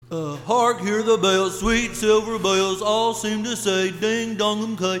Hark, hear the bells, sweet silver bells, all seem to say, ding dong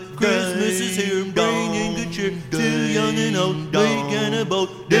and kite. Christmas is here, bringing good cheer to young and old, weak and a boat.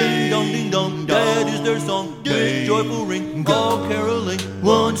 Ding dong, ding dong, that is their song. Big joyful ring, all caroling.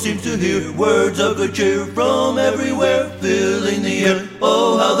 One seems to hear words of good cheer from everywhere, filling the air.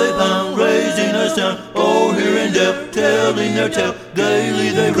 Oh, how they pound, raising a sound. Oh, here and there, telling their tale.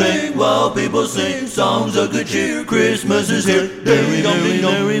 Gaily they ring while people sing songs of good cheer. Christmas is here. Ding dong, ding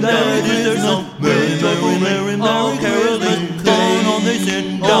dong, that is their song. Merry, merry, merry, all caroling. On they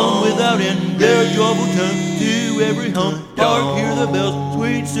send, down without end, their joyful tune to every home. Hark, hear the bells,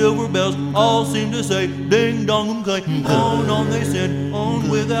 sweet silver bells, all seem to say, ding dong and kite. On they send, on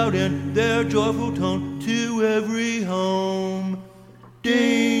without end, their joyful tone to every home.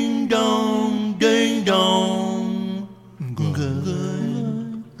 Ding dong, ding dong.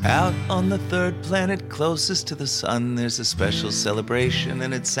 Out on the third planet closest to the sun, there's a special celebration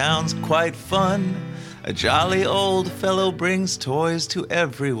and it sounds quite fun. A jolly old fellow brings toys to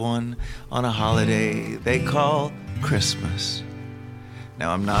everyone on a holiday they call Christmas.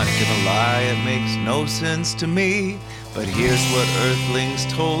 Now I'm not gonna lie, it makes no sense to me, but here's what Earthlings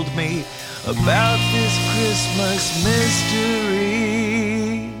told me about this Christmas mystery.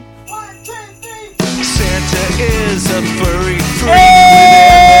 1, 2, 3. Santa is a furry freak with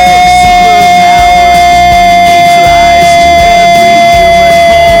epic superpowers. He flies to every human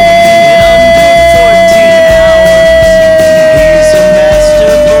home in under 14 hours. He's a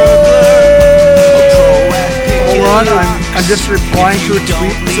master burglar, a proactive. Hold on, I'm just replying to a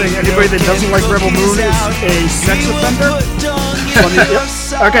tweet saying anybody that doesn't like Rebel Moon is a sex offender. Yep.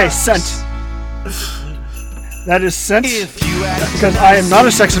 Okay, sent. That is sent because I am not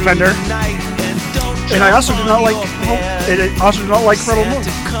a sex offender, and I also do not like. Rebel Moon.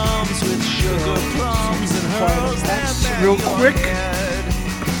 Real quick,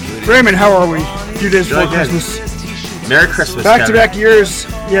 Raymond, how are we? A few days before Christmas. Merry Christmas. Back-to-back years.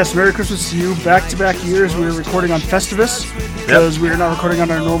 Yes, Merry Christmas to you. Back-to-back years. We are recording on Festivus because we are not recording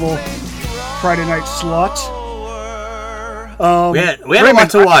on our normal Friday night slot. We had a lot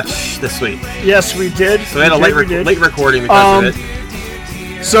to watch this week. Yes, we did. So we had a late recording because of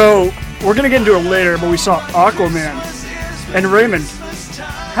it. So we're going to get into it later, but we saw Aquaman. And Raymond,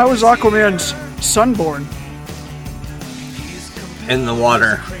 how is Aquaman's son born? In the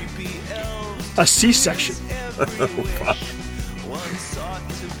water. A C-section.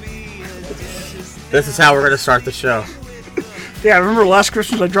 This is how we're going to start the show. Yeah, I remember last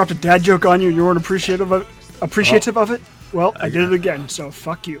Christmas I dropped a dad joke on you. You weren't appreciative of it. Well, I did it again, so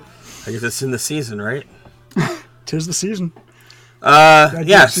fuck you. I guess it's in the season, right? 'Tis the season.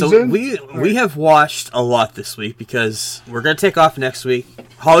 So we have watched a lot this week because we're going to take off next week.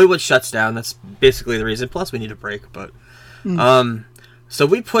 Hollywood shuts down. That's basically the reason. Plus, we need a break. But so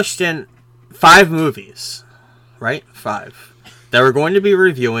we pushed in 5 movies, right? 5 that we're going to be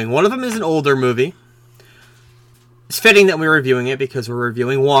reviewing. One of them is an older movie. It's fitting that we're reviewing it because we're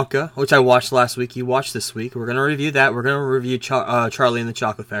reviewing Wonka, which I watched last week. You watched this week. We're going to review that. We're going to review Charlie and the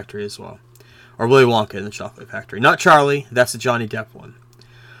Chocolate Factory as well. Or Willy Wonka and the Chocolate Factory. Not Charlie. That's the Johnny Depp one.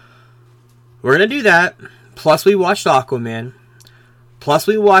 We're going to do that. Plus, we watched Aquaman. Plus,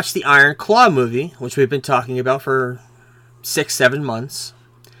 we watched the Iron Claw movie, which we've been talking about for 6-7 months.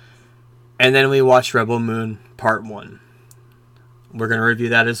 And then we watched Rebel Moon Part 1. We're going to review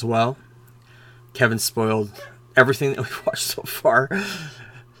that as well. Kevin spoiled everything that we've watched so far.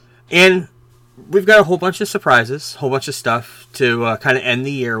 And we've got a whole bunch of surprises, a whole bunch of stuff to kind of end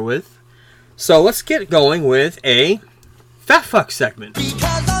the year with. So let's get going with a Fat Fuck segment. Because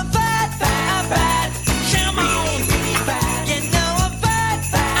I'm fat, fat, fat. Come on, fat. You know I'm fat,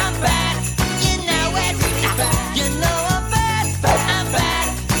 fat, I'm fat. You know it, fat. You know I'm fat, fat, I'm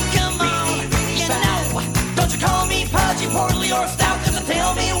fat. Come on, you know. Don't you call me pudgy, portly, or stout, just to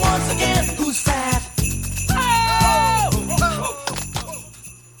tell me once again who's fat.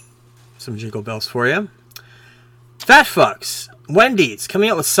 Some jingle bells for you. Fat Fucks. Wendy's coming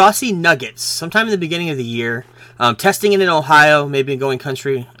out with saucy nuggets sometime in the beginning of the year. Testing it in Ohio, maybe going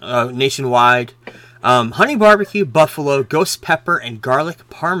country nationwide. Honey barbecue, buffalo, ghost pepper, and garlic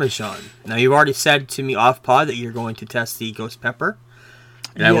parmesan. Now, you've already said to me off pod that you're going to test the ghost pepper.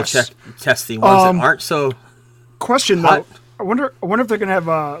 And I will test the ones that aren't so Question, hot. though. I wonder if they're going to have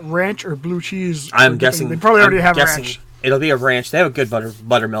ranch or blue cheese. I'm guessing. They probably already have ranch. It'll be a ranch. They have a good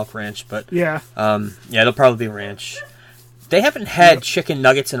buttermilk ranch, but yeah, it'll probably be ranch. They haven't had chicken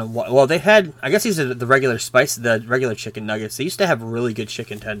nuggets in a while. Well, they had. I guess these are the regular the regular chicken nuggets. They used to have really good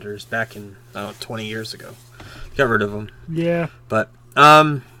chicken tenders back in 20 years ago. Got rid of them. Yeah, but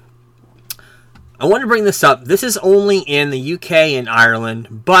I want to bring this up. This is only in the UK and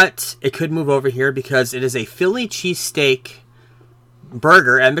Ireland, but it could move over here because it is a Philly cheesesteak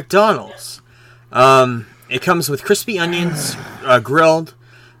burger at McDonald's. It comes with crispy onions, grilled,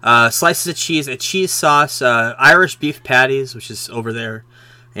 slices of cheese, a cheese sauce, Irish beef patties, which is over there.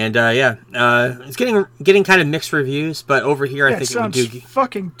 And it's getting kind of mixed reviews, but over here I think it would do.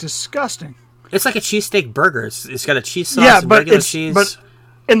 Fucking disgusting. It's like a cheesesteak burger. It's got a cheese sauce and regular cheese. But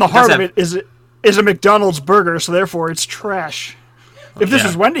in the heart of it is a McDonald's burger, so therefore it's trash. If this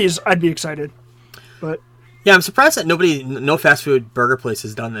was Wendy's, I'd be excited. But yeah, I'm surprised that no fast food burger place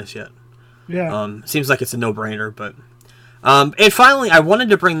has done this yet. Yeah. Seems like it's a no-brainer, but. And finally, I wanted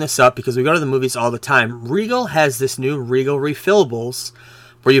to bring this up because we go to the movies all the time. Regal has this new Regal Refillables,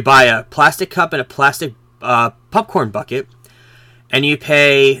 where you buy a plastic cup and a plastic popcorn bucket, and you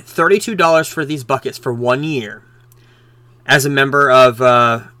pay $32 for these buckets for 1 year. As a member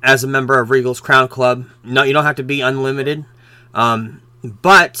of Regal's Crown Club, no, you don't have to be unlimited,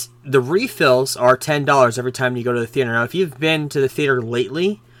 but the refills are $10 every time you go to the theater. Now, if you've been to the theater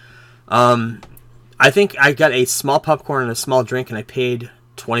lately, I think I got a small popcorn and a small drink, and I paid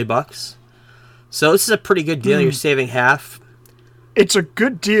 $20. So this is a pretty good deal. You're saving half. It's a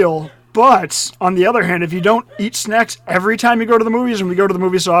good deal, but on the other hand, if you don't eat snacks every time you go to the movies, and we go to the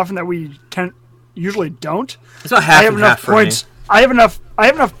movies so often that we usually don't, it's about half and half for points. me. I have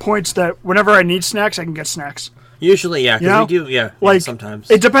enough points that whenever I need snacks, I can get snacks. Usually, yeah, because we do, like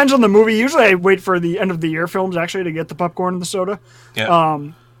sometimes. It depends on the movie. Usually, I wait for the end of the year films actually to get the popcorn and the soda. Yeah.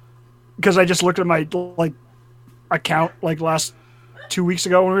 Because I just looked at my account last 2 weeks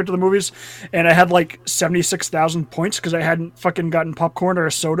ago when we went to the movies, and I had 76,000 points because I hadn't fucking gotten popcorn or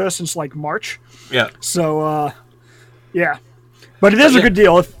a soda since March. Yeah. So yeah, but it is a good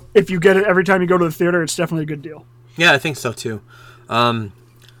deal if you get it every time you go to the theater. It's definitely a good deal. Yeah, I think so too.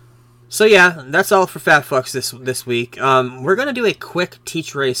 So yeah, that's all for Fat Fucks this week. We're gonna do a quick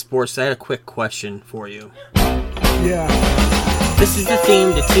Teach Ray Sports. I had a quick question for you. Yeah. This is the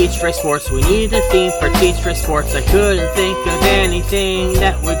theme to Teach Ray Sports. We needed a theme for Teach Ray Sports. I couldn't think of anything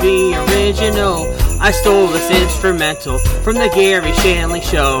that would be original. I stole this instrumental from the Gary Shanley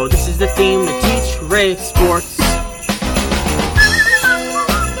Show. This is the theme to Teach Ray Sports.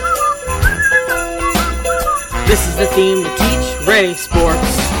 This is the theme to Teach Ray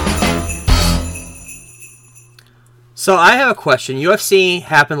Sports. So I have a question. UFC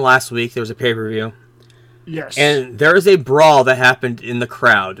happened last week. There was a pay-per-view. Yes. And there is a brawl that happened in the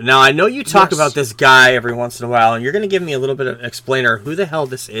crowd. Now, I know you talk about this guy every once in a while, and you're going to give me a little bit of an explainer who the hell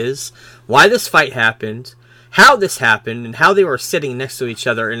this is, why this fight happened, how this happened, and how they were sitting next to each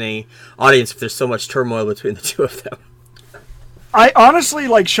other in a audience if there's so much turmoil between the two of them. I honestly,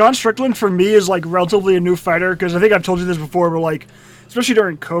 Sean Strickland for me is relatively a new fighter, because I think I've told you this before, but especially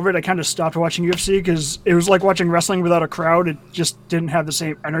during COVID, I kind of stopped watching UFC because it was like watching wrestling without a crowd. It just didn't have the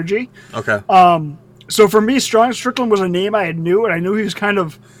same energy. Okay. So for me, Strickland was a name I knew, and I knew he was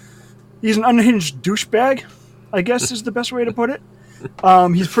he's an unhinged douchebag, I guess is the best way to put it.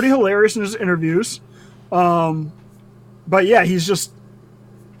 He's pretty hilarious in his interviews. But yeah, he's just,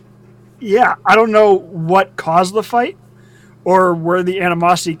 I don't know what caused the fight or where the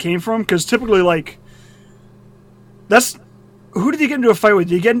animosity came from, because typically, who did he get into a fight with?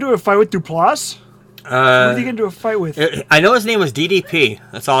 Did he get into a fight with Duplass? Who did he get into a fight with? I know his name was DDP.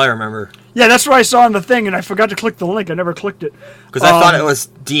 That's all I remember. Yeah, that's what I saw on the thing, and I forgot to click the link. I never clicked it. Because I thought it was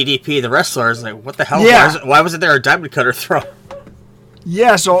DDP, the wrestler. I was like, what the hell? Yeah. Why wasn't there a diamond cutter throw?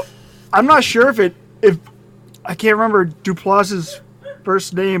 Yeah, so I'm not sure if I can't remember Duplass's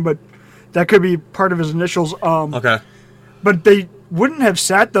first name, but that could be part of his initials. Okay. But they wouldn't have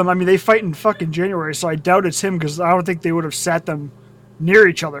sat them. I mean, they fight in fucking January, so I doubt it's him, because I don't think they would have sat them near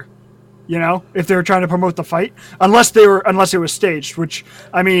each other. If they were trying to promote the fight, unless it was staged, which,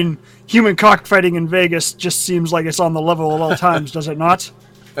 I mean, human cockfighting in Vegas just seems like it's on the level at all times, does it not?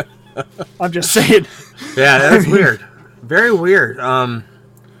 I'm just saying. Yeah, that's weird. Very weird. We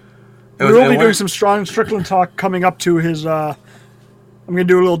will be doing some strong Strickland talk coming up to his, I'm going to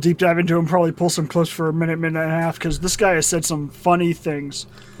do a little deep dive into him, probably pull some clips for a minute and a half, because this guy has said some funny things.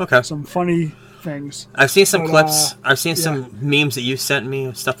 Okay. Some funny things. I've seen some clips. I've seen some memes that you sent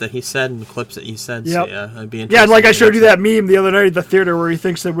me, stuff that he said, and clips that you said. Yep. So yeah, I'd be interested. Yeah, I showed you that meme the other night at the theater where he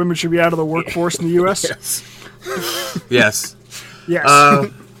thinks that women should be out of the workforce in the U.S. Yes.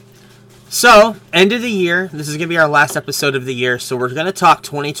 Yes. So, end of the year. This is going to be our last episode of the year. So we're going to talk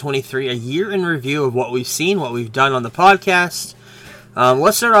 2023, a year in review of what we've seen, what we've done on the podcast.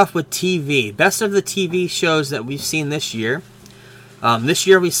 Let's start off with TV. Best of the TV shows that we've seen this year. This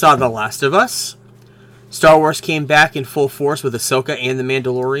year we saw The Last of Us. Star Wars came back in full force with Ahsoka and The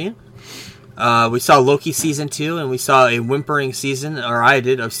Mandalorian. We saw Loki season 2, and we saw a whimpering season, or I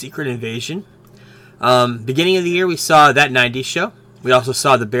did, of Secret Invasion. Beginning of the year, we saw That 90s Show. We also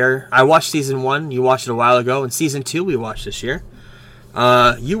saw The Bear. I watched season 1. You watched it a while ago. And season 2 we watched this year.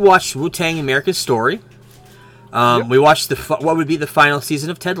 You watched Wu-Tang American Story. We watched what would be the final season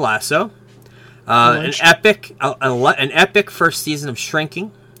of Ted Lasso. An epic first season of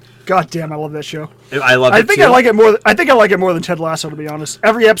Shrinking. God damn, I love that show. I love it. I think I like it more than Ted Lasso, to be honest.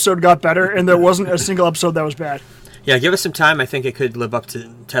 Every episode got better, and there wasn't a single episode that was bad. Yeah, give us some time. I think it could live up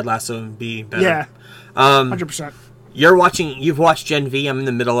to Ted Lasso and be better. Yeah, 100%. You've watched Gen V. I'm in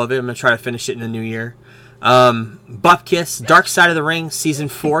the middle of it. I'm going to try to finish it in the new year. Bupkis, Dark Side of the Ring, Season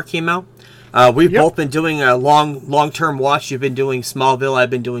 4 came out. We've both been doing a long-term watch. You've been doing Smallville. I've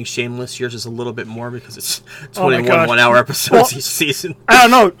been doing Shameless. Yours is a little bit more because it's 21 one-hour episodes each season. I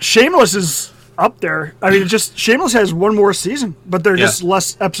don't know. Shameless is up there. I mean, Shameless has one more season, but they're just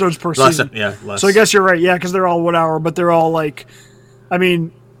less episodes per season. Less. So I guess you're right. Yeah, because they're all 1 hour, but they're all like, I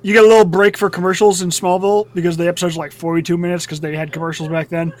mean, you get a little break for commercials in Smallville because the episodes are like 42 minutes because they had commercials back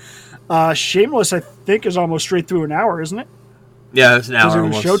then. Shameless, I think, is almost straight through an hour, isn't it? Yeah, it's an hour.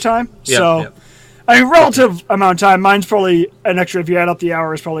 Because it was Showtime. Yep, so, yep. I mean, relative amount of time. Mine's probably an extra. If you add up the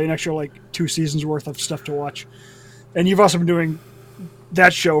hours, probably an extra like 2 seasons worth of stuff to watch. And you've also been doing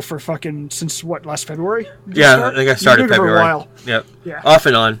that show for since what, last February? I think I started February. For a while. Yep. Yeah. Off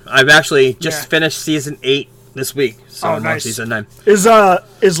and on. I've actually just finished season 8 this week, so I'm on nice. season 9. Is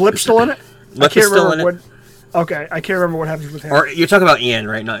Lip still in it? Lip is still in it. Okay, I can't remember what happens with him. Or you're talking about Ian,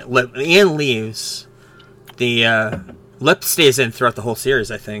 right? Not Lip. Ian leaves. The Lip stays in throughout the whole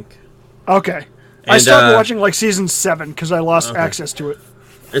series, I think. Okay. I started watching like season 7 because I lost access to it.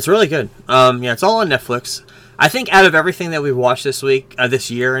 It's really good. It's all on Netflix. I think out of everything that we've watched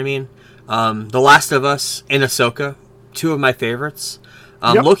this year, The Last of Us and Ahsoka, 2 of my favorites.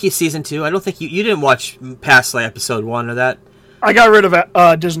 Loki season 2. I don't think you didn't watch past like episode 1 of that. I got rid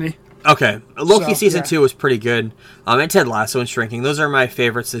of Disney. Okay, Loki season 2 was pretty good. And Ted Lasso and Shrinking. Those are my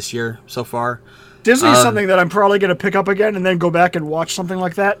favorites this year so far. Disney's something that I'm probably going to pick up again and then go back and watch something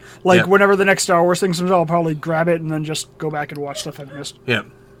like that. Like whenever the next Star Wars thing comes out, I'll probably grab it and then just go back and watch stuff I've missed. Yeah.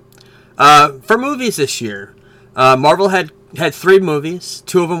 For movies this year, Marvel had 3 movies.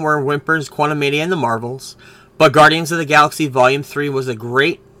 2 of them were Whimpers, Quantumania, and The Marvels. But Guardians of the Galaxy Volume 3 was a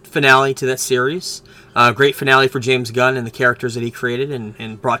great finale to that series. Great finale for James Gunn and the characters that he created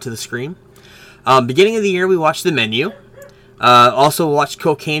and brought to the screen. Beginning of the year, we watched The Menu. Also watched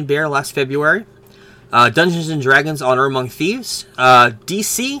Cocaine Bear last February. Dungeons & Dragons Honor Among Thieves.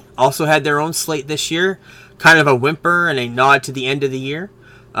 DC also had their own slate this year. Kind of a whimper and a nod to the end of the year.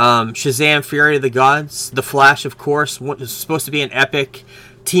 Shazam! Fury of the Gods. The Flash, of course, was supposed to be an epic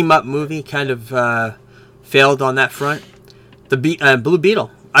team-up movie. Kind of failed on that front. Blue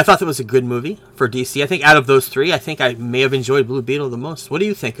Beetle. I thought that was a good movie for DC. I think out of those 3, I think I may have enjoyed Blue Beetle the most. What do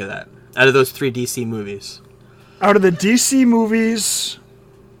you think of that? Out of those 3 DC movies? Out of the DC movies,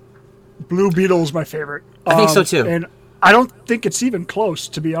 Blue Beetle is my favorite. I think so too. And I don't think it's even close,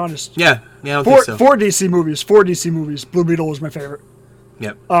 to be honest. Yeah, I don't think so. 4 DC movies, Blue Beetle was my favorite.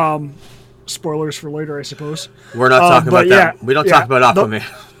 Yep. Spoilers for later, I suppose. We're not talking about that. We don't talk about Aquaman.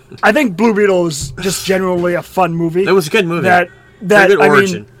 I think Blue Beetle is just generally a fun movie. It was a good movie. That good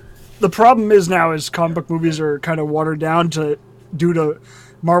origin. I mean, the problem is now is comic book movies are kind of watered down due to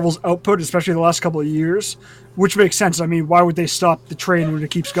Marvel's output, especially the last couple of years, which makes sense. I mean, why would they stop the train when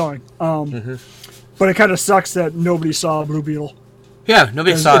it keeps going? But it kind of sucks that nobody saw Blue Beetle. Yeah,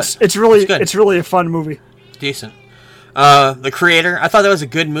 nobody saw it. It's really a fun movie. Decent. The Creator, I thought that was a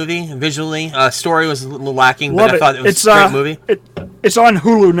good movie visually. Story was a little lacking, but I thought it was a great movie. It's on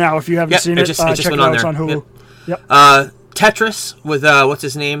Hulu now. If you haven't seen it, just check went it on out. there. It's on Hulu. Yep. Tetris with what's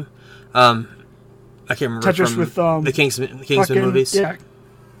his name? I can't remember. Tetris from with the Kingsman movies. Yeah.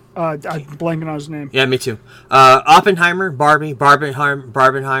 I'm blanking on his name. Yeah, me too. Oppenheimer,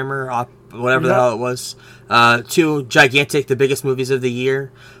 Barbenheimer, whatever the hell it was. 2 gigantic, the biggest movies of the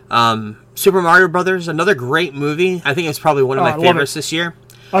year. Super Mario Brothers, another great movie. I think it's probably one of my favorites this year.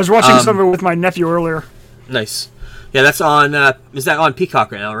 I was watching some of it with my nephew earlier. Nice. Yeah, that's on. Is that on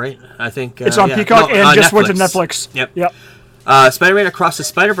Peacock right now? Right? I think it's on Peacock and just went to Netflix. Yep. Spider-Man Across the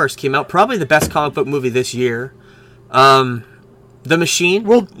Spider-Verse came out. Probably the best comic book movie this year. The Machine.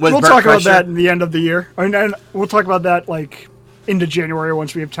 We'll talk about that in the end of the year. And we'll talk about that like into January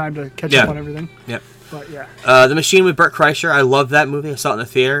once we have time to catch up on everything. Yep. But yeah. The Machine with Burt Kreischer. I love that movie. I saw it in the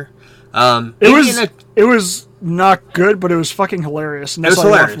theater. It was not good, but it was fucking hilarious. And that's it was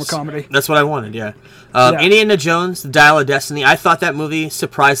hilarious. From a comedy. That's what I wanted. Yeah. Indiana Jones: The Dial of Destiny. I thought that movie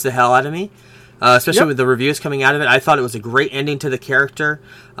surprised the hell out of me. especially with the reviews coming out of it. I thought it was a great ending to the character.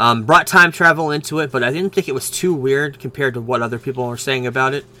 Brought time travel into it, but I didn't think it was too weird compared to what other people were saying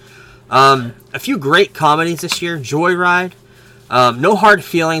about it. A few great comedies this year. Joyride. No Hard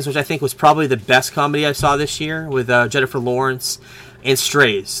Feelings, which I think was probably the best comedy I saw this year, with Jennifer Lawrence, and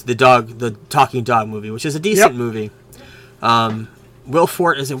Strays, the talking dog movie, which is a decent movie. Will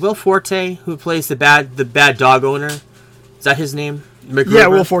Forte who plays the bad dog owner? Is that his name? MacGruber? Yeah,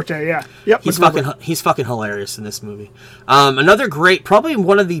 Will Forte. Yeah, yep. He's fucking hilarious in this movie. Another great, probably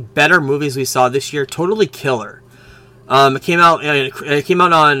one of the better movies we saw this year. Totally Killer. It came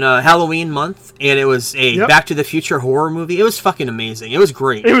out on Halloween month, and it was a Back to the Future horror movie. It was fucking amazing. It was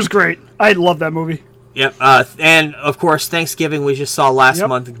great. It was great. I love that movie. Yep. And of course, Thanksgiving we just saw last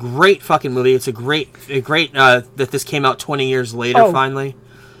month. Great fucking movie. It's a great that this came out 20 years later. Finally,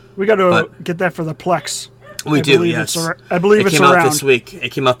 we got to get that for the Plex. We do. Yes. I believe it's came out this week.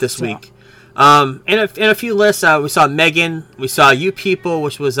 It came out this week. And a few lists. We saw Megan. We saw You People,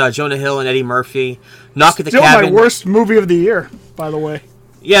 which was Jonah Hill and Eddie Murphy. Knock at the Cabin. Still my worst movie of the year, by the way.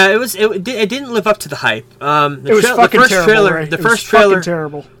 Yeah, it didn't live up to the hype. It was fucking terrible.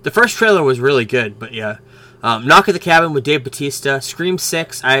 The first trailer was really good, but yeah. Knock at the Cabin with Dave Bautista. Scream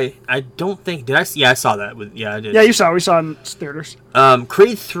 6. I don't think I saw that. I did. Yeah, you saw it. We saw it in theaters.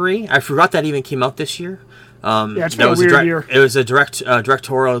 Creed 3. I forgot that even came out this year. It's been a weird year. It was a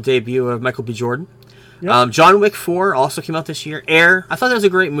directorial debut of Michael B. Jordan. Yep. John Wick 4 also came out this year. Air. I thought that was a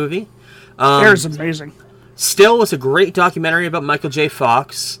great movie. Air is amazing. Still was a great documentary about Michael J.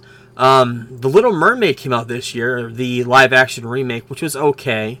 Fox. The Little Mermaid came out this year, the live-action remake, which was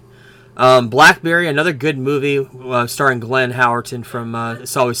okay. Blackberry, another good movie starring Glenn Howerton from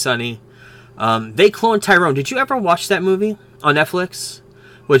It's Always Sunny. They Cloned Tyrone. Did you ever watch that movie on Netflix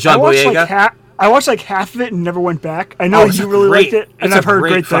with John Boyega? I watched like half of it and never went back. I know you really liked it, and I've heard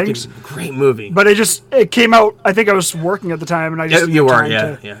great things. Great movie. But it came out. I think I was working at the time, and I just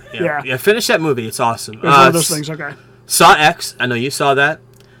Finish that movie. It's awesome. It was one of those things. Okay. Saw X. I know you saw that.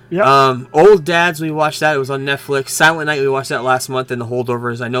 Yeah. Old Dads. We watched that. It was on Netflix. Silent Night. We watched that last month, and The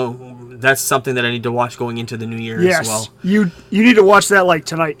Holdovers. I know that's something that I need to watch going into the new year as well. You need to watch that like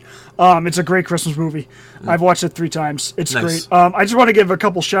tonight. It's a great Christmas movie. I've watched it 3 times. It's nice. Great. I just want to give a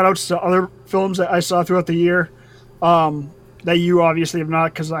couple shout outs to other films that I saw throughout the year that you obviously have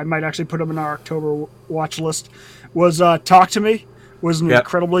not, because I might actually put them in our October watch list. Was Talk to Me. Was an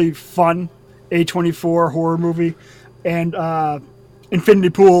incredibly fun A24 horror movie. And Infinity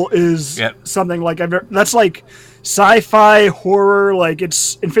Pool is something like that's like sci-fi horror. Like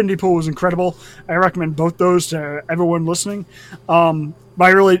Infinity Pool was incredible. I recommend both those to everyone listening.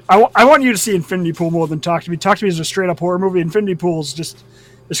 But I want you to see Infinity Pool more than Talk to Me. Talk to Me is a straight up horror movie. Infinity Pool is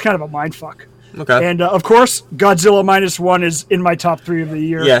it's kind of a mind fuck. Okay. And of course, Godzilla -1 is in my top 3 of the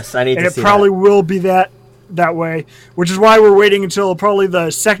year. Yes, I need to see that. And it probably will be that way, which is why we're waiting until probably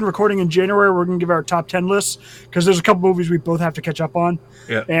the second recording in January. We're going to give our top 10 lists, because there's a couple movies we both have to catch up on.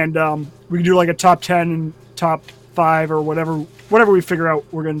 Yeah. And we can do like a top 10 and top 5 or whatever we figure out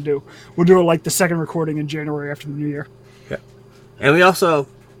we're going to do. We'll do it like the second recording in January after the new year. Yeah. And we also,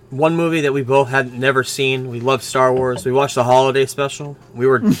 one movie that we both had never seen. We love Star Wars. We watched the holiday special. We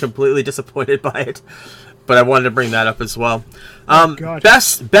were completely disappointed by it, but I wanted to bring that up as well.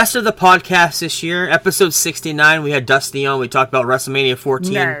 Best of the podcast this year, episode 69. We had Dusty on. We talked about WrestleMania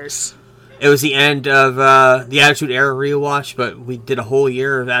 14. Nice. It was the end of the Attitude Era rewatch, but we did a whole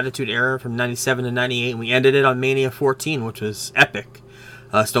year of Attitude Era from 97 to 98, and we ended it on Mania 14, which was epic.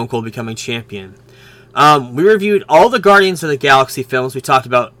 Stone Cold becoming champion. We reviewed all the Guardians of the Galaxy films. We talked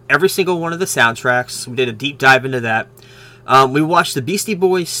about every single one of the soundtracks. We did a deep dive into that. We watched the Beastie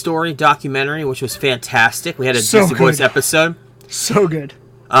Boys story documentary, which was fantastic. We had a Beastie Boys episode. So good.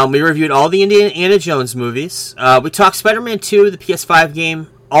 We reviewed all the Indiana Jones movies. We talked Spider-Man 2, the PS5 game,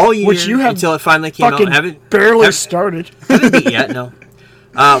 all year until it finally came out. Haven't barely started. Haven't beat yet, no.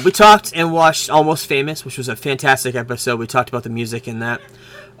 We talked and watched Almost Famous, which was a fantastic episode. We talked about the music in that.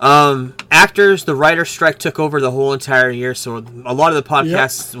 Actors, the writer's strike took over the whole entire year, so a lot of the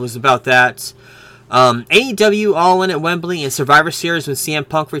podcast was about that. AEW All In at Wembley and Survivor Series when CM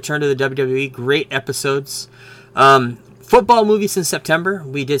Punk returned to the WWE. Great episodes. Football movies in September.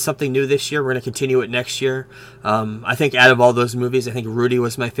 We did something new this year. We're going to continue it next year. I think out of all those movies, I think Rudy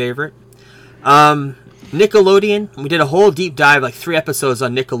was my favorite. Nickelodeon. We did a whole deep dive, like 3 episodes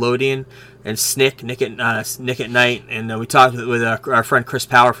on Nickelodeon and Nick at Night, and we talked with our friend Chris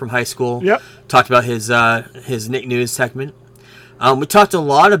Power from high school. Yep. Talked about his Nick News segment. We talked a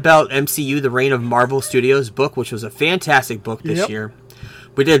lot about MCU, The Reign of Marvel Studios book, which was a fantastic book this year.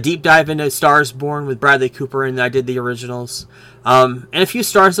 We did a deep dive into Stars Born with Bradley Cooper, and I did the originals. And a few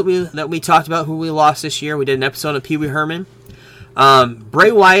stars that we talked about who we lost this year. We did an episode of Pee Wee Herman.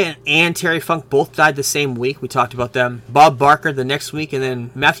 Bray Wyatt and Terry Funk both died the same week. We talked about them. Bob Barker the next week, and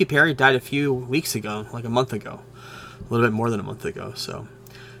then Matthew Perry died a few weeks ago, like a month ago. A little bit more than a month ago. So,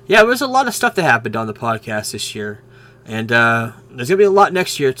 yeah, there's a lot of stuff that happened on the podcast this year. And there's going to be a lot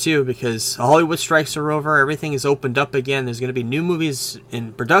next year, too, because Hollywood strikes are over. Everything is opened up again. There's going to be new movies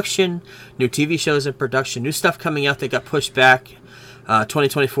in production, new TV shows in production, new stuff coming out that got pushed back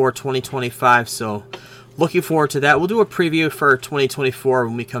 2024, 2025. So looking forward to that. We'll do a preview for 2024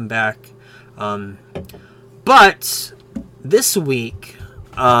 when we come back. But this week,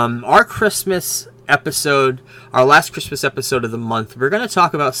 our Christmas episode, our last Christmas episode of the month, we're going to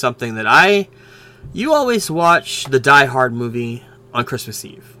talk about something that you always watch the Die Hard movie on Christmas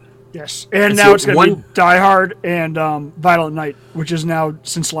Eve. Yes, and now it's going to be Die Hard and Violent Night, which is now,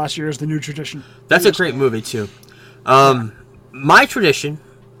 since last year, is the new tradition. That's a great movie, too. My tradition,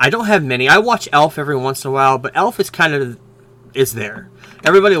 I don't have many. I watch Elf every once in a while, but Elf is there.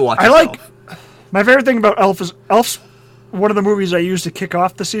 Everybody watches Elf. My favorite thing about Elf is Elf's one of the movies I use to kick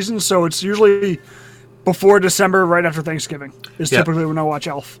off the season, so it's usually before December, right after Thanksgiving, is typically when I watch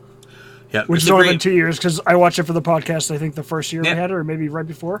Elf. Yeah, which has only been 2 years, because I watched it for the podcast, I think, the first year we had it, or maybe right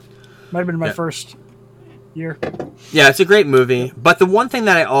before. Might have been my first year. Yeah, it's a great movie. But the one thing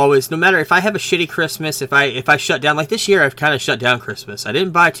that I always, no matter if I have a shitty Christmas, if I shut down, like this year, I've kind of shut down Christmas. I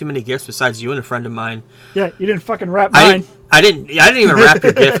didn't buy too many gifts besides you and a friend of mine. Yeah, you didn't fucking wrap mine. I didn't even wrap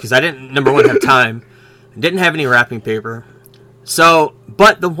your gift because I didn't, number one, have time. I didn't have any wrapping paper. So,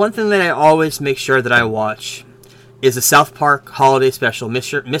 but the one thing that I always make sure that I watch is the South Park holiday special,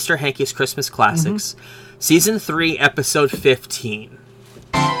 Mr. Hanky's Christmas Classics, Season 3, Episode 15.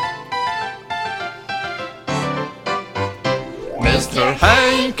 Mr.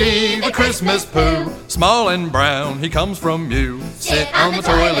 Hanky, the Christmas poo, small and brown, he comes from you. Sit on the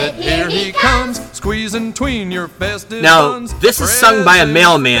toilet, here he comes, squeezing tween your festive buns. Now, this is sung by a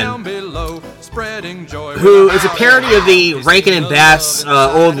mailman who is a parody of the Rankin and Bass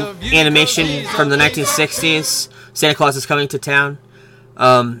old animation from the 1960s. Santa Claus is Coming to Town.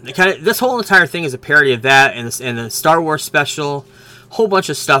 This whole entire thing is a parody of that and the Star Wars special. Whole bunch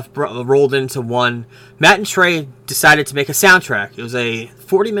of stuff rolled into one. Matt and Trey decided to make a soundtrack. It was a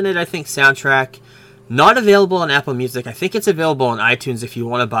 40-minute, I think, soundtrack. Not available on Apple Music. I think it's available on iTunes if you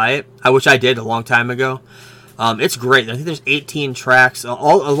want to buy it, which I did a long time ago. It's great. I think there's 18 tracks.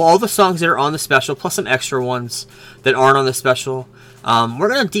 All the songs that are on the special, plus some extra ones that aren't on the special. We're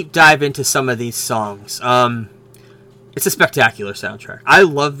going to deep dive into some of these songs. It's a spectacular soundtrack. I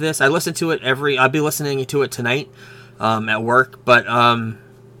love this. I listen to it I'll be listening to it tonight at work. But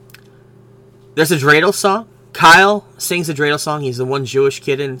there's a dreidel song. Kyle sings a dreidel song. He's the one Jewish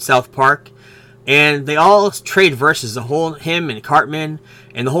kid in South Park. And they all trade verses. Him and Cartman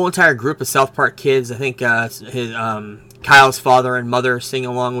and the whole entire group of South Park kids. I think Kyle's father and mother sing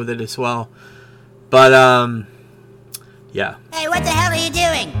along with it as well. But, yeah. Hey, what the hell are you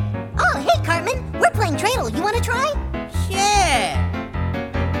doing? Oh, hey, Cartman. We're playing dreidel. You want to try? Sure.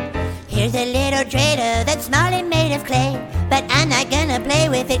 Here's a little dreidel that's small and made of clay. But I'm not gonna play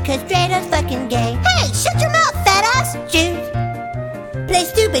with it cause dreidels fucking gay. Hey, shut your mouth, fat ass! Jews play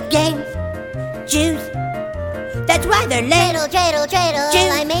stupid games. Jews, that's why they're lame. Dreidel,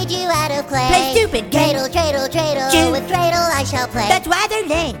 Jews, I made you out of clay. Play stupid games. Dreidel, Jews, with dreidel I shall play. That's why they're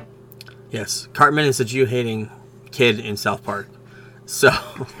lame. Yes, Cartman is a Jew-hating kid in South Park. So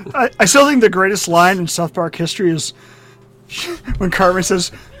I still think the greatest line in South Park history is when Cartman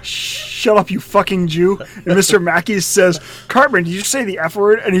says, "Shut up, you fucking Jew," and Mr. Mackey says, "Cartman, did you say the F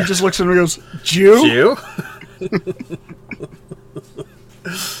word?" And he just looks at him and goes, "Jew?"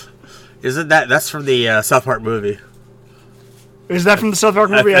 Isn't that's from the South Park movie? Is that from the South Park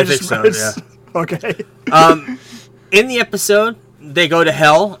movie? I think so, yeah. Okay. In the episode, they go to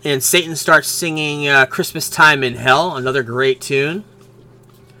hell, and Satan starts singing Christmas Time in Hell, another great tune.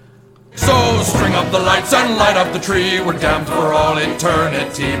 So string up the lights and light up the tree. We're damned for all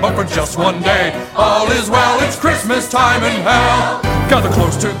eternity, but for just one day, all is well. It's Christmas time in hell. Gather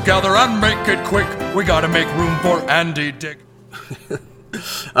close together and make it quick. We gotta make room for Andy Dick.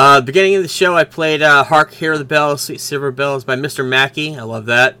 Beginning of the show, I played Hark, Hear the Bells, Sweet Silver Bells by Mr. Mackey. I love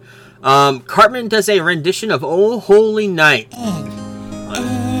that. Cartman does a rendition of Oh Holy Night.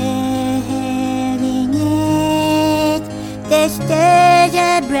 The stars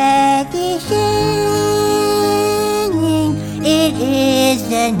are brightly shining. It is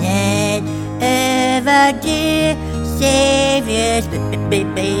the night of our dear Savior's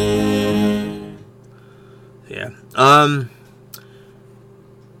baby. Yeah.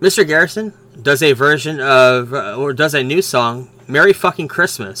 Mr. Garrison does a version of, or does a new song, Merry Fucking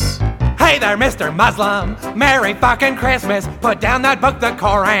Christmas. Hey there, Mr. Muslim. Merry fucking Christmas. Put down that book, the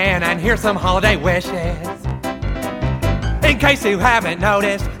Koran, and here's some holiday wishes. In case you haven't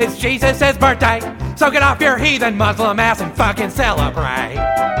noticed, it's Jesus' birthday. So get off your heathen Muslim ass and fucking celebrate.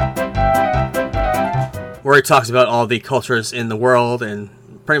 Where he talks about all the cultures in the world and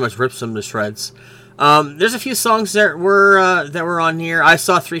pretty much rips them to shreds. There's a few songs that were on here. I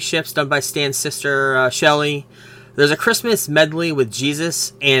Saw Three Ships, done by Stan's sister, Shelley. There's a Christmas medley with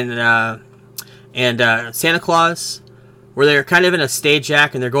Jesus and Santa Claus, where they're kind of in a stage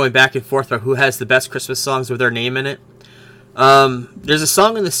act and they're going back and forth about who has the best Christmas songs with their name in it. There's a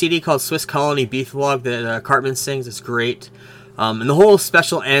song in the CD called Swiss Colony Beef Log that Cartman sings. It's great. And the whole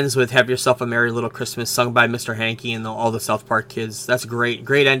special ends with Have Yourself a Merry Little Christmas, sung by Mr. Hankey and all the South Park kids. That's great.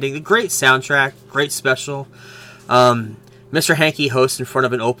 Great ending. Great soundtrack. Great special. Mr. Hankey hosts in front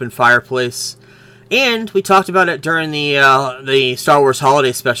of an open fireplace. And we talked about it during the Star Wars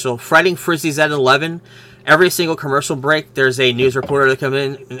Holiday Special. Fighting Frizzies at 11. Every single commercial break, there's a news reporter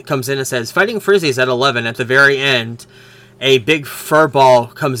that comes in and says, Fighting Frizzies at 11. At the very end, a big fur ball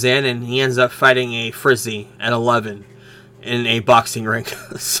comes in and he ends up fighting a Frizzy at 11 in a boxing ring.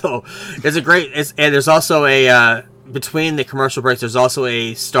 So it's a great... and there's also a... between the commercial breaks, there's also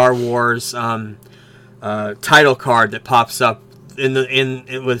a Star Wars title card that pops up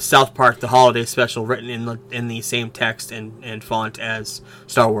with South Park The Holiday Special written in the same text and font as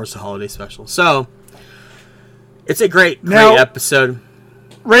Star Wars The Holiday Special. So it's a great episode.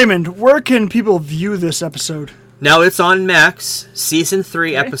 Raymond, where can people view this episode? Now it's on Max, Season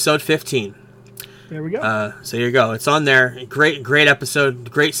 3, Episode 15. There we go. So here you go. It's on there. Great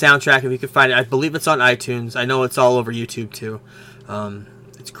episode. Great soundtrack if you can find it. I believe it's on iTunes. I know it's all over YouTube too.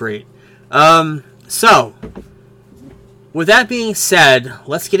 It's great. So, with that being said,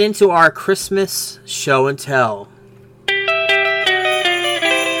 let's get into our Christmas show and tell.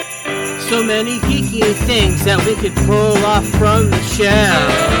 So many geeky things that we could pull off from the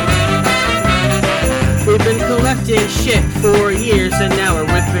shelf. We've been collecting shit for years and now we're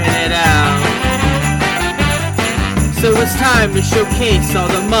whipping it out. So it's time to showcase all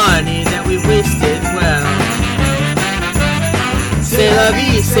the money that we wasted well. C'est la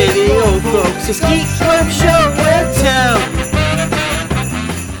vie, say the old folks. It's Geek Club Show and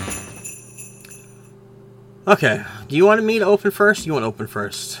Tell. Okay, do you want me to open first? You want to open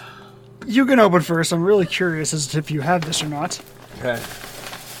first? You can open first. I'm really curious as to if you have this or not. Okay.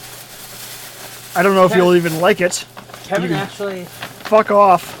 I don't know if you'll even like it. Kevin actually... Fuck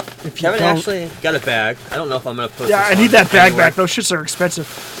off. If you Kevin don't. actually got a bag. I don't know if I'm going to put Yeah, this I need that bag anywhere. back. Those shits are expensive.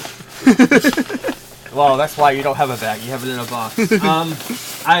 Well, that's why you don't have a bag. You have it in a box.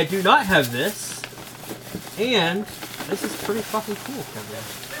 I do not have this. And this is pretty fucking cool,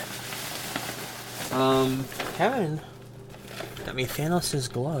 Kevin. Kevin got me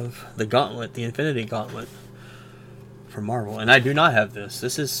Thanos' glove. The gauntlet. The Infinity Gauntlet. For Marvel. And I do not have this.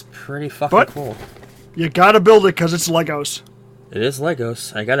 This is pretty fucking cool. You gotta build it because it's Legos. It is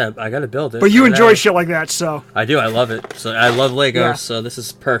Legos. I gotta build it. But you enjoy shit like that, so. I do. I love it. So I love Legos. Yeah. So this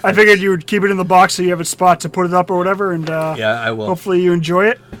is perfect. I figured you would keep it in the box so you have a spot to put it up or whatever, and yeah, I will. hopefully you enjoy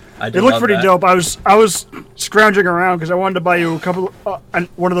it. I do. It looked love pretty that. dope. I was scrounging around because I wanted to buy you a couple,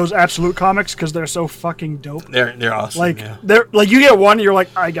 one of those Absolute comics because they're so fucking dope. They're awesome. Like yeah. they're like you get one, you're like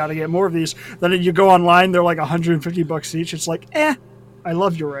I gotta get more of these. Then you go online, they're like $150 each. It's like I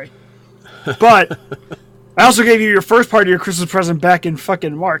love your Ray, but. I also gave you your first part of your Christmas present back in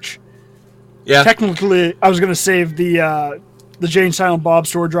fucking March. Yeah. Technically, I was going to save the Jane Silent Bob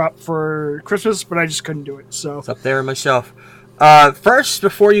store drop for Christmas, but I just couldn't do it. So It's up there on my shelf. First,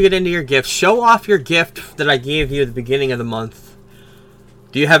 before you get into your gift, show off your gift that I gave you at the beginning of the month.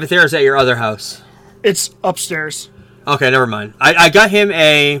 Do you have it there, or is that at your other house? It's upstairs. Okay, never mind. I got him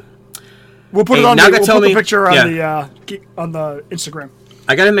a... We'll put it on. We'll put the picture on on the Instagram.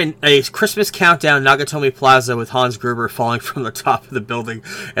 I got him a Christmas countdown Nagatomi Plaza with Hans Gruber falling from the top of the building,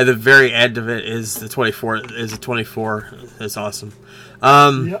 and the very end of it is the 24. It's awesome.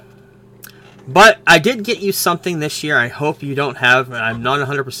 Yep. But I did get you something this year. I hope you don't have. I'm not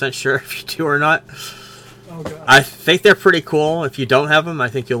 100% sure if you do or not. Oh god. I think they're pretty cool. If you don't have them, I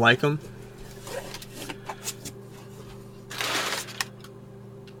think you'll like them.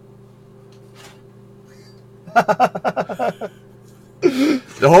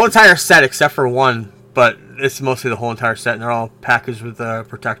 The whole entire set except for one, but it's mostly the whole entire set, and they're all packaged with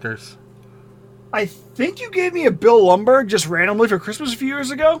protectors. I think you gave me a Bill Lumbergh just randomly for Christmas a few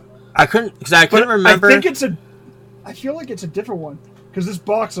years ago. I couldn't remember. I feel like it's a different one because this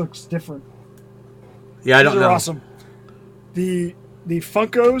box looks different. Yeah, I don't These know. are awesome. the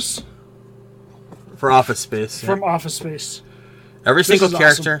Funkos For Office Space. Yeah. from Office Space. Every single is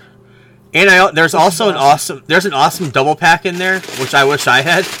character. And there's also an awesome double pack in there, which I wish I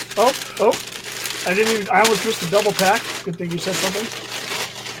had. Oh! I almost missed the double pack. Good thing you said something.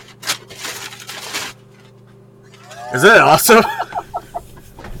 Isn't it awesome?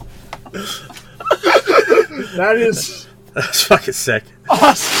 That's fucking sick.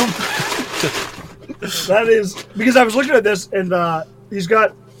 Awesome. That is because I was looking at this and he's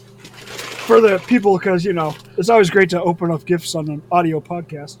got for the people because it's always great to open up gifts on an audio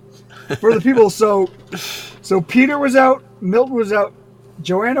podcast for the people. So Peter was out, Milton was out,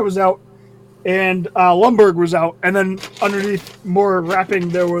 Joanna was out, and Lumberg was out, and then underneath more wrapping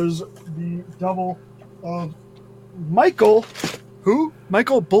there was the double of Michael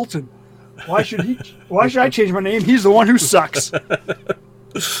Bolton. Why should I change my name? He's the one who sucks.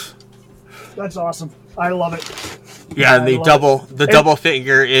 That's awesome. I love it. Yeah, and the double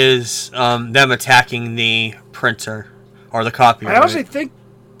figure is them attacking the printer or the copy. I honestly think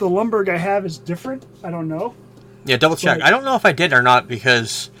the Lumberg I have is different. I don't know. Yeah, double check. I don't know if I did or not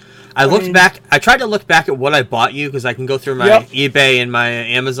because I looked back. I tried to look back at what I bought you because I can go through my eBay and my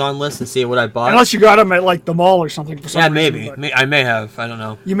Amazon list and see what I bought. Unless you got them at like the mall or something. For some reason, maybe. I may have. I don't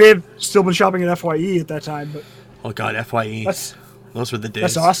know. You may have still been shopping at FYE at that time, but oh god, FYE. Those were the days.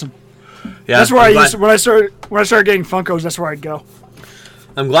 That's awesome. Yeah, that's where when I started getting Funkos. That's where I'd go.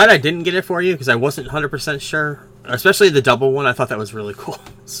 I'm glad I didn't get it for you because I wasn't 100% sure. Especially the double one. I thought that was really cool.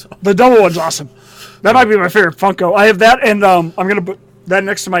 So. The double one's awesome. That might be my favorite Funko. I have that, and I'm gonna put that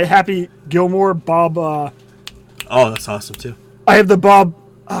next to my Happy Gilmore Bob. Oh, that's awesome too. I have the Bob.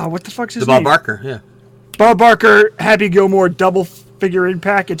 What the fuck's his name? The Bob Barker. Yeah. Bob Barker Happy Gilmore double figurine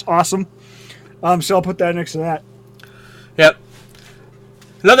pack. It's awesome. So I'll put that next to that. Yep.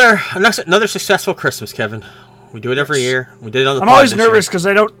 Another successful Christmas, Kevin. We do it every year. We did it on the. I'm always nervous because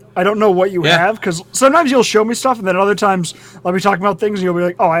I don't know what you have because sometimes you'll show me stuff and then other times I'll be talking about things and you'll be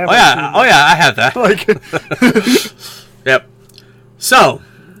like, oh, I have. Oh yeah, I have that. Yep. So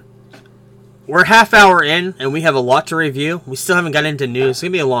we're half hour in and we have a lot to review. We still haven't got into news. It's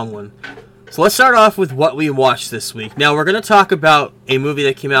gonna be a long one. So let's start off with what we watched this week. Now we're gonna talk about a movie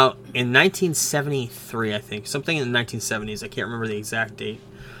that came out in 1973, I think, something in the 1970s. I can't remember the exact date.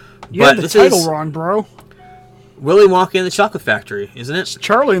 You had the title wrong, bro. Willy Wonka and the Chocolate Factory, isn't it? It's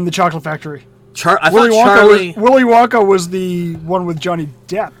Charlie and the Chocolate Factory. Willy Wonka was the one with Johnny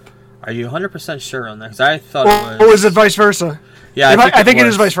Depp. Are you 100% sure on that? Because I thought it was. Or was it vice versa? Yeah, I think it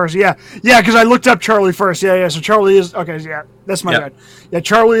is vice versa. Yeah, because I looked up Charlie first. Yeah. So Charlie is okay. Yeah, that's my bad. Yeah,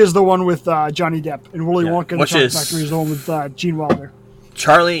 Charlie is the one with Johnny Depp, and Willy Wonka and the Chocolate Factory is the one with Gene Wilder.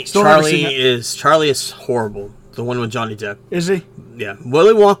 Charlie is horrible. The one with Johnny Depp. Is he? Yeah,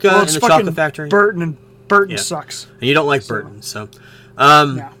 Willy Wonka and the Chocolate Factory. Burton sucks. And you don't like Burton, so.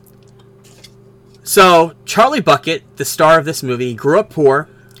 So, Charlie Bucket, the star of this movie, grew up poor.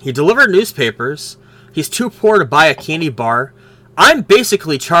 He delivered newspapers. He's too poor to buy a candy bar. I'm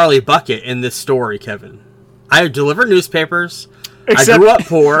basically Charlie Bucket in this story, Kevin. I deliver newspapers. I grew up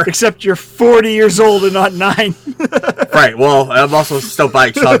poor. Except you're 40 years old and not 9. Right, well, I'm also still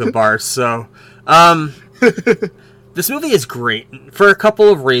buying chocolate bars, so. This movie is great for a couple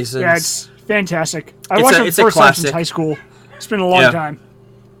of reasons. Yeah, it's fantastic. I watched it the first time since high school. It's been a long time.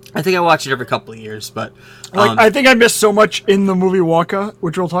 I think I watch it every couple of years, but I think I missed so much in the movie Wonka,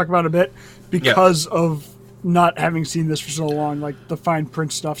 which we'll talk about in a bit, because of not having seen this for so long, like the fine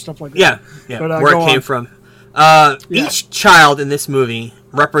print stuff like that. Yeah. But, where it came from. Each child in this movie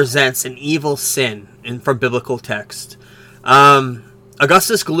represents an evil sin from biblical text.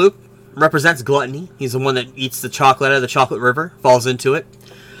 Augustus Gloop represents gluttony. He's the one that eats the chocolate out of the chocolate river, falls into it.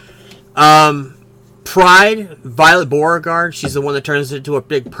 Pride, Violet Beauregard. She's the one that turns it into a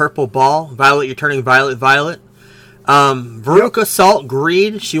big purple ball. Violet, you're turning violet. Veruca Salt,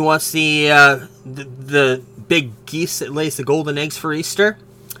 greed. She wants the big geese that lays the golden eggs for Easter.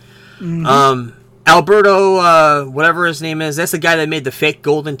 Mm-hmm. Alberto, whatever his name is, that's the guy that made the fake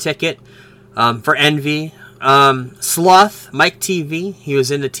golden ticket for Envy. Sloth, Mike TV. He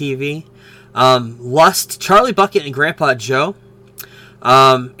was into TV. Lust, Charlie Bucket and Grandpa Joe.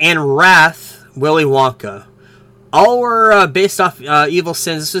 And Wrath, Willy Wonka. All were based off Evil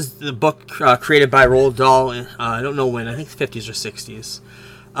Sins. This is the book created by Roald Dahl. I don't know when. I think 50s or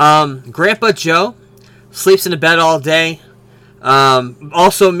 60s. Grandpa Joe sleeps in the bed all day.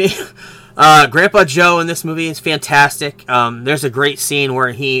 Also me. Grandpa Joe in this movie is fantastic. There's a great scene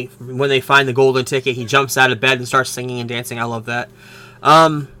where when they find the golden ticket, he jumps out of bed and starts singing and dancing. I love that.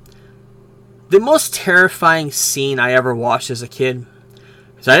 The most terrifying scene I ever watched as a kid,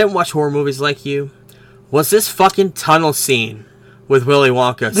 because I didn't watch horror movies like you, was this fucking tunnel scene with Willy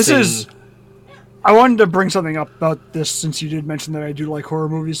Wonka. This singing. is. I wanted to bring something up about this since you did mention that I do like horror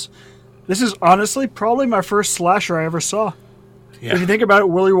movies. This is honestly probably my first slasher I ever saw. Yeah. If you think about it,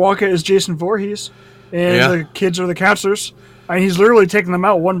 Willy Wonka is Jason Voorhees, and Yeah. the kids are the counselors, and he's literally taking them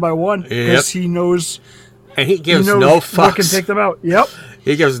out one by one because he knows. And he He gives knows no what can fucks. take them out. Yep.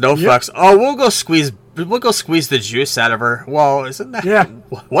 He gives no fucks. Oh, we'll go squeeze the juice out of her. Well, isn't that? Yeah.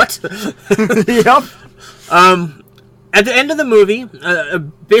 What? Yep. At the end of the movie,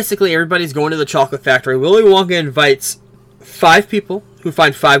 basically everybody's going to the chocolate factory. Willy Wonka invites 5 people who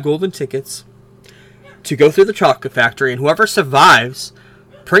find 5 golden tickets to go through the chocolate factory, and whoever survives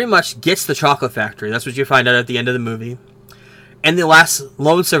pretty much gets the chocolate factory. That's what you find out at the end of the movie. And the last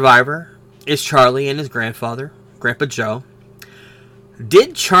lone survivor is Charlie and his grandfather, Grandpa Joe.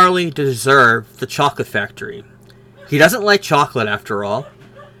 Did Charlie deserve the chocolate factory? He doesn't like chocolate after all.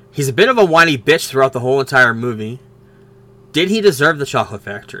 He's a bit of a whiny bitch throughout the whole entire movie. Did he deserve the chocolate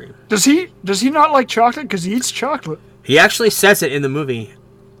factory? Does he not like chocolate? Because he eats chocolate. He actually says it in the movie.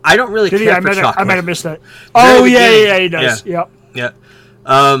 I don't really Did he? care I for might chocolate. have missed that. Very Oh beginning. he does. Yeah. Yep. Yeah.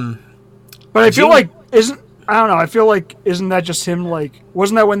 But I feel Gene- like I don't know. I feel like isn't that just him? Like,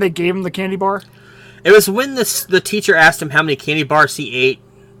 wasn't that when they gave him the candy bar? It was when the teacher asked him how many candy bars he ate,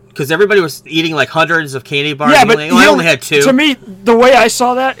 because everybody was eating like hundreds of candy bars. Yeah, and but I only had 2. To me, the way I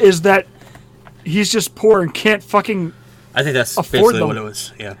saw that is that he's just poor and can't fucking. I think that's afford basically them. what it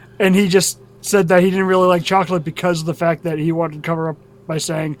was. Yeah. And he just said that he didn't really like chocolate because of the fact that he wanted to cover up by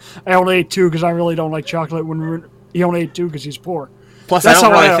saying, "I only ate 2 because I really don't like chocolate." When he only ate 2 because he's poor. Plus, I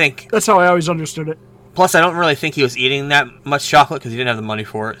don't really think. That's how I always understood it. Plus, I don't really think he was eating that much chocolate because he didn't have the money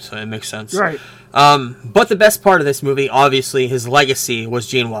for it, so it makes sense. Right. But the best part of this movie, obviously, his legacy was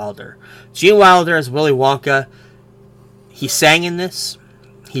Gene Wilder. Gene Wilder as Willy Wonka. He sang in this.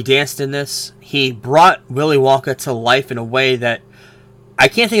 He danced in this. He brought Willy Wonka to life in a way that I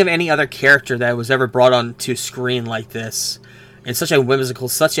can't think of any other character that was ever brought onto screen like this. In such a whimsical,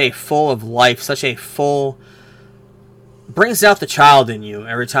 such a full of life, such a full... brings out the child in you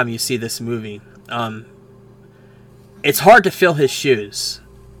every time you see this movie. It's hard to fill his shoes,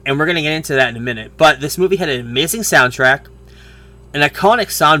 and we're going to get into that in a minute. But this movie had an amazing soundtrack, an iconic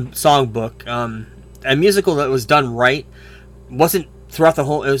songbook, a musical that was done right. Wasn't throughout the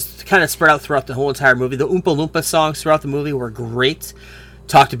whole. It was kind of spread out throughout the whole entire movie. The Oompa Loompa songs throughout the movie were great.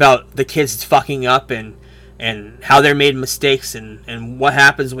 Talked about the kids fucking up and how they're made mistakes and what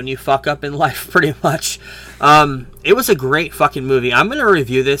happens when you fuck up in life, pretty much. It was a great fucking movie. I'm going to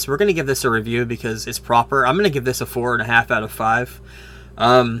review this. We're going to give this a review because it's proper. I'm going to give this a 4.5 out of 5.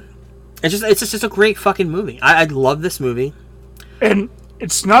 It's just a great fucking movie. I love this movie. And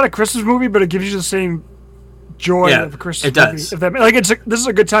it's not a Christmas movie, but it gives you the same joy Yeah, of a Christmas it does. movie. This is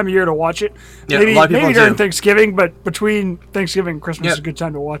a good time of year to watch it. Yeah, maybe a lot of people maybe during do. Thanksgiving, but between Thanksgiving and Christmas Yeah. is a good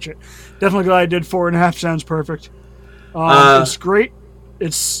time to watch it. Definitely glad I did 4.5. Sounds perfect. It's great.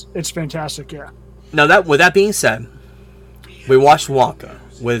 It's fantastic. Yeah. Now with that being said, we watched Wonka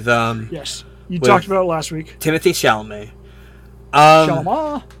with Yes. You With- talked about it last week. Timothy Chalamet.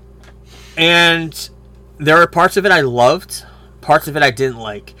 Shalama. And there are parts of it I loved, parts of it I didn't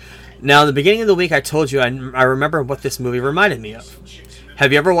like. Now, in the beginning of the week, I told you I remember what this movie reminded me of.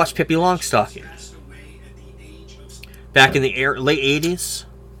 Have you ever watched Pippi Longstocking? Back in the late 80s?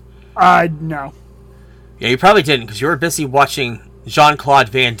 No. Yeah, you probably didn't, because you were busy watching Jean-Claude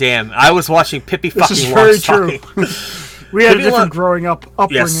Van Damme. I was watching Pippi This fucking is very true. Longstocking. We had a Pippi different Long- growing up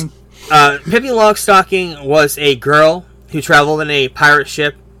upbringing. Yes. Pippi Longstocking was a girl who traveled in a pirate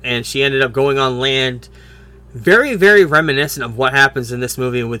ship, and she ended up going on land. Very, very reminiscent of what happens in this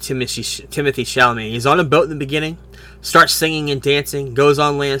movie with Timothy Chalamet. He's on a boat in the beginning, starts singing and dancing, goes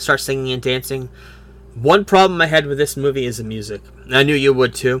on land, starts singing and dancing. One problem I had with this movie is the music. And I knew you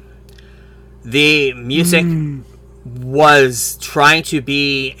would too. The music was trying to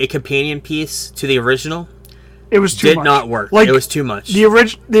be a companion piece to the original. It was too Did much. not work. Like, It was too much. The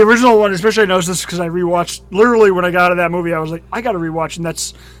original one, especially I noticed this because I rewatched. Literally, when I got out of that movie, I was like, I got to rewatch, and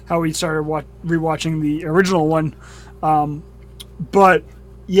that's how we started rewatching the original one. But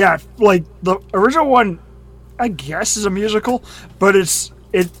yeah, like the original one, I guess is a musical, but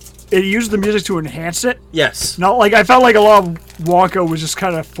it used the music to enhance it. Yes. Not like I felt like a lot of Wonka was just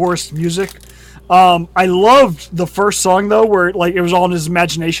kind of forced music. I loved the first song though, where like it was all in his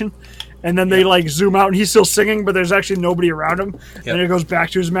imagination, and then they like zoom out and he's still singing, but there's actually nobody around him. Yep. And it goes back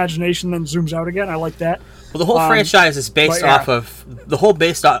to his imagination, then zooms out again. I like that. Well, the whole franchise is based but yeah. off of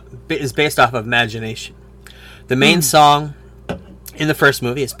based off of imagination. The main song in the first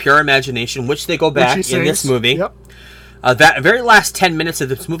movie is "Pure Imagination," which they go back Which he in this sings. movie. Yep. That very last 10 minutes of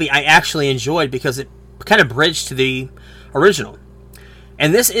this movie, I actually enjoyed because it kind of bridged to the original.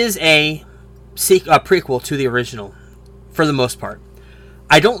 And this is a prequel to the original, for the most part.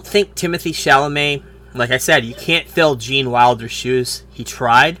 I don't think Timothée Chalamet, like I said, you can't fill Gene Wilder's shoes. He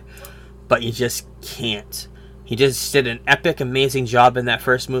tried, but you just can't. He just did an epic, amazing job in that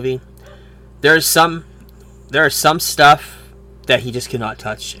first movie. There is some stuff that he just cannot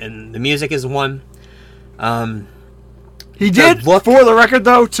touch, and the music is one. He did, for the record,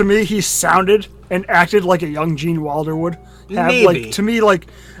 though, to me, he sounded and acted like a young Gene Wilder would have. Maybe. Like, to me, like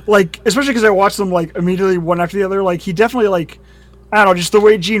especially because I watched them, like, immediately one after the other, like, he definitely, like, I don't know, just the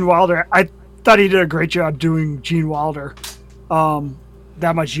way Gene Wilder, I thought he did a great job doing Gene Wilder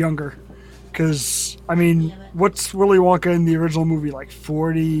that much younger. Because, I mean, what's Willy Wonka in the original movie, like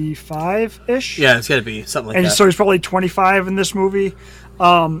 45-ish? Yeah, it's got to be something like that. And so he's probably 25 in this movie.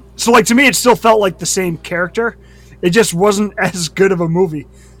 So, like, to me, it still felt like the same character. It just wasn't as good of a movie.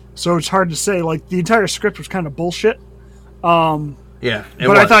 So it's hard to say. Like, the entire script was kind of bullshit. Yeah,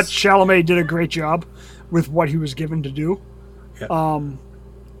 but I thought Chalamet did a great job with what he was given to do. Yeah.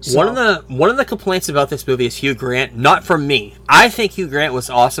 So. One of the complaints about this movie is Hugh Grant. Not from me. I think Hugh Grant was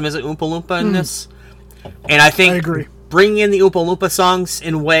awesome as an Oompa Loompa in this, and I think agree. Bringing in the Oompa Loompa songs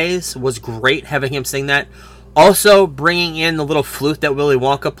in ways was great. Having him sing that, also bringing in the little flute that Willy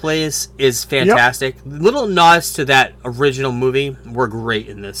Wonka plays is fantastic. Yep. Little nods to that original movie were great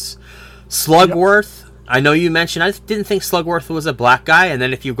in this. Slugworth. Yep. I know you mentioned I didn't think Slugworth was a black guy, and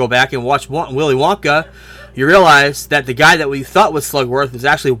then if you go back and watch Willy Wonka, you realize that the guy that we thought was Slugworth was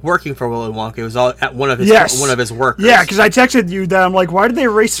actually working for Willy Wonka. It was all at one of his workers. Yeah, because I texted you that I'm like, why did they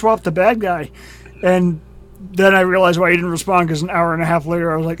race swap the bad guy? And then I realized why he didn't respond, because an hour and a half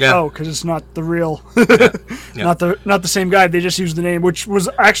later I was like, oh, because it's not the real, not the same guy. They just used the name, which was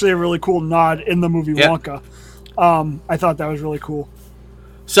actually a really cool nod in the movie Wonka. I thought that was really cool.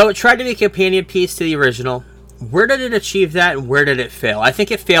 So it tried to be a companion piece to the original. Where did it achieve that, and where did it fail? I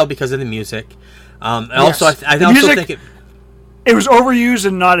think it failed because of the music. And also, I also think it was overused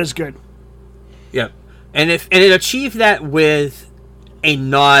and not as good. Yeah, and it achieved that with a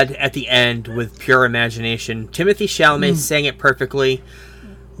nod at the end with pure imagination. Timothée Chalamet sang it perfectly,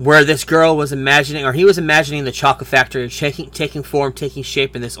 where this girl was imagining, or he was imagining the chocolate factory taking form, taking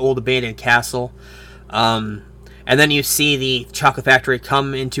shape in this old abandoned castle. And then you see the chocolate factory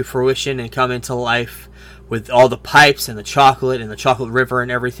come into fruition and come into life with all the pipes and the chocolate river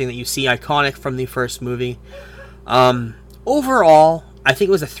and everything that you see iconic from the first movie. Overall, I think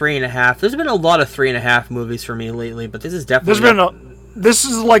it was a 3.5. There's been a lot of 3.5 movies for me lately, but this is definitely... This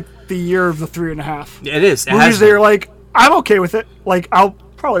is like the year of the 3.5. It is. It movies that you're like, I'm okay with it. Like, I'll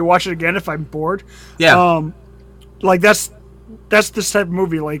probably watch it again if I'm bored. Yeah. Like, that's this type of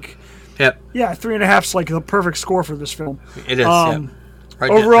movie. Like, yep. Yeah, 3.5 is like the perfect score for this film. It is.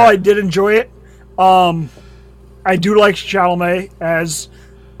 Overall, I did enjoy it. I do like Chalamet as,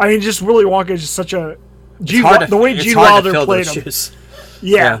 I mean, just Willy Wonka is just such a the way Gene Wilder played him.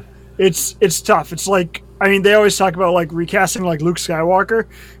 Yeah, it's tough. It's like, I mean, they always talk about like recasting like Luke Skywalker.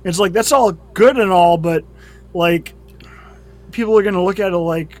 It's like, that's all good and all, but like people are gonna look at it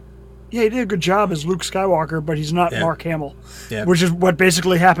like, yeah, he did a good job as Luke Skywalker, but he's not Mark Hamill, which is what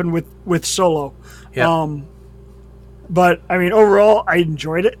basically happened with Solo. But I mean, overall, I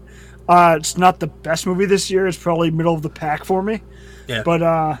enjoyed it. It's not the best movie this year. It's probably middle of the pack for me. Yeah. But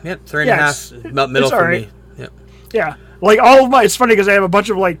 3.5, about middle for me. Yep. Yeah. Like all of my, it's funny because I have a bunch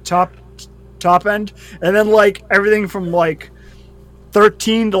of like top end, and then like everything from like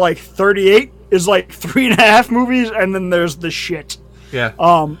 13 to like 38 is like 3.5 movies, and then there's the shit. Yeah.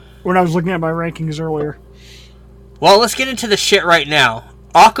 When I was looking at my rankings earlier. Well, let's get into the shit right now.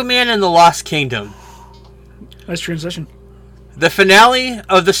 Aquaman and the Lost Kingdom. Nice transition. The finale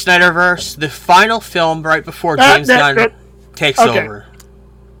of the Snyderverse, the final film right before James Gunn takes over.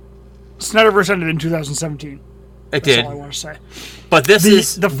 Snyderverse ended in 2017. It did. That's all I want to say. But this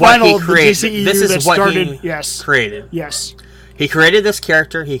is the what final he created. DCEU this is that what started, he created. Yes. He created this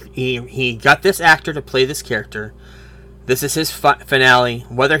character. He got this actor to play this character. This is his finale,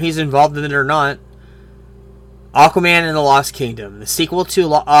 whether he's involved in it or not. Aquaman and the Lost Kingdom, the sequel to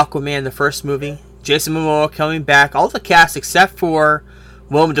Aquaman, the first movie. Jason Momoa coming back, all the cast except for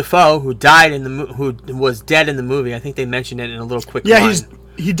Willem Dafoe, who was dead in the movie. I think they mentioned it in a little quick line.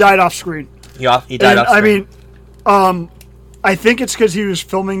 He died off screen. He died off screen. I mean, I think it's because he was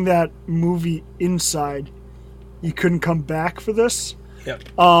filming that movie Inside. He couldn't come back for this. Yep.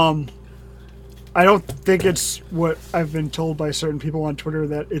 I don't think it's what I've been told by certain people on Twitter,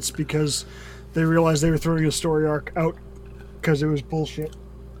 that it's because they realized they were throwing a story arc out because it was bullshit.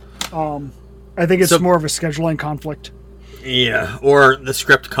 I think it's more of a scheduling conflict. Yeah, or the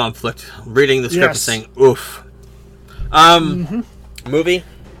script conflict. Reading the script and saying, oof. Movie,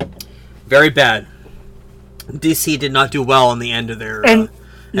 very bad. DC did not do well on the end of their And,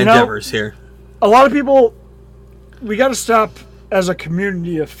 you know, endeavors here. A lot of people, we got to stop as a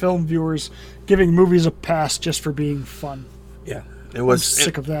community of film viewers giving movies a pass just for being fun. Yeah, it I'm was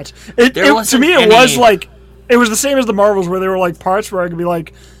sick of that. there To wasn't me, it any- was like, it was the same as the Marvels, where there were like parts where I could be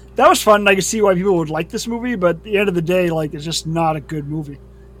like, that was fun, and I could see why people would like this movie, but at the end of the day, like, it's just not a good movie.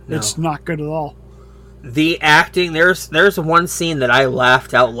 It's not good at all. the acting. There's one scene that I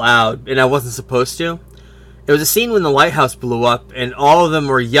laughed out loud, and I wasn't supposed to. It was a scene when the lighthouse blew up, and all of them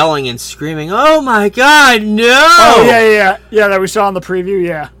were yelling and screaming, "Oh my God, no!" Oh, yeah, that we saw in the preview,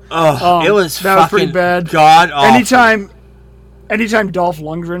 yeah. Oh, it was that was fucking pretty bad. God awful. Anytime Dolph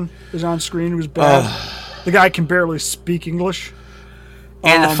Lundgren is on screen, it was bad. The guy can barely speak English.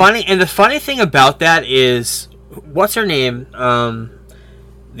 And the funny thing about that is, what's her name?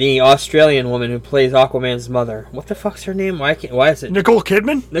 The Australian woman who plays Aquaman's mother. What the fuck's her name? Why is it Nicole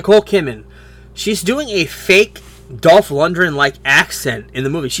Kidman? Nicole Kidman? She's doing a fake Dolph Lundgren-like accent in the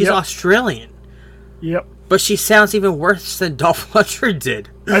movie. She's Yep. Australian, Yep. but she sounds even worse than Dolph Lundgren did.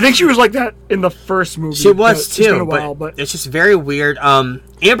 I think she was like that in the first movie. She was It's been too, a while, but it's just very weird.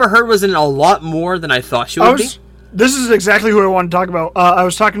 Amber Heard was in a lot more than I thought she would be. This is exactly who I want to talk about. I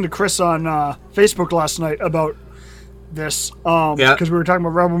was talking to Chris on Facebook last night about this because we were talking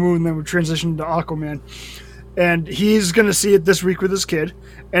about Rebel Moon, and then we transitioned to Aquaman, and he's going to see it this week with his kid.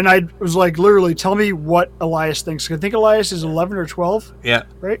 And I was like, literally, tell me what Elias thinks. I think Elias is 11 or 12, Yeah,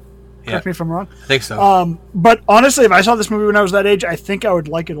 right? Correct me if I'm wrong. I think so. But honestly, if I saw this movie when I was that age, I think I would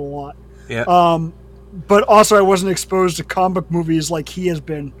like it a lot. yeah. But also, I wasn't exposed to comic book movies like he has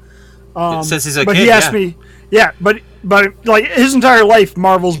been. Since he's a But kid, he asked me, but like his entire life,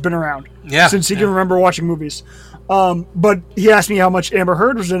 Marvel's been around. Yeah, Since he yeah. can remember watching movies. But he asked me how much Amber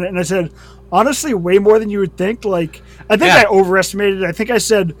Heard was in it, and I said, honestly, way more than you would think. Like, I think Yeah. I overestimated it. I think I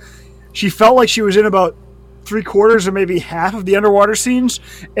said she felt like she was in about 3/4 or maybe half of the underwater scenes,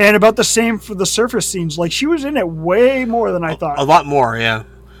 and about the same for the surface scenes. Like, she was in it way more than I thought. A lot more, yeah.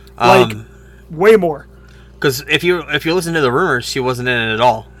 Like, way more. Because if you listen to the rumors, she wasn't in it at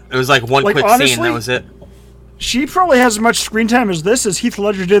all. It was like one Like, quick scene, honestly, that was it. She probably has as much screen time as this as Heath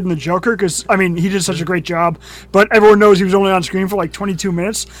Ledger did in The Joker, because, I mean, he did such a great job, but everyone knows he was only on screen for like 22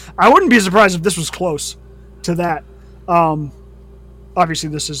 minutes. I wouldn't be surprised if this was close to that. Obviously,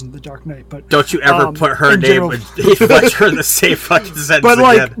 this isn't The Dark Knight, but... Don't you ever put her in name general- with Heath Ledger in the same fucking sentence But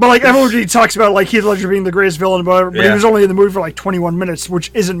again. like everybody talks about like Heath Ledger being the greatest villain, but he Yeah. was only in the movie for like 21 minutes,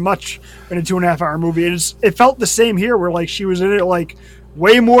 which isn't much in a 2.5-hour movie. It felt the same here, where like she was in it like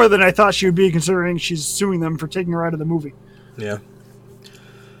way more than I thought she would be, considering she's suing them for taking her out of the movie. Yeah.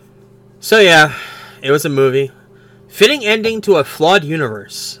 So yeah, it was a movie. Fitting ending to a flawed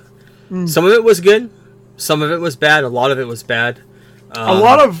universe. Some of it was good, some of it was bad, a lot of it was bad. A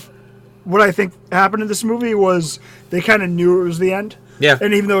lot of what I think happened in this movie was they kind of knew it was the end. Yeah.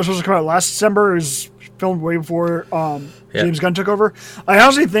 And even though it was supposed to come out last December, it was filmed way before Yeah. James Gunn took over. I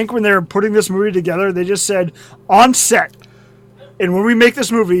honestly think when they were putting this movie together, they just said, on set, and when we make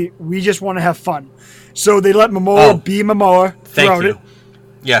this movie, we just want to have fun. So they let Momoa be Momoa Thank throughout you. it.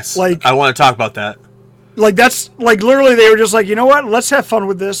 Yes, Like- I want to talk about that. Like, that's, like, literally they were just like, you know what? Let's have fun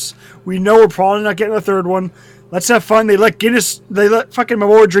with this. We know we're probably not getting a third one. Let's have fun. They let fucking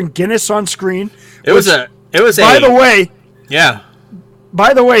Momoa drink Guinness on screen. It was By a the way, yeah.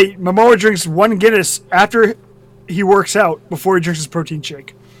 Momoa drinks one Guinness after he works out before he drinks his protein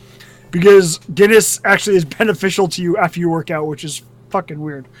shake. Because Guinness actually is beneficial to you after you work out, which is fucking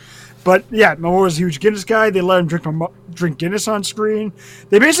weird. But yeah, Momoa's a huge Guinness guy. They let him drink Guinness on screen.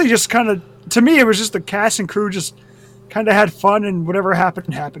 They basically just kind of, to me, it was just the cast and crew just kind of had fun, and whatever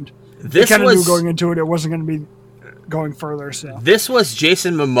happened, happened. They This kind of knew was going into it, it wasn't going to be going further. So this was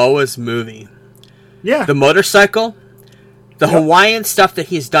Jason Momoa's movie. yeah, The motorcycle, the Hawaiian stuff that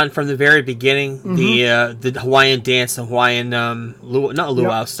he's done from the very beginning, the Hawaiian dance, the Hawaiian not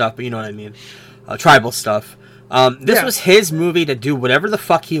luau stuff, but you know what I mean, tribal stuff. This Yeah. was his movie to do whatever the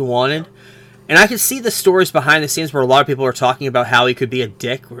fuck he wanted, and I could see the stories behind the scenes where a lot of people are talking about how he could be a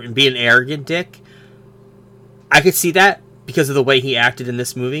dick and be an arrogant dick. I could see that because of the way he acted in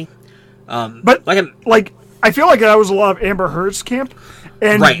this movie. but like I feel like that was a lot of Amber Heard's camp,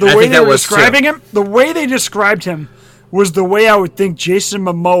 and Right, the I way think they that were was too. describing him, the way they described him, was the way I would think Jason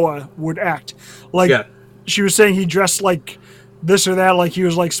Momoa would act. Like Yeah. she was saying, he dressed like this or that, like he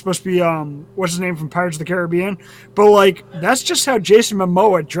was like supposed to be what's his name from Pirates of the Caribbean, but like that's just how Jason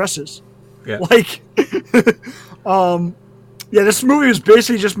Momoa dresses. yeah. Like, yeah, this movie was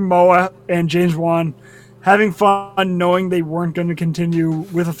basically just Momoa and James Wan having fun, knowing they weren't going to continue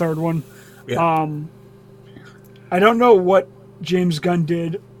with a third one. Yeah. I don't know what James Gunn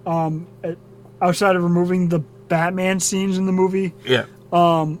did, outside of removing the Batman scenes in the movie. Yeah.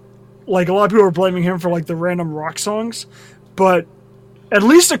 Like, a lot of people are blaming him for, like, the random rock songs, but at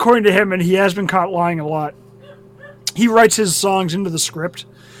least according to him, and he has been caught lying a lot, he writes his songs into the script.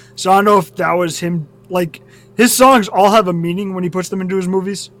 So I don't know if that was him. Like, his songs all have a meaning when he puts them into his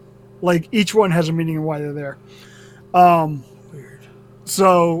movies. Like, each one has a meaning and why they're there. Weird.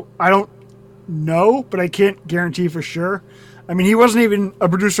 So I don't know, but I can't guarantee for sure. I mean, he wasn't even a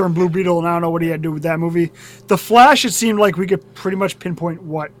producer on Blue Beetle, and I don't know what he had to do with that movie. The Flash, it seemed like we could pretty much pinpoint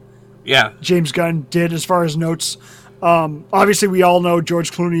what James Gunn did as far as notes. Obviously, we all know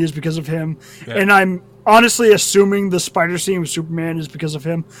George Clooney is because of him. Yeah. And I'm honestly assuming the spider scene with Superman is because of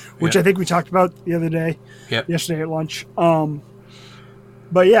him, which I think we talked about the other day, yesterday at lunch.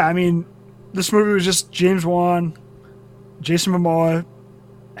 But yeah, I mean, this movie was just James Wan, Jason Momoa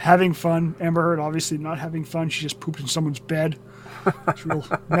having fun. Amber Heard obviously not having fun. She just pooped in someone's bed. It's a real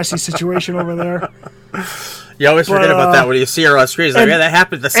messy situation over there. You always forget about that when you see her on screen. It's like, that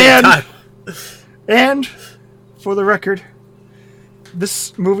happened at the same time. And for the record,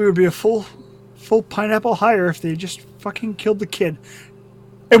 this movie would be a full pineapple higher if they just fucking killed the kid.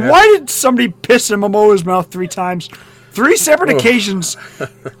 And why did somebody piss in Momoa's mouth 3 times? 3 separate occasions.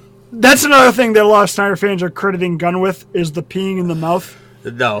 That's another thing that a lot of Snyder fans are crediting Gunn with, is the peeing in the mouth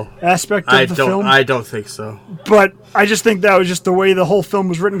aspect of the film. I don't think so. But I just think that was just the way the whole film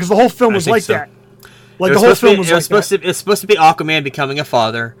was written, because the whole film was like that. Like, the whole film was like that. It's supposed to be Aquaman becoming a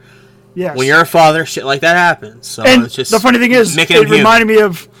father. Yes. When you're a father, shit like that happens. So and it's just the funny thing is, it reminded me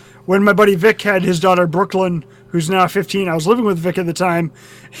of when my buddy Vic had his daughter Brooklyn, who's now 15. I was living with Vic at the time,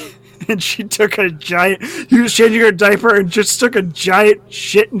 and she took he was changing her diaper and just took a giant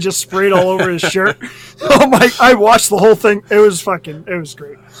shit and just sprayed all over his shirt. Oh my, I watched the whole thing. It was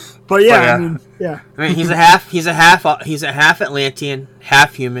great. But yeah, I mean, he's a half Atlantean,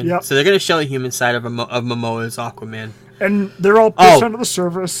 half human. Yep. So they're going to show the human side of Momoa's Aquaman. And they're all pushed onto the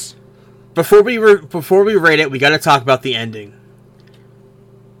surface. Before we rate it, we got to talk about the ending.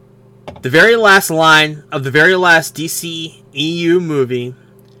 The very last line of the very last DC EU movie,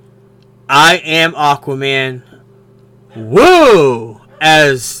 I am Aquaman. Woo!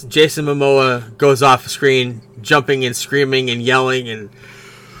 As Jason Momoa goes off screen, jumping and screaming and yelling, and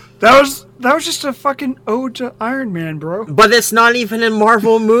that was just a fucking ode to Iron Man, bro. But it's not even a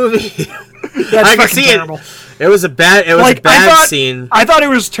Marvel movie. That's I can see terrible. It was a bad scene. I thought it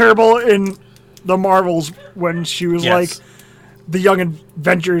was terrible in the Marvels when she was like the Young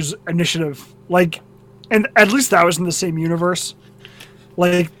Avengers Initiative. Like, and at least that was in the same universe.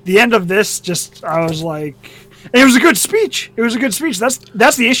 Like, the end of this, I was like, and it was a good speech. It was a good speech.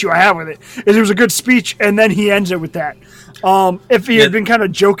 That's the issue I have with it. Is it was a good speech, and then he ends it with that. If he had been kind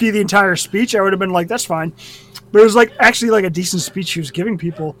of jokey the entire speech, I would have been like, that's fine. But it was like actually like a decent speech he was giving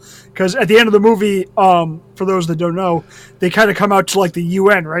people, because at the end of the movie, for those that don't know, they kind of come out to like the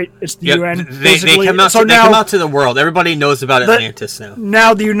UN, right? It's the UN. They come out. They come out to the world. Everybody knows about Atlantis now.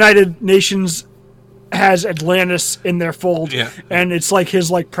 Now the United Nations has Atlantis in their fold, and it's like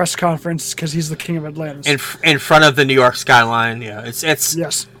his like press conference because he's the king of Atlantis in front of the New York skyline. Yeah, it's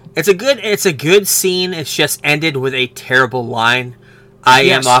it's a good scene. It's just ended with a terrible line. I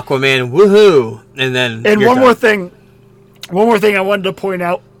am Aquaman, woohoo! And then one more thing I wanted to point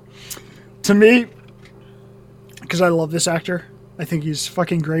out. To me, because I love this actor, I think he's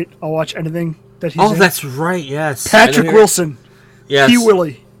fucking great. I'll watch anything that he's in. Oh, that's right, yes. Patrick Wilson. Yes. P.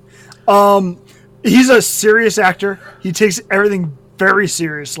 Willie. He's a serious actor. He takes everything very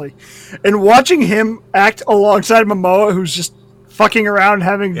seriously. And watching him act alongside Momoa, who's just fucking around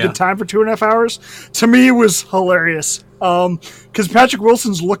having a good time for 2.5 hours, to me was hilarious. Because Patrick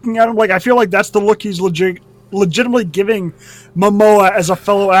Wilson's looking at him like, I feel like that's the look he's legitimately giving Momoa as a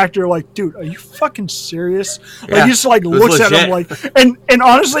fellow actor. Like, dude, are you fucking serious? Like, he just like looks at him like, and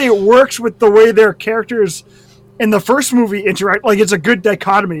honestly, it works with the way their characters in the first movie interact. Like, it's a good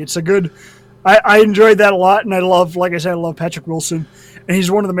dichotomy. It's a good. I enjoyed that a lot, and I love Patrick Wilson, and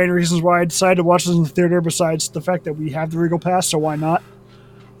he's one of the main reasons why I decided to watch this in the theater. Besides the fact that we have the Regal Pass, so why not?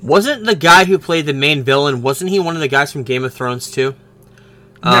 Wasn't the guy who played the main villain? Wasn't he one of the guys from Game of Thrones too?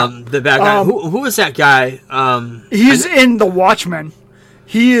 No. The bad guy. Who is that guy? He's in The Watchmen.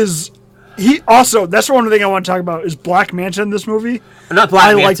 He also. That's one thing I want to talk about is Black Manta in this movie. Not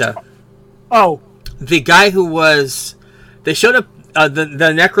Black Manta. The guy who was. They showed up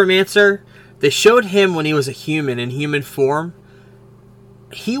the Necromancer. They showed him when he was a human in human form.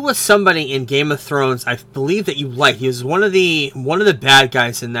 He was somebody in Game of Thrones, I believe, that you liked. He was one of the bad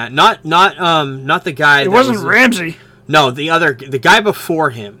guys in that. Not the guy. It wasn't Ramsay. No, the guy before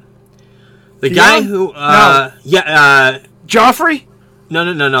him. The guy who Joffrey? No,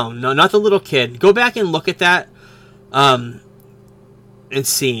 not the little kid. Go back and look at that, and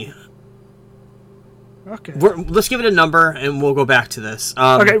see. Okay. Let's give it a number, and we'll go back to this.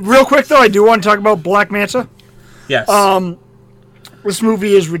 Okay, real quick though, I do want to talk about Black Manta. Yes. This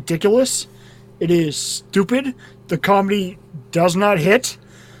movie is ridiculous. It is stupid. The comedy does not hit.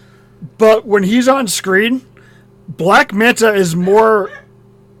 But when he's on screen, Black Manta is more,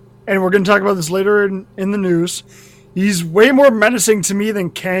 and we're going to talk about this later in the news, he's way more menacing to me than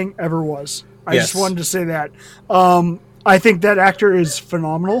Kang ever was. I just wanted to say that. I think that actor is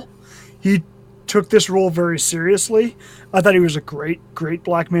phenomenal. He took this role very seriously. I thought he was a great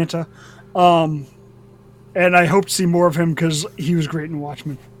Black Manta. And I hope to see more of him because he was great in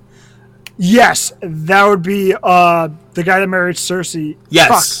Watchmen. Yes, that would be the guy that married Cersei.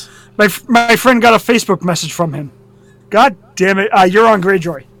 Yes. Fuck. My friend got a Facebook message from him. God damn it. Euron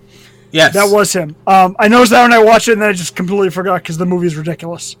Greyjoy. Yes. That was him. I noticed that when I watched it, and then I just completely forgot because the movie is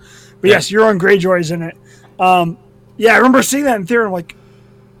ridiculous. But yes, Euron Greyjoy is in it. Yeah, I remember seeing that in theater. I'm like,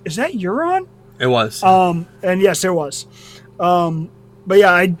 is that Euron? It was. And yes, it was. But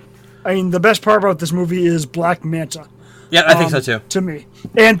yeah, I mean, the best part about this movie is Black Manta. Yeah, I think so too. To me,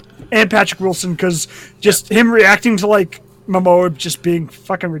 and Patrick Wilson, because just him reacting to like Momoa just being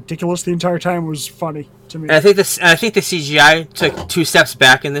fucking ridiculous the entire time was funny to me. And I think the CGI took 2 steps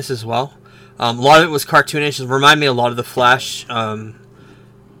back in this as well. A lot of it was cartoonish. It reminded me a lot of the Flash.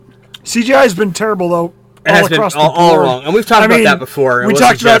 CGI has been terrible though. It has been all wrong, and we've talked about that before. We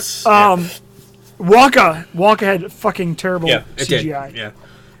talked about Wonka. Wonka had fucking terrible CGI. Did. Yeah,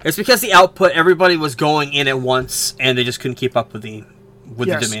 it's because the output, everybody was going in at once, and they just couldn't keep up with the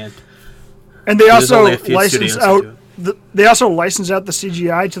demand. And they also licensed out. They also license out the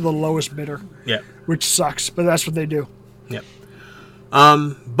CGI to the lowest bidder. Yeah, which sucks, but that's what they do. Yep.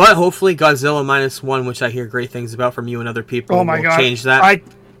 But hopefully Godzilla -1, which I hear great things about from you and other people, oh my God. Change that.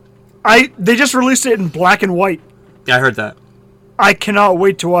 They just released it in black and white. Yeah, I heard that. I cannot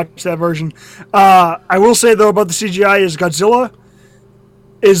wait to watch that version. I will say though about the CGI is Godzilla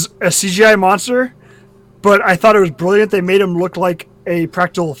is a CGI monster, but I thought it was brilliant. They made him look like a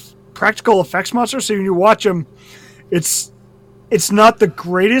practical effects monster. So when you watch him, it's not the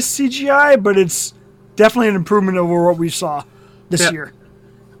greatest CGI, but it's definitely an improvement over what we saw this year.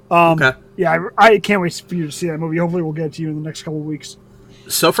 Okay. Yeah, I can't wait for you to see that movie. Hopefully, we'll get it to you in the next couple of weeks.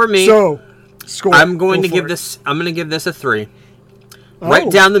 So for me, score. I'm going to give this a 3.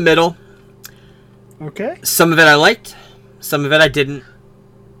 Right down the middle. Okay. Some of it I liked, some of it I didn't.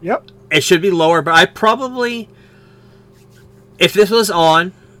 Yep. It should be lower, but I probably, if this was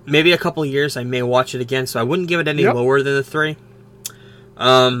on, maybe a couple of years, I may watch it again. So I wouldn't give it any lower than a 3.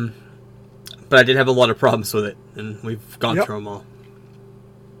 But I did have a lot of problems with it, and we've gone through them all.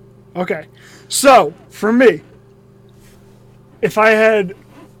 Okay. So for me, if I had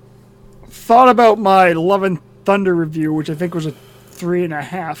thought about my Love and Thunder review, which I think was a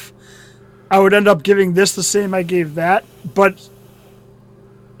 3.5, I would end up giving this the same I gave that, but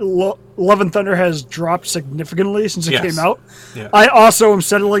Love and Thunder has dropped significantly since it came out. Yeah. I also am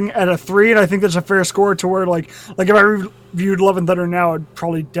settling at a 3, and I think that's a fair score to where, like if I reviewed Love and Thunder now, I'd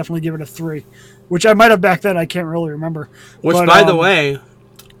probably definitely give it a 3, which I might have back then. I can't really remember. Which, by the way,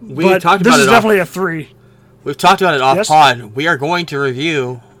 we talked about it. This is definitely a 3. We've talked about it off pod. We are going to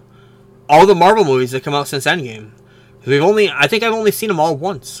review all the Marvel movies that come out since Endgame. I think I've only seen them all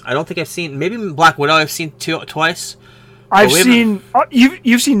once. I don't think I've seen, maybe Black Widow I've seen twice. I've seen,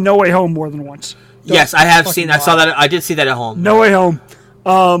 you've seen No Way Home more than once. Yes, I have seen, I saw that, I did see that at home. No Way Home.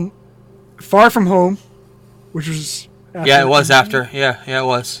 Far From Home, which was after. Yeah, it was after. Yeah, it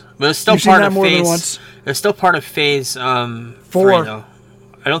was. But it's still part of Phase. It's still part of Phase 4 though.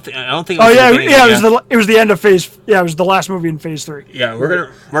 I don't think. It was it was the end of Phase. Yeah, it was the last movie in Phase 3. Yeah, we're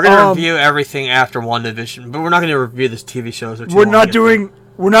gonna review everything after WandaVision, but we're not gonna review this TV shows. We're not doing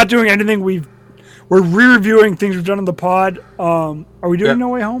anything. We're re-reviewing things we've done on the pod. Are we doing No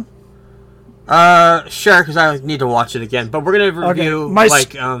Way Home? Sure, because I need to watch it again. But we're gonna review. My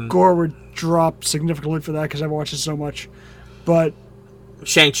score would drop significantly for that because I've watched it so much. But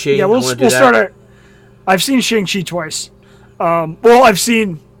Shang-Chi. Yeah, we'll start. I've seen Shang-Chi twice. I've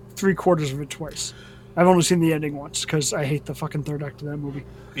seen 3/4 of it twice. I've only seen the ending once because I hate the fucking third act of that movie.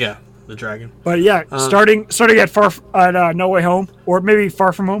 Yeah, the dragon. But yeah, starting at No Way Home, or maybe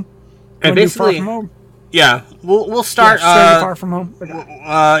Far From Home. And basically, Far From Home? Yeah, we'll start. Far From Home.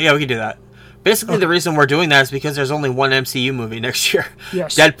 Yeah, we can do that. Basically, the reason we're doing that is because there's only one MCU movie next year,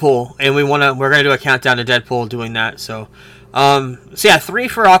 Deadpool, and we're gonna do a countdown to Deadpool doing that. So 3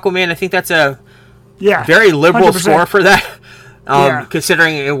 for Aquaman. I think that's a very liberal 100%. Score for that.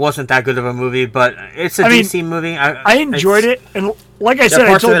 Considering it wasn't that good of a movie, but it's a DC movie. I enjoyed it, and like I said,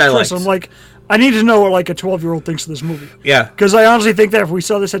 I told Chris, I'm like, I need to know what like a 12-year-old thinks of this movie. Yeah. Because I honestly think that if we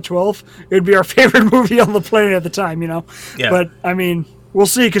saw this at 12, it would be our favorite movie on the planet at the time, you know? Yeah. But, I mean, we'll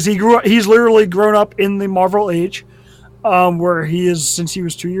see, because he's literally grown up in the Marvel age, where he is, since he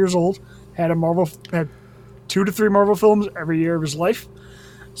was 2 years old, had 2 to 3 Marvel films every year of his life.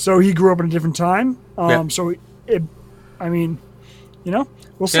 So he grew up in a different time. So, I mean, you know,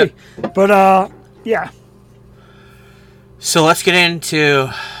 we'll see. But, yeah. So let's get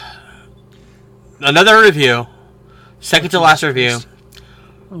into another review. Second to last review.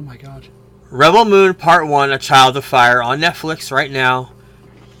 Oh my god. Rebel Moon Part 1, A Child of Fire, on Netflix right now.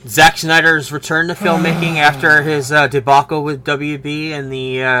 Zack Snyder's return to filmmaking after his debacle with WB and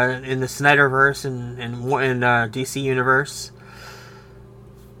in the Snyderverse and DC Universe.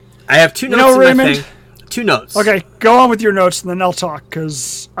 I have 2 notes in my thing. 2 notes. Okay, go on with your notes and then I'll talk,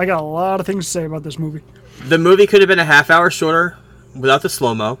 because I got a lot of things to say about this movie. The movie could have been a half hour shorter without the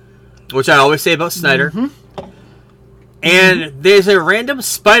slow-mo, which I always say about Snyder. And there's a random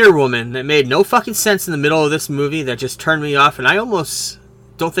Spider-Woman that made no fucking sense in the middle of this movie that just turned me off, and I almost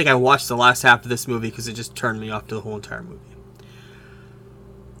don't think I watched the last half of this movie because it just turned me off to the whole entire movie.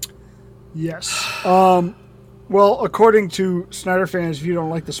 Yes. Well, according to Snyder fans, if you don't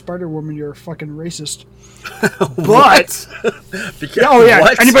like the Spider-Woman, you're a fucking racist. But oh yeah,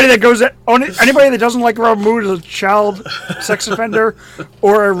 what? anybody that doesn't like Rebel Moon is a child sex offender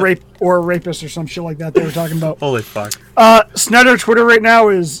or a rapist or some shit like that they were talking about. Holy fuck. Snyder Twitter right now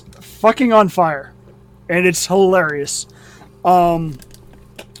is fucking on fire, and it's hilarious.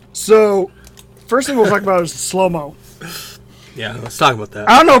 So first thing we'll talk about is slow-mo. Yeah, let's talk about that.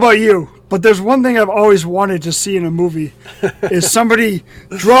 I don't know about you, but there's one thing I've always wanted to see in a movie is somebody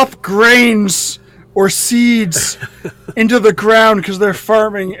drop grains or seeds into the ground because they're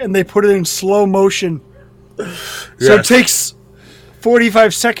farming and they put it in slow motion. So it takes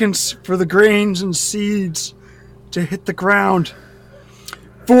 45 seconds for the grains and seeds to hit the ground.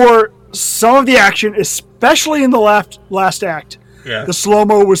 For some of the action, especially in the last act, the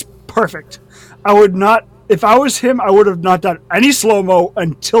slow-mo was perfect. If I was him, I would have not done any slow-mo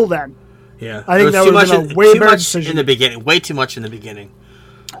until then. Yeah. I think that would have been a way better decision. In the beginning. Way too much in the beginning.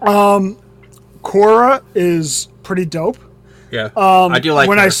 Cora is pretty dope. Yeah, I do like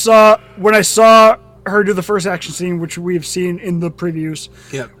when her. When I saw her do the first action scene, which we've seen in the previews,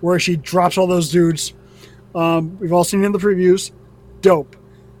 where she drops all those dudes. We've all seen it in the previews. Dope.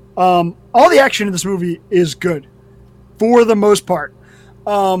 All the action in this movie is good, for the most part.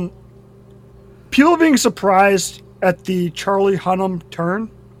 People being surprised at the Charlie Hunnam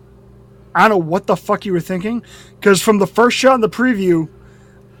turn. I don't know what the fuck you were thinking, because from the first shot in the preview,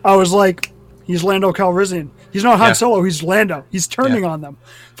 I was like, he's Lando Calrissian. He's not Han Solo, he's Lando. He's turning on them.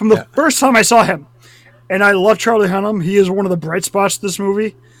 From the first time I saw him. And I love Charlie Hunnam. He is one of the bright spots of this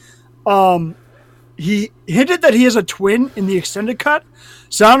movie. He hinted that he has a twin in the extended cut.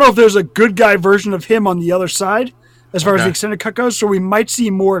 So I don't know if there's a good guy version of him on the other side, as far as the extended cut goes. So we might see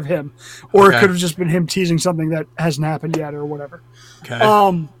more of him. Or it could have just been him teasing something that hasn't happened yet or whatever. Okay.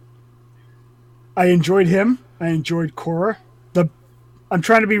 I enjoyed him. I enjoyed Cora. I'm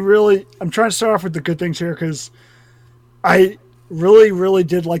trying to start off with the good things here because I really, really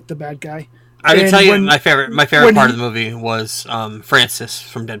did like the bad guy. I can tell you my favorite part of the movie was Francis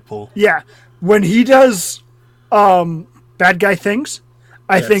from Deadpool. Yeah. When he does bad guy things,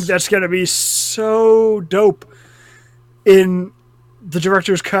 I think that's going to be so dope in the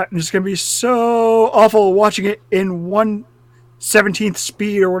director's cut. And it's going to be so awful watching it in 1/17th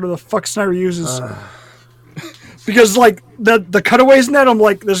speed or whatever the fuck Snyder uses. Because like the cutaways in that, I'm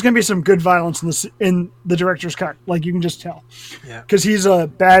like, there's gonna be some good violence in the director's cut. Like you can just tell. Yeah. Because he's a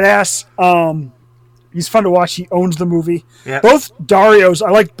badass. He's fun to watch. He owns the movie. Yeah. Both Darios, I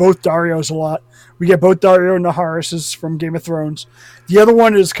like both Darios a lot. We get both Dario Naharis from Game of Thrones. The other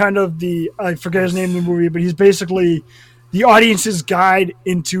one is kind of I forget his name in the movie, but he's basically the audience's guide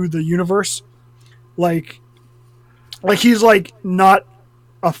into the universe. Like he's like not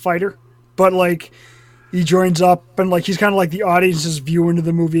a fighter, but like he joins up and like he's kind of like the audience's view into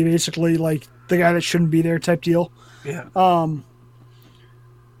the movie, basically like the guy that shouldn't be there type deal. Yeah.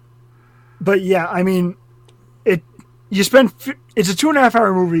 But yeah, I mean, it's a 2.5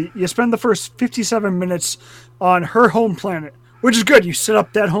 hour movie. You spend the first 57 minutes on her home planet, which is good. You set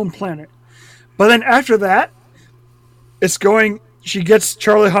up that home planet. But then after that, she gets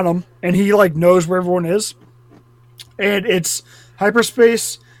Charlie Hunnam and he like knows where everyone is. And it's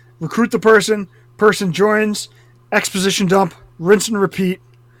hyperspace, recruit the person joins, exposition dump, rinse and repeat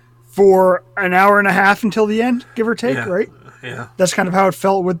for an hour and a half until the end, give or take, right? Yeah. That's kind of how it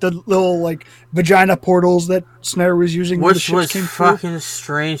felt with the little like vagina portals that Snyder was using. when the Which ships was came through. fucking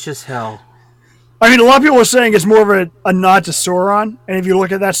strange as hell. I mean, a lot of people are saying it's more of a nod to Sauron, and if you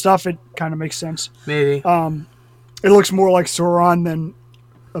look at that stuff, it kind of makes sense. Maybe. It looks more like Sauron than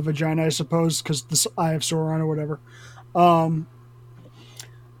a vagina, I suppose, because the Eye of Sauron or whatever.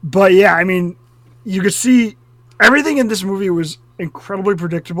 But yeah, I mean, you could see everything in this movie was incredibly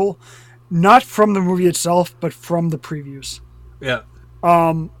predictable, not from the movie itself, but from the previews. Yeah.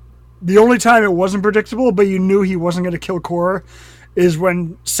 The only time it wasn't predictable, but you knew he wasn't going to kill Cora, is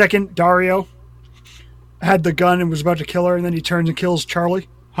when second Dario had the gun and was about to kill her, and then he turns and kills Charlie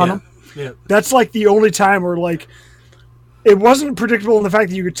Hunnam. Yeah. That's like the only time where like it wasn't predictable in the fact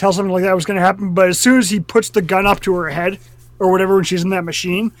that you could tell something like that was going to happen, but as soon as he puts the gun up to her head or whatever when she's in that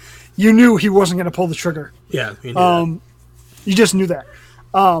machine, you knew he wasn't going to pull the trigger. Yeah. You knew that. You just knew that.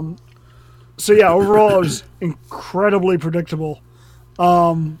 So yeah, overall it was incredibly predictable.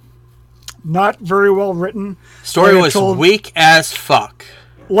 Not very well written. Story Like I was told- weak as fuck.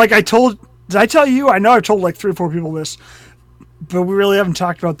 Like I told, did I tell you? I know I've told like 3 or 4 people this, but we really haven't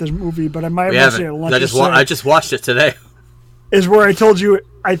talked about this movie. But I might We have mentioned it at haven't. lunch. I just watched it today. Is where I told you.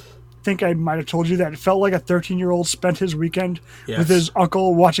 I think I might have told you that it felt like a 13-year-old spent his weekend Yes. with his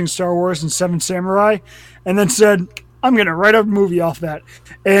uncle watching Star Wars and Seven Samurai, and then said, "I'm going to write a movie off that."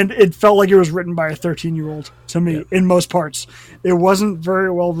 And it felt like it was written by a 13-year-old to me in most parts. It wasn't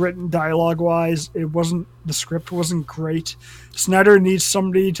very well written dialogue-wise. It wasn't. The script wasn't great. Snyder needs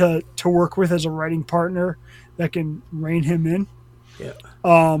somebody to work with as a writing partner that can rein him in. Yeah.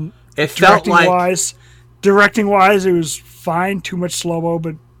 It felt like Directing wise, it was fine. Too much slow-mo,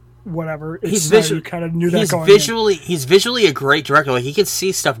 but whatever. You kind of knew that going in. He's visually a great director. Like he can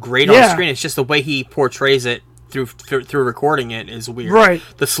see stuff great Yeah. on screen. It's just the way he portrays it through recording it is weird. Right.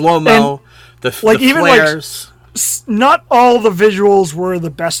 The slow mo, the even, like, flares. Not all the visuals were the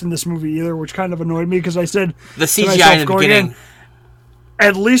best in this movie either, which kind of annoyed me because I said The to CGI myself in the going beginning.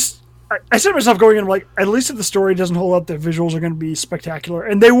 at least I said to myself going in, like, at least if the story doesn't hold up, the visuals are going to be spectacular,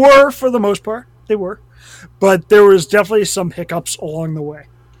 and they were for the most part. They were, but there was definitely some hiccups along the way,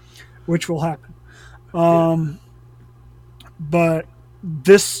 which will happen. But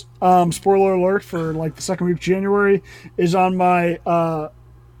this spoiler alert for like the second week of January is on my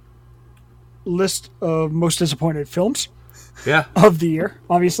list of most disappointed films Yeah. of the year,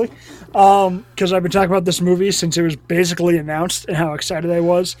 obviously, because I've been talking about this movie since it was basically announced and how excited I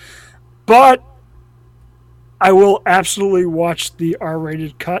was. But I will absolutely watch the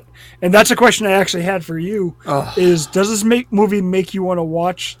R-rated cut, and that's a question I actually had for you: is does this movie make you want to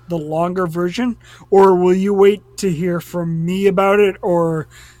watch the longer version, or will you wait to hear from me about it, or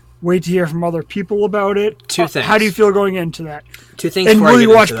wait to hear from other people about it? Two things. How do you feel going into that? Two things. And before I will get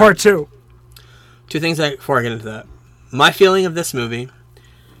you watch into part that. 2? Two things before I get into that. My feeling of this movie: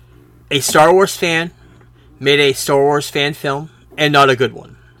 a Star Wars fan made a Star Wars fan film, and not a good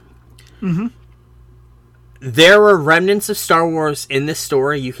one. Mm-hmm. There were remnants of Star Wars in this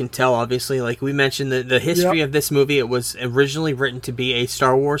story. You can tell, obviously, like we mentioned, the history of this movie. It was originally written to be a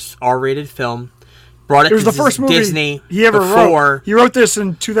Star Wars R-rated film. Brought it was to the first movie Disney he ever before. wrote. He wrote this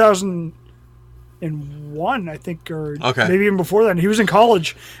in 2001, I think, or maybe even before that. He was in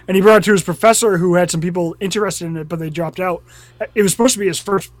college, and he brought it to his professor, who had some people interested in it, but they dropped out. It was supposed to be his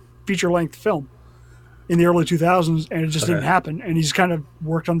first feature-length film in the early 2000s, and it just didn't happen. And he's kind of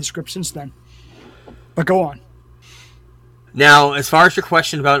worked on the script since then. But go on. Now, as far as your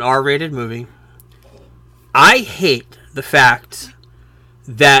question about an R-rated movie, I hate the fact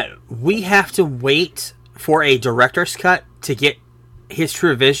that we have to wait for a director's cut to get his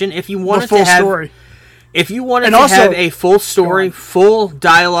true vision. If you wanted The full to have, story. if you wanted And to also- have a full story, full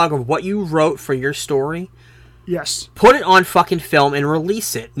dialogue of what you wrote for your story, Yes. put it on fucking film and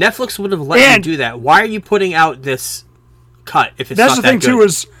release it. Netflix would have let And- you do that. Why are you putting out this cut if it's That's not the that thing, good? too,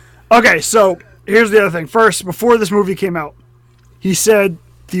 is... Okay, so here's the other thing. First, before this movie came out, he said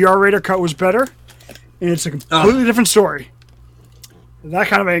the R-rated cut was better, and it's a completely different story. That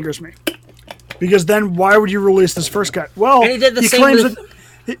kind of angers me. Because then why would you release this first cut? Well, And he did the same claims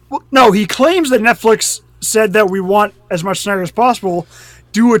with- he claims that Netflix said that we want as much Snyder as possible.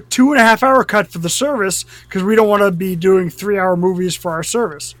 Do a 2.5-hour cut for the service because we don't want to be doing 3-hour movies for our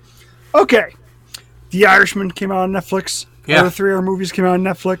service. Okay. The Irishman came out on Netflix. Yeah. Other 3-hour movies came out on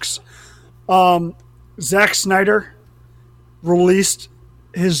Netflix. Zack Snyder released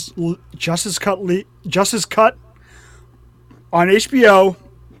his Justice Cut on HBO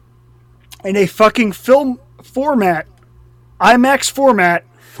in a fucking film format, IMAX format,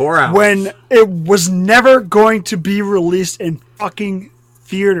 4 hours. when it was never going to be released in fucking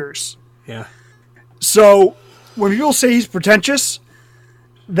theaters. Yeah. So when people say he's pretentious,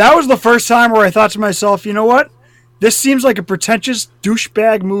 that was the first time where I thought to myself, you know what? This seems like a pretentious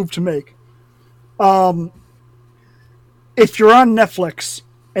douchebag move to make. If you're on Netflix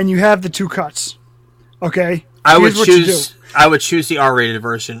and you have the 2 cuts, okay, I would choose the R-rated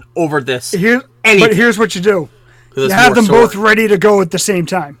version over this. But here's what you do. You have them both ready to go at the same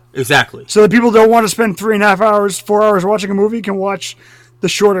time. Exactly. So that people don't want to spend 3.5 hours, 4 hours watching a movie can watch the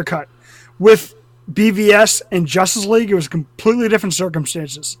shorter cut. With BVS and Justice League, it was completely different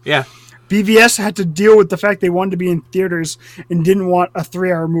circumstances. Yeah. BVS had to deal with the fact they wanted to be in theaters and didn't want a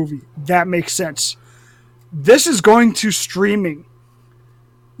 3-hour movie. That makes sense. This is going to streaming.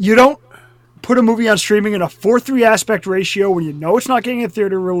 You don't put a movie on streaming in a 4:3 aspect ratio when you know it's not getting a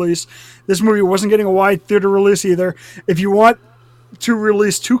theater release. This movie wasn't getting a wide theater release either. If you want to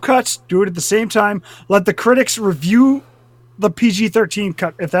release 2 cuts, do it at the same time. Let the critics review the PG-13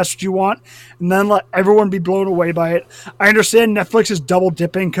 cut if that's what you want, and then let everyone be blown away by it. I understand Netflix is double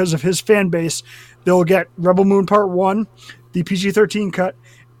dipping because of his fan base. They'll get Rebel Moon Part 1, the PG-13 cut,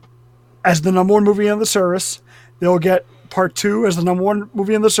 as the #1 movie on the service. They'll get Part 2 as the #1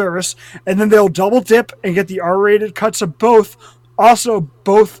 movie on the service, and then they'll double dip and get the R-rated cuts of both, also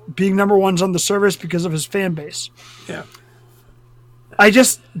both being #1s on the service because of his fan base. Yeah. I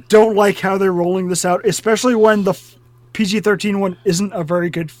just don't like how they're rolling this out, especially when the PG-13 one isn't a very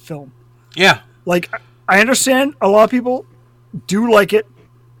good film. Yeah. Like, I understand a lot of people do like it.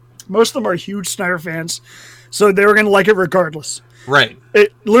 Most of them are huge Snyder fans, so they were going to like it regardless. Right.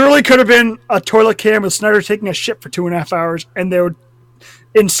 It literally could have been a toilet cam with Snyder taking a shit for 2.5 hours, and they would,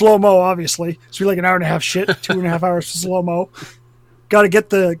 in slow-mo, obviously. So like an hour and a half shit, 2.5 hours for slow-mo. Gotta get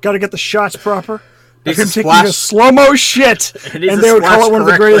the shots proper. Like him taking a slow-mo shit, and they would call it one of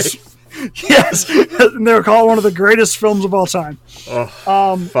the greatest. Yes, and they would call it one of the greatest films of all time.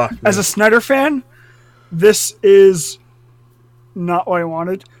 Oh, fuck. As a Snyder fan, this is not what I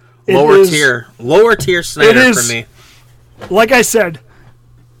wanted. Lower tier Snyder for me. Like I said,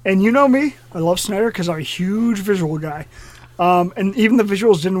 and you know me, I love Snyder because I'm a huge visual guy. And even the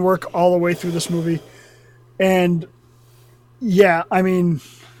visuals didn't work all the way through this movie. And yeah, I mean,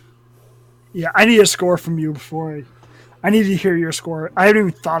 I need a score from you before I need to hear your score. I haven't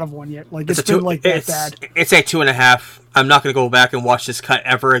even thought of one yet. Like, it's been like that bad. It's a 2.5. I'm not going to go back and watch this cut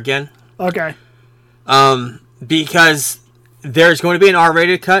ever again. Okay. Because there's going to be an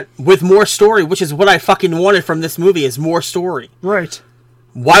R-rated cut with more story, which is what I fucking wanted from this movie, is more story. Right.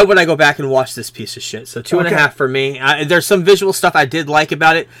 Why would I go back and watch this piece of shit? So 2.5 for me. There's some visual stuff I did like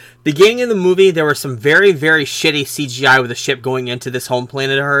about it. Beginning of the movie, there was some very, very shitty CGI with the ship going into this home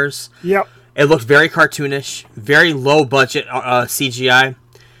planet of hers. Yep. It looked very cartoonish, very low budget CGI,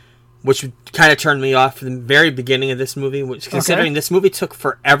 which kind of turned me off from the very beginning of this movie, which considering this movie took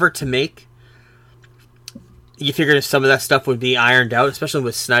forever to make. You figured some of that stuff would be ironed out, especially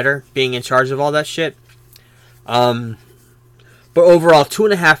with Snyder being in charge of all that shit. But overall,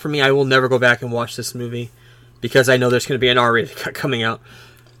 2.5 for me. I will never go back and watch this movie because I know there's going to be an R-rated cut coming out.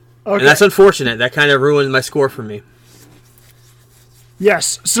 Okay. And that's unfortunate. That kind of ruined my score for me.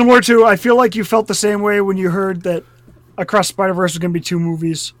 Yes. Similar to, I feel like you felt the same way when you heard that Across Spider-Verse was going to be 2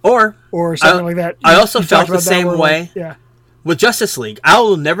 movies. Or something like that. I also felt the same way. Yeah. With Justice League. I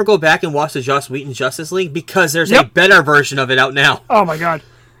will never go back and watch the Joss Whedon Justice League because there's a better version of it out now. Oh my god.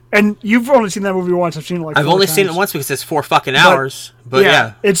 And you've only seen that movie once. I've seen it like 4 I've only times. seen it once because it's 4 fucking hours. But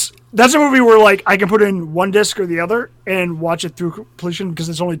yeah. That's a movie where like I can put in one disc or the other and watch it through completion because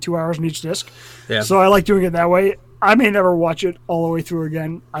it's only 2 hours in each disc. Yeah. So I like doing it that way. I may never watch it all the way through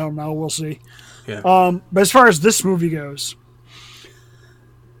again. I don't know. We'll see. Yeah. But as far as this movie goes,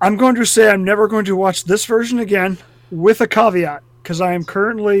 I'm going to say I'm never going to watch this version again with a caveat because I am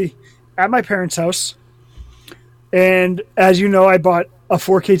currently at my parents' house. And as you know, I bought a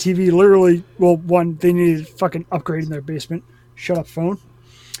 4K TV literally, they needed a fucking upgrade in their basement. Shut up, phone.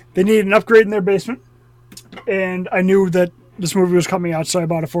 They needed an upgrade in their basement. And I knew that this movie was coming out, so I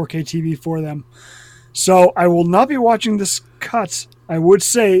bought a 4K TV for them. So I will not be watching this cut, I would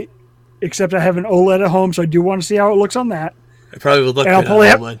say, except I have an OLED at home, so I do want to see how it looks on that. It probably would look good on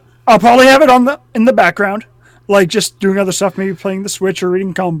OLED. I'll probably have it in the background, like just doing other stuff, maybe playing the Switch or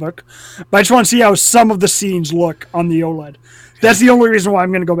reading a comic book. But I just want to see how some of the scenes look on the OLED. That's the only reason why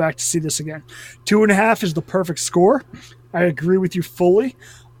I'm going to go back to see this again. 2.5 is the perfect score. I agree with you fully.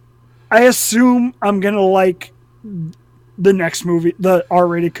 I assume I'm going to like the next movie, the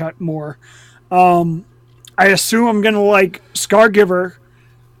R-rated cut, more. I assume I'm going to like Scargiver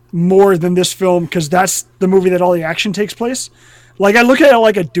more than this film because that's the movie that all the action takes place. Like, I look at it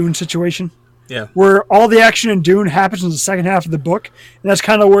like a Dune situation. Yeah. Where all the action in Dune happens in the second half of the book, and that's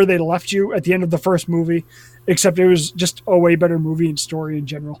kind of where they left you at the end of the first movie, except it was just a way better movie and story in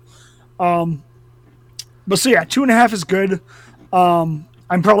general. But so yeah, 2.5 is good. I'm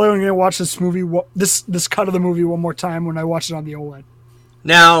probably only going to watch this movie, this cut of the movie one more time when I watch it on the OLED.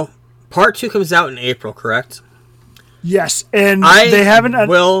 Now, part 2 comes out in April, correct? Yes, and they haven't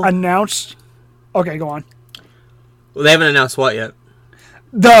announced... Okay, go on. Well, they haven't announced what yet?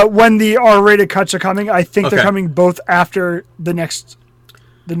 When the R-rated cuts are coming, I think they're coming both after the next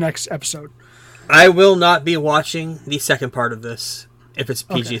episode. I will not be watching the second part of this if it's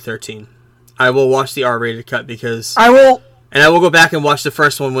PG-13. I will watch the R-rated cut because I will go back and watch the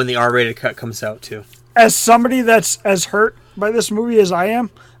first one when the R-rated cut comes out too. As somebody that's as hurt by this movie as I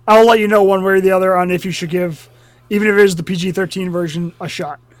am, I'll let you know one way or the other on if you should give, even if it is the PG-13 version, a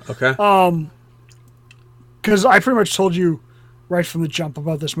shot. Okay. Because I pretty much told you right from the jump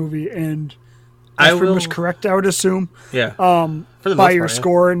about this movie, and I pretty much correct, I would assume. Yeah. By your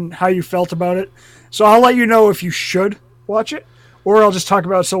score and how you felt about it. So I'll let you know if you should watch it, or I'll just talk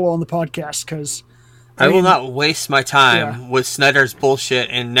about it so well on the podcast, because I will not waste my time with Snyder's bullshit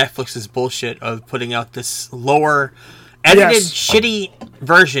and Netflix's bullshit of putting out this lower edited shitty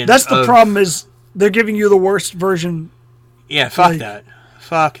version. That's the problem, is they're giving you the worst version. Yeah, fuck that.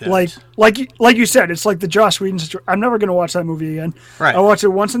 Fuck that. Like you said, it's like the Joss Whedon situation. I'm never going to watch that movie again. Right. I watched it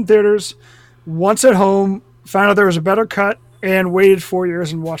once in theaters, once at home, found out there was a better cut, and waited 4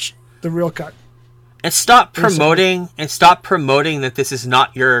 years and watched the real cut. And stop promoting that this is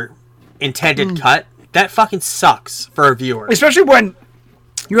not your intended cut. That fucking sucks for a viewer. Especially when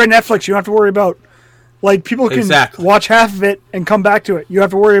you're at Netflix, you don't have to worry about, like, people can watch half of it and come back to it. You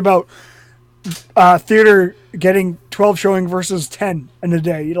have to worry about theater getting 12 showing versus 10 in a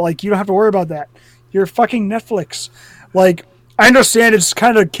day. Like, you don't have to worry about that. You're fucking Netflix. Like, I understand it's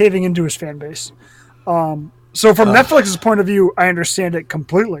kind of caving into his fan base. So from Netflix's point of view, I understand it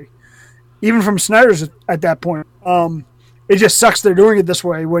completely. Even from Snyder's at that point. It just sucks they're doing it this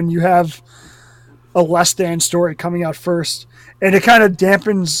way when you have a less than story coming out first. And it kind of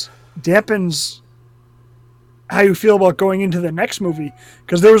dampens how you feel about going into the next movie.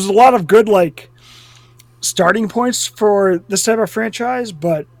 Because there was a lot of good, like, starting points for this type of franchise,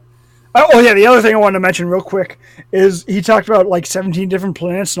 but... Oh, yeah, the other thing I wanted to mention real quick is he talked about, like, 17 different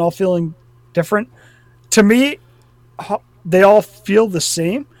planets and all feeling different. To me, they all feel the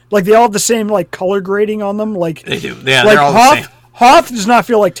same. Like, they all have the same, like, color grading on them. Like, they do. Yeah, like they're all the same. Hoth does not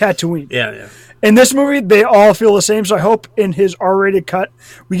feel like Tatooine. Yeah. In this movie, they all feel the same, so I hope in his R-rated cut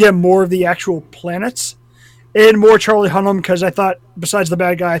we get more of the actual planets and more Charlie Hunnam, because I thought, besides the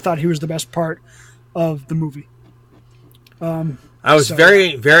bad guy, I thought he was the best part of the movie. I was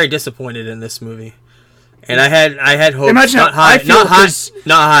very, very disappointed in this movie, and I had hopes. Imagine not how high, I feel. not high hopes.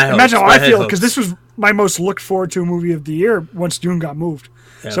 Imagine how I feel, because this was my most looked forward to movie of the year once Dune got moved.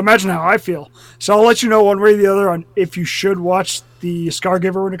 Yeah. So imagine how I feel. So I'll let you know one way or the other on if you should watch the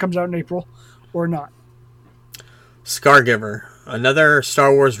Scargiver when it comes out in April or not. Scargiver, another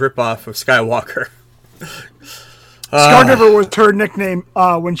Star Wars ripoff of Skywalker. Scargiver was her nickname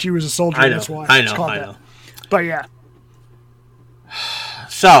when she was a soldier. I know. That's why I it's called know. that. But yeah.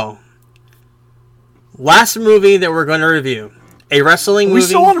 So, last movie that we're going to review. A wrestling movie. We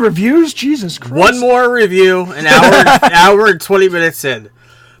still on reviews? Jesus Christ. One more review, an hour and 20 minutes in.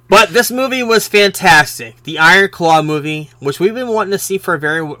 But this movie was fantastic. The Iron Claw movie, which we've been wanting to see for a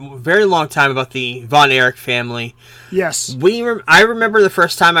very, very long time, about the Von Erich family. Yes. I remember the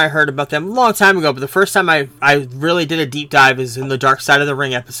first time I heard about them a long time ago, but the first time I really did a deep dive is in the Dark Side of the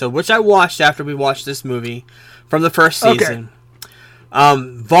Ring episode, which I watched after we watched this movie from the first season.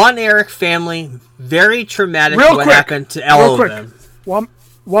 Okay. Von Erich family, very traumatic what happened to all of them. Want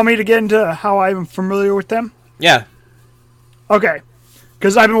me to get into how I'm familiar with them? Yeah. Okay.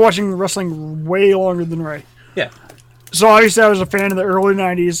 Because I've been watching wrestling way longer than Ray. Yeah. So obviously I was a fan of the early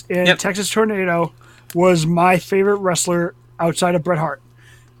 90s, and Texas Tornado was my favorite wrestler outside of Bret Hart.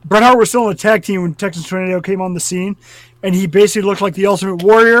 Bret Hart was still in a tag team when Texas Tornado came on the scene, and he basically looked like the Ultimate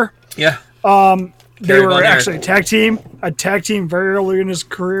Warrior. Yeah. They were actually a tag team very early in his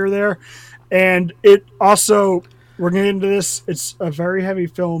career there. And it also, we're getting into this, it's a very heavy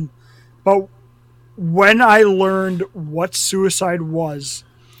film, but when I learned what suicide was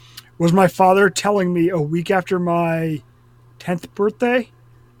my father telling me a week after my 10th birthday.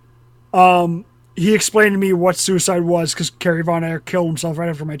 He explained to me what suicide was, because Kerry Von Erich killed himself right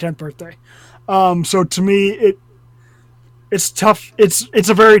after my 10th birthday. So to me, it's tough. It's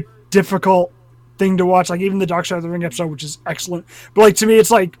a very difficult thing to watch. Like, even the Dark Side of the Ring episode, which is excellent, but like, to me,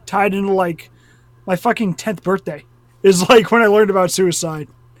 it's like tied into like my fucking 10th birthday is like when I learned about suicide.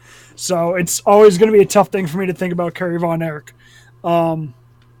 So it's always going to be a tough thing for me to think about Kerry Von Erich.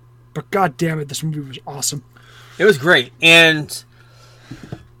 But god damn it, this movie was awesome. It was great. And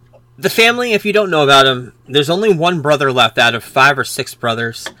the family, if you don't know about them, there's only one brother left out of 5 or 6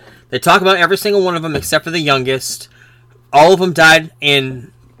 brothers. They talk about every single one of them except for the youngest. All of them died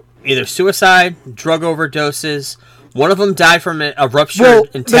in either suicide, drug overdoses. One of them died from a ruptured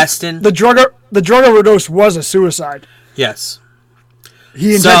intestine. The drug overdose was a suicide. Yes.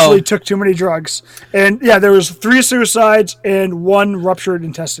 He intentionally took too many drugs. And yeah, there was 3 suicides and 1 ruptured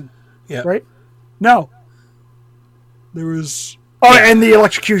intestine. Yeah. Right? No. There was... Oh, yeah. And the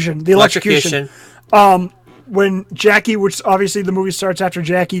electrocution. The electrocution. When Jackie, which obviously the movie starts after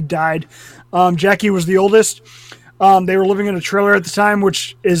Jackie died, Jackie was the oldest. They were living in a trailer at the time,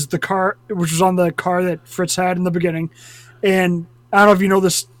 which was on the car that Fritz had in the beginning. And I don't know if you know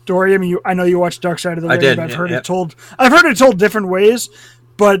this story. I mean, I know you watched Dark Side of the Ring. I did. I've heard it told different ways.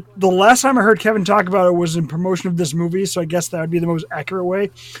 But the last time I heard Kevin talk about it was in promotion of this movie, so I guess that would be the most accurate way.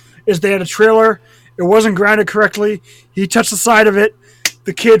 Is they had a trailer. It wasn't grounded correctly. He touched the side of it.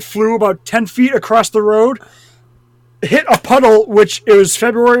 The kid flew about 10 feet across the road, hit a puddle, which it was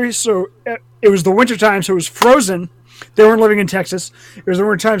February, so it was the winter time, so it was frozen. They weren't living in Texas. It was the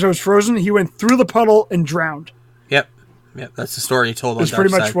winter time, so it was frozen. He went through the puddle and drowned. Yep, that's the story he told on Dark Side.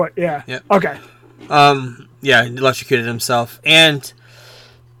 That's pretty much what, yeah. Yep. Okay. He electrocuted himself. And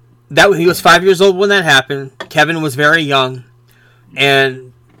he was 5 years old when that happened. Kevin was very young.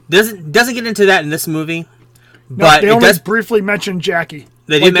 And doesn't get into that in this movie. But they only briefly mention Jackie.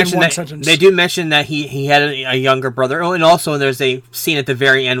 They do mention that. They do mention that he had a younger brother. Oh, and also there's a scene at the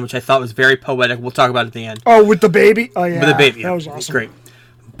very end which I thought was very poetic. We'll talk about it at the end. Oh, with the baby. Oh yeah, with the baby. That was awesome. Great.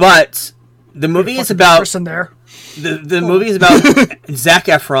 But the movie is about the movie is about Zac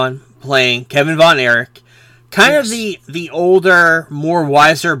Efron playing Kevin Von Erich, kind of the older, more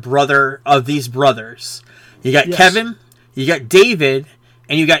wiser brother of these brothers. You got Kevin, you got David,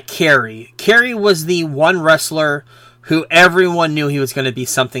 and you got Kerry. Kerry was the one wrestler who everyone knew he was going to be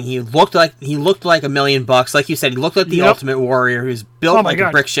something. He looked like $1 million. Like you said, he looked like the Ultimate Warrior, who's built like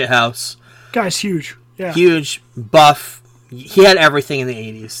a brick shit house. Guy's huge. Yeah. Huge, buff. He had everything in the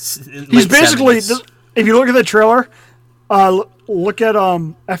 80s. He's basically, if you look at the trailer, look at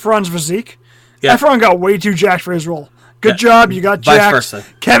Efron's physique. Yeah. Efron got way too jacked for his role. Good job, you got jacked. Vice versa.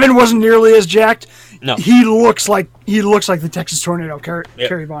 Kevin wasn't nearly as jacked. No. He looks like the Texas Tornado,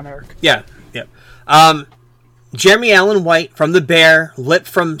 Kerry Von Erich. Yeah. Jeremy Allen White from The Bear, Lip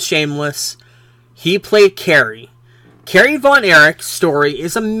from Shameless, he played Kerry. Kerry Von Erich's story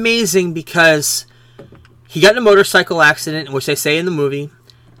is amazing because he got in a motorcycle accident, which they say in the movie,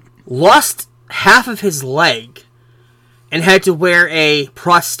 lost half of his leg, and had to wear a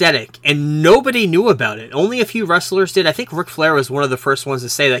prosthetic, and nobody knew about it. Only a few wrestlers did. I think Ric Flair was one of the first ones to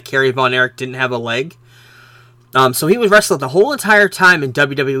say that Kerry Von Erich didn't have a leg. So he was wrestling the whole entire time in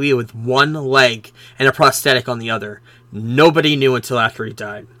WWE with one leg and a prosthetic on the other. Nobody knew until after he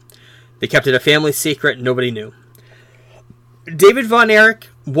died. They kept it a family secret. Nobody knew. David Von Erich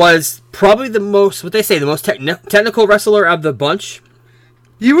was probably the most technical wrestler of the bunch.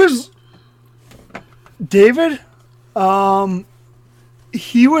 He was... David...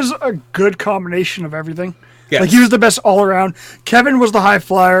 he was a good combination of everything. Yes. Like, he was the best all around. Kevin was the high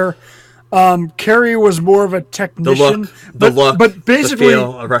flyer. Kerry was more of a technician. The look, but basically, the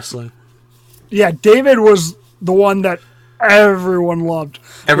feel of wrestling. Yeah, David was the one that everyone loved.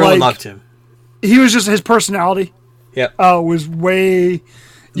 Everyone loved him. He was just, his personality. Was way...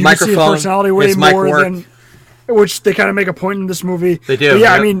 You can see his personality way more than... Which they kind of make a point in this movie. They do. But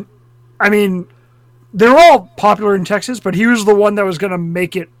yeah, I mean, they're all popular in Texas, but he was the one that was going to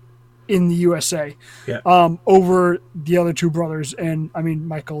make it in the USA over the other 2 brothers. And, I mean,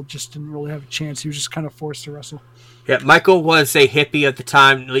 Michael just didn't really have a chance. He was just kind of forced to wrestle. Yeah, Michael was a hippie at the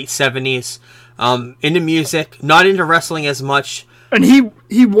time, late 70s, into music, not into wrestling as much. And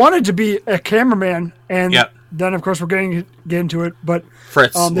he wanted to be a cameraman, and then, of course, we're getting into it. But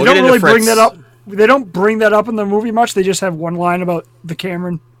Fritz. They don't really bring that up. They don't bring that up in the movie much. They just have one line about the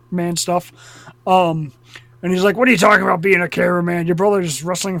cameraman stuff. And he's like, what are you talking about being a cameraman? Your brother's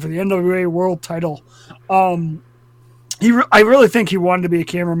wrestling for the NWA World title. I really think he wanted to be a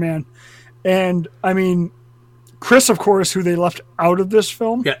cameraman. And, I mean, Chris, of course, who they left out of this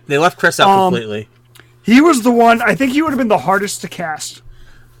film. Yeah, they left Chris out completely. He was the one, I think he would have been the hardest to cast.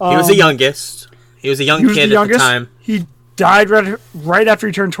 He was the youngest. He was a young kid at the time. He died right after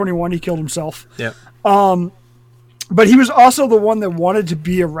he turned 21. He killed himself. Yeah. But he was also the one that wanted to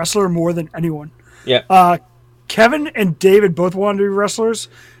be a wrestler more than anyone. Yeah. Kevin and David both wanted to be wrestlers,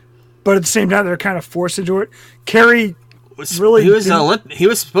 but at the same time, they're kind of forced into it. Kerry really. He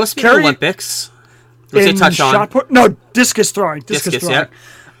was supposed to be in the Kerry- Olympics. Which they in touch on. shot put. No, discus throwing. Discus throwing.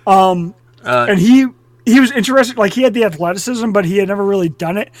 Yeah. And he was interested. Like, he had the athleticism, but he had never really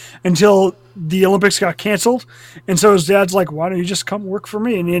done it until the Olympics got canceled. And so his dad's like, "Why don't you just come work for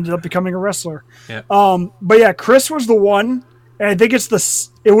me?" And he ended up becoming a wrestler. Yeah. But yeah, Chris was the one, and I think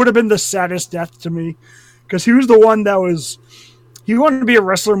it would have been the saddest death to me, because he was the one he wanted to be a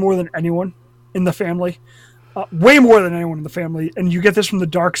wrestler more than anyone in the family. Way more than anyone in the family. And you get this from the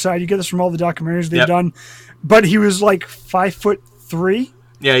dark side. You get this from all the documentaries they've done. But he was like 5'3".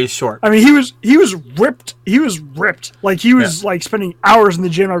 Yeah, he's short. I mean, he was ripped. He was ripped. Like, he was like spending hours in the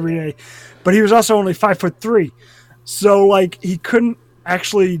gym every day. But he was also only 5'3". So like, he couldn't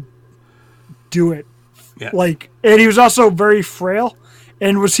actually do it. Yeah. Like, and he was also very frail.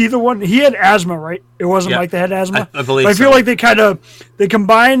 And was he the one? He had asthma, right? It wasn't Mike that had asthma. I believe but I feel so. like they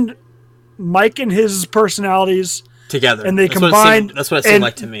combined Mike and his personalities together, and they that's combined. That's what it seemed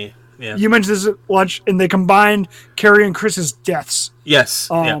like to me. Yeah. You mentioned this at lunch, and they combined Kerry and Chris's deaths. Yes.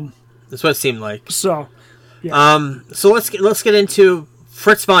 That's what it seemed like. So, yeah. So let's get into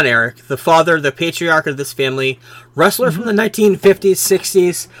Fritz von Erich, the father, the patriarch of this family, wrestler from the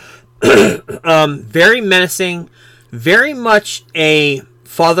 1950s, 60s. Very menacing, very much a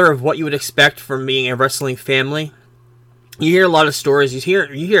father of what you would expect from being a wrestling family. You hear a lot of stories. You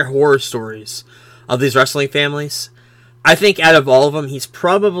hear horror stories of these wrestling families. I think out of all of them, he's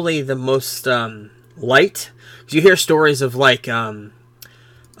probably the most light. You hear stories of like Jake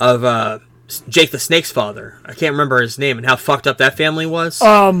the Snake's father. I can't remember his name and how fucked up that family was.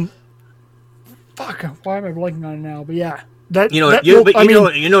 Fuck. Why am I blanking on it now? But yeah, you know what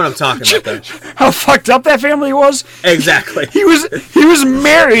I'm talking about. Though. How fucked up that family was. Exactly. He was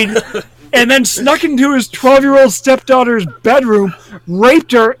married. And then snuck into his 12-year-old stepdaughter's bedroom,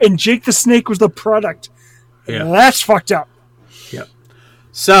 raped her, and Jake the Snake was the product. Yeah. That's fucked up. Yep.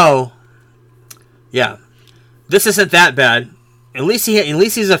 So, yeah, this isn't that bad. At least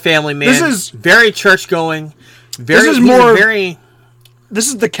he's a family man. This is very church going. This is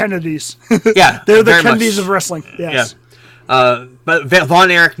the Kennedys. Yeah, they're the Kennedys of wrestling. Yes. Yeah. But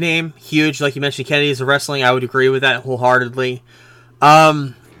Von Erich name huge, like you mentioned. Kennedys of wrestling. I would agree with that wholeheartedly.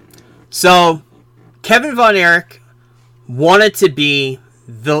 So, Kevin Von Erich wanted to be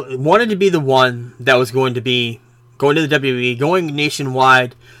the one that was going to the WWE, going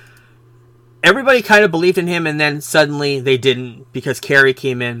nationwide. Everybody kind of believed in him, and then suddenly they didn't because Kerry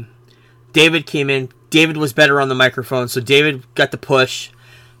came in. David came in. David was better on the microphone, so David got the push.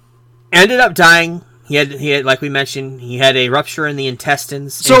 Ended up dying. He had, like we mentioned, he had a rupture in the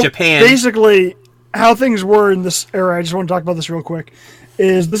intestines in Japan. Basically, how things were in this era, I just want to talk about this real quick.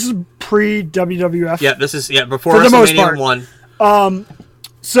 This is pre-WWF. Yeah, this is before WrestleMania 1.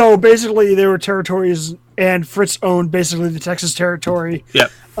 So basically, there were territories, and Fritz owned basically the Texas territory. Yeah.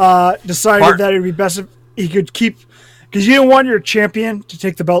 Decided that it would be best if he could keep, because you didn't want your champion to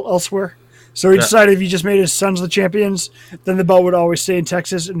take the belt elsewhere. So he decided if he just made his sons the champions, then the belt would always stay in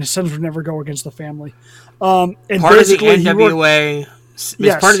Texas, and his sons would never go against the family. And part of the NWA.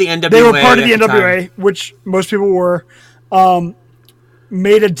 Part of the NWA. They were part of the NWA, which most people were.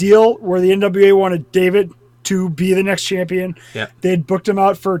 Made a deal where the NWA wanted David to be the next champion. Yeah. They had booked him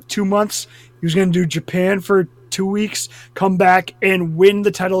out for 2 months. He was going to do Japan for 2 weeks, come back, and win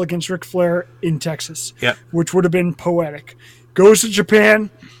the title against Ric Flair in Texas, which would have been poetic. Goes to Japan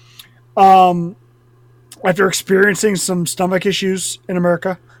after experiencing some stomach issues in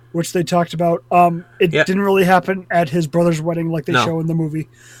America, which they talked about. It didn't really happen at his brother's wedding like they show in the movie.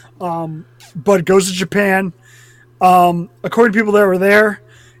 But goes to Japan. According to people that were there,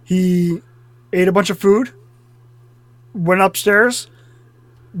 he ate a bunch of food, went upstairs.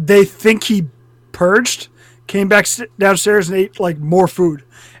 They think he purged, came back downstairs and ate like more food.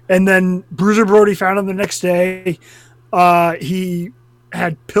 And then Bruiser Brody found him the next day. He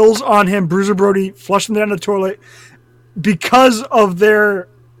had pills on him. Bruiser Brody flushed him down the toilet because of their,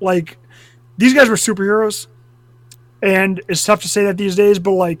 like, these guys were superheroes. And it's tough to say that these days,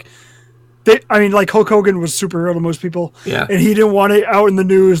 but like, Hulk Hogan was a superhero to most people. Yeah. And he didn't want it out in the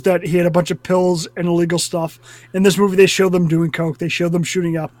news that he had a bunch of pills and illegal stuff. In this movie, they showed them doing coke. They showed them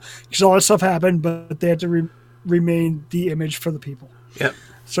shooting up. Because all that stuff happened, but they had to remain the image for the people. Yep.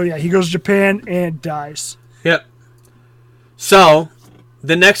 So, yeah, he goes to Japan and dies. Yep. So,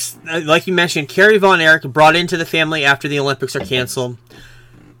 the next, like you mentioned, Kerry Von Erich brought into the family after the Olympics are canceled.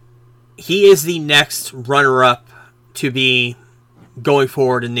 He is the next runner-up to be going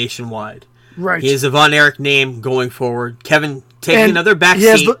forward and nationwide. Right. He is a Von Erich name going forward. Kevin taking another back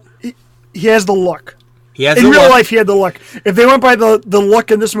seat. He has the look. He has in the real look. life, he had the look. If they went by the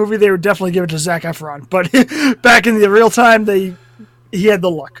look in this movie, they would definitely give it to Zac Efron. But back in the real time, he had the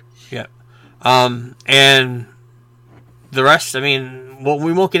look. Yeah. And the rest, I mean, well,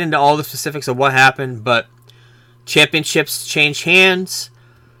 we won't get into all the specifics of what happened, but championships change hands.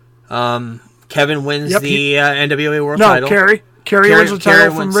 Kevin wins the NWA World Title. Kerry wins the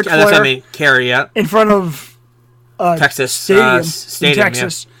title from Ric Flair. That's what I mean. Kerry, yeah. In front of Texas Stadium in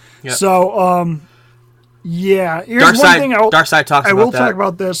Texas. Yeah. Yep. So, yeah. Here's one thing Darkseid talks about I will talk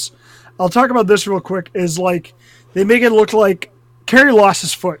about this. I'll talk about this real quick. Is like they make it look like Kerry lost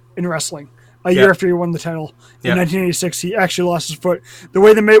his foot in wrestling a year after he won the title in 1986. He actually lost his foot. The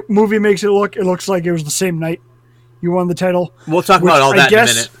way the movie makes it looks like it was the same night he won the title. We'll talk about all that in a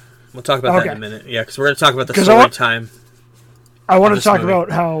minute. We'll talk about that in a minute. Yeah, because we're going to talk about the story time. I want to talk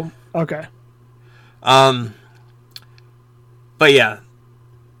about how. Okay. But yeah,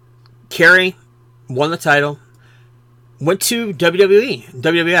 Kerry won the title. Went to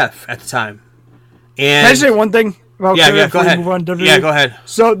WWF at the time. And can I say one thing about Kerry? Yeah, go ahead. Move on WWE? Yeah, go ahead.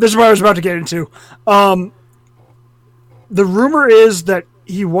 So this is what I was about to get into. The rumor is that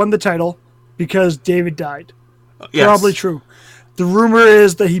he won the title because David died. Yes. Probably true. The rumor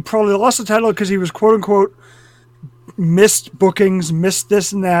is that he probably lost the title because he was quote unquote missed bookings, missed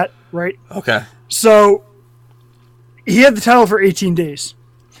this and that, right? Okay. So he had the title for 18 days.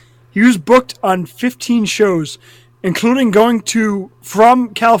 He was booked on 15 shows, including going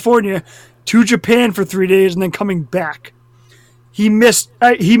from California to Japan for 3 days and then coming back. He missed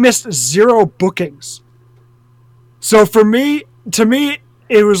 0 bookings. So to me,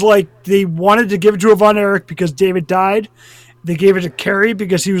 it was like they wanted to give it to Von Erich because David died. They gave it to Kerry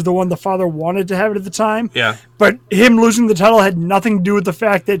because he was the one the father wanted to have it at the time. Yeah. But him losing the title had nothing to do with the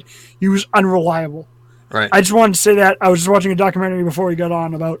fact that he was unreliable. Right. I just wanted to say that. I was just watching a documentary before we got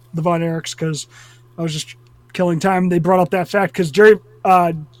on about the Von Erichs because I was just killing time. They brought up that fact because Jerry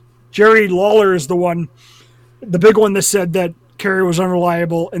Lawler is the big one that said that Kerry was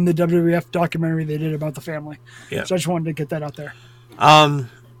unreliable in the WWF documentary they did about the family. Yeah. So I just wanted to get that out there.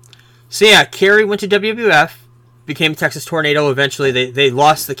 So yeah, Kerry went to WWF, became Texas Tornado. Eventually, they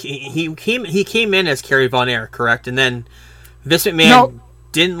lost the. He came in as Kerry Von Erich, correct? And then Vince McMahon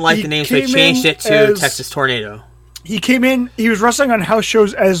didn't like the name, so he changed it to Texas Tornado. He came in. He was wrestling on house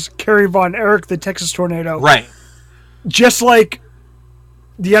shows as Kerry Von Erich, the Texas Tornado. Right. Just like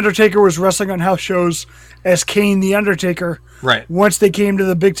The Undertaker was wrestling on house shows as Kane the Undertaker. Right. Once they came to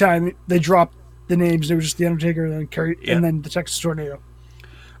the big time, they dropped the names. It was just The Undertaker and then Kerry, and then the Texas Tornado.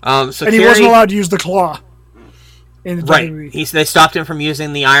 And he wasn't allowed to use the claw. In the WWE. They stopped him from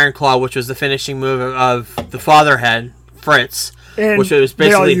using the Iron Claw, which was the finishing move of the father had, Fritz, and which was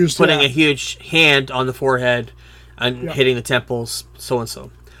basically putting a huge hand on the forehead and hitting the temples, so and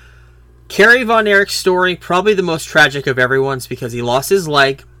so. Kerry Von Erich's story, probably the most tragic of everyone's because he lost his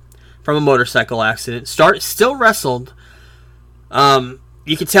leg from a motorcycle accident. Still wrestled.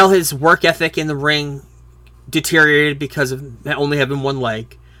 You could tell his work ethic in the ring deteriorated because of only having one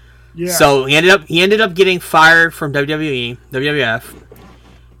leg. Yeah. So he ended up getting fired from WWF,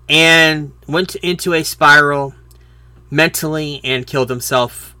 and went into a spiral mentally and killed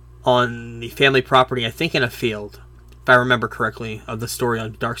himself on the family property, I think in a field, if I remember correctly, of the story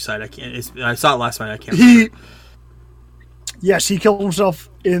on Darkseid. I saw it last night. I can't remember. Yes, he killed himself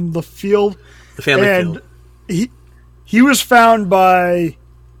in the field. The family field. He was found by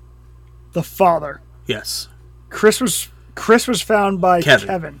the father. Yes. Chris was found by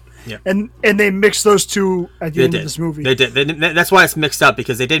Kevin. Yeah. And they mixed those two at the end of this movie. They did. That's why it's mixed up,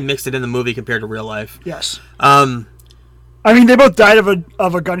 because they did mix it in the movie compared to real life. Yes. I mean, they both died of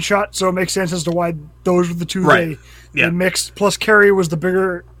a gunshot, so it makes sense as to why those were the two they mixed. Plus, Kerry was the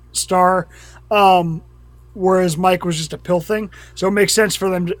bigger star, whereas Mike was just a pill thing. So it makes sense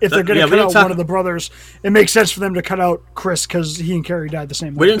for them if they're going to cut out one of the brothers. It makes sense for them to cut out Chris because he and Kerry died the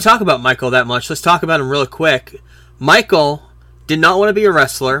same way. We didn't talk about Michael that much. Let's talk about him real quick. Michael did not want to be a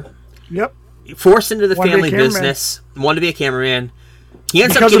wrestler. Yep. Forced into the family business. Wanted to be a cameraman. He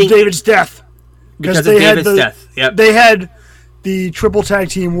ends because up getting, of David's death. Because of David's death. Yep. They had the triple tag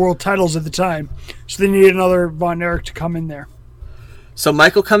team world titles at the time, so they needed another Von Erich to come in there. So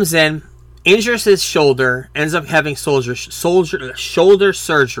Michael comes in, injures his shoulder, ends up having shoulder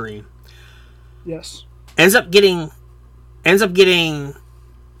surgery. Yes. Ends up getting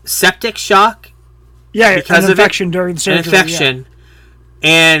septic shock. Yeah, because an infection during the surgery.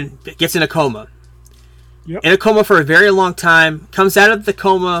 And gets in a coma. Yep. In a coma for a very long time. Comes out of the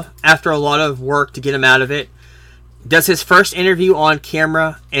coma after a lot of work to get him out of it. Does his first interview on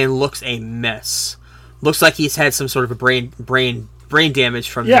camera and looks a mess. Looks like he's had some sort of a brain damage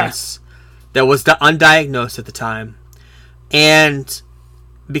from this. that was undiagnosed at the time, and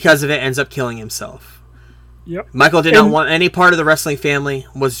because of it, ends up killing himself. Yep. Michael did not want any part of the wrestling family,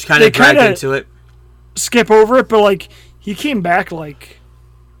 was kind of dragged into it. Skip over it, but like he came back like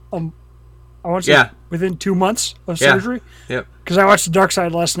I want to say within 2 months of surgery. Yep. Because I watched The Dark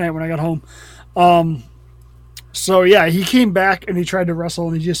Side last night when I got home. So yeah, he came back and he tried to wrestle,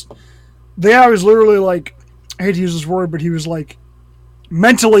 and the guy was literally like, I hate to use this word, but he was like,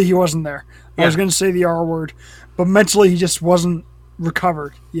 mentally he wasn't there. I was going to say the R word, but mentally he just wasn't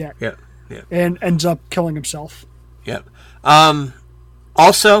recovered yet. Yeah. And ends up killing himself. Yep.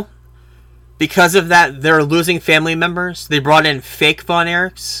 Also, because of that, they're losing family members. They brought in fake Von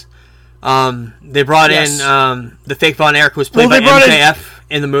Erichs. They brought in the fake Von Erich who was played by MJF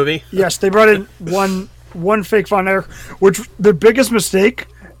in the movie. Yes, they brought in one fake Von Erich, which the biggest mistake,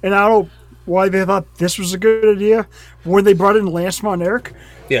 and I don't know why they thought this was a good idea, when they brought in Lance Von Erich.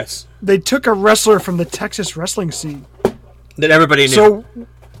 Yes. They took a wrestler from the Texas wrestling scene that everybody knew. So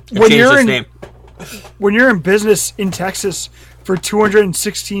when you're in business in Texas for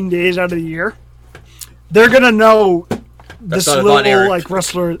 216 days out of the year, they're gonna know this little like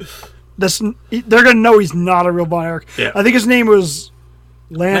wrestler. They're gonna know he's not a real Von Erich. Yeah. I think his name was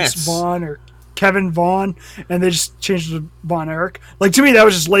Lance Vaughn or Kevin Vaughn, and they just changed it to Von Erich. Like, to me, that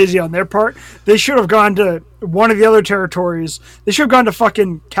was just lazy on their part. They should have gone to one of the other territories. They should have gone to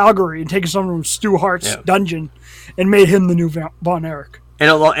fucking Calgary and taken someone from Stu Hart's dungeon and made him the new Von Erich. And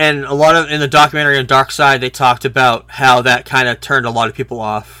a lot of in the documentary on Dark Side, they talked about how that kind of turned a lot of people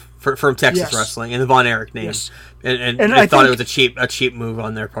off from Texas wrestling and the Von Erich name, and I thought it was a cheap move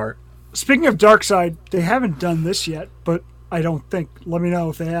on their part. Speaking of Dark Side, they haven't done this yet, but I don't think. Let me know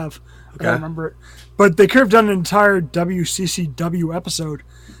if they have. I don't remember it. But they could have done an entire WCCW episode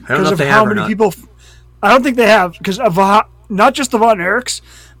because of how many people. I don't think they have, because of not just the Von Erichs,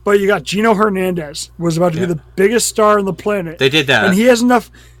 but you got Gino Hernandez was about to be the biggest star on the planet. They did that, and he has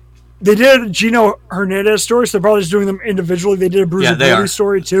enough. They did a Gino Hernandez story, so they're probably just doing them individually. They did a Bruiser Brody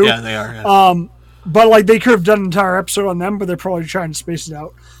story too. Yeah, they are. Yeah. But like they could have done an entire episode on them, but they're probably trying to space it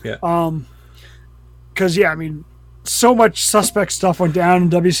out. Yeah. Because I mean, so much suspect stuff went down in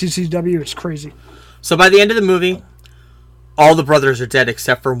WCCW. It's crazy. So by the end of the movie, all the brothers are dead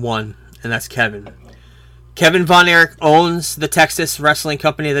except for one, and that's Kevin. Kevin Von Erich owns the Texas wrestling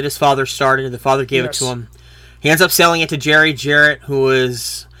company that his father started. The father gave it to him. He ends up selling it to Jerry Jarrett, who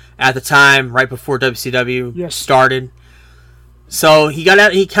was at the time right before WCW started. So he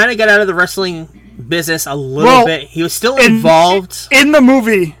kind of got out of the wrestling business a little bit. He was still involved in the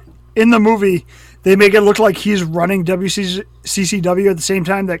movie. In the movie, they make it look like he's running WCCW at the same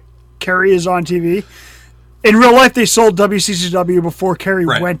time that Kerry is on TV. In real life, they sold WCCW before Kerry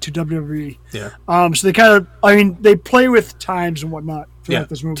went to WWE. Yeah. So they kind of, they play with times and whatnot throughout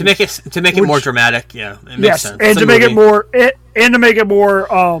this movie to make it more dramatic. Yeah, it makes sense. And to make it more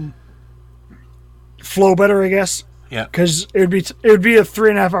flow better, I guess. Yeah. Because it would be a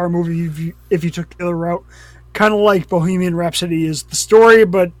 3.5 hour movie if you took the other route. Kind of like Bohemian Rhapsody is the story,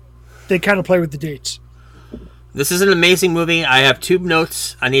 but they kind of play with the dates. This is an amazing movie. I have 2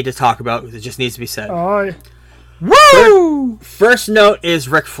 notes I need to talk about because it just needs to be said. Woo! First note is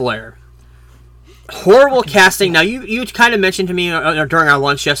Ric Flair. Horrible casting. Now, you kind of mentioned to me during our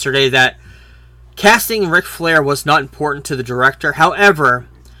lunch yesterday that casting Ric Flair was not important to the director. However,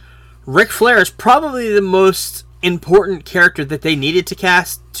 Ric Flair is probably the most important character that they needed to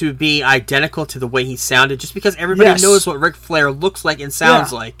cast to be identical to the way he sounded, just because everybody knows what Ric Flair looks like and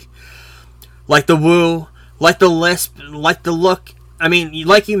sounds like. Like the woo, like the lisp, like the look. I mean,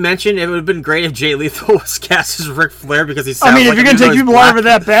 like you mentioned, it would have been great if Jay Lethal was cast as Ric Flair because he sounds like... I mean, if you're going to take people out of it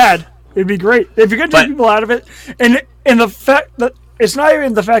that bad, it'd be great. If you're going to take people out of it, and the fact that it's not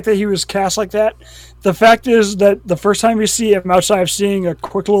even the fact that he was cast like that. The fact is that the first time you see him, outside of seeing a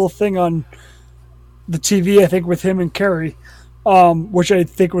quick little thing on the TV, I think with him and Kerry, which I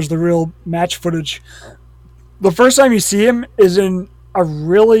think was the real match footage. The first time you see him is in a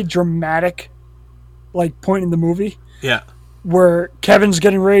really dramatic point in the movie. Yeah. Where Kevin's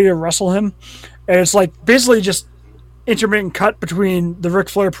getting ready to wrestle him. And it's basically just intermittent cut between the Ric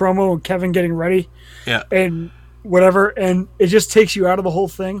Flair promo and Kevin getting ready. Yeah. And whatever. And it just takes you out of the whole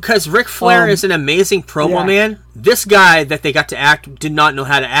thing. Because Ric Flair is an amazing promo man. This guy that they got to act did not know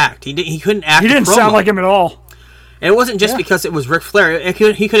how to act. He couldn't act. He didn't sound like him at all. And it wasn't just because it was Ric Flair.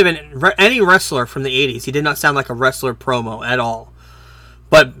 He could have been any wrestler from the 80s. He did not sound like a wrestler promo at all.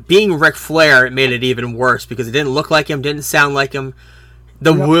 But being Ric Flair, it made it even worse because it didn't look like him, didn't sound like him.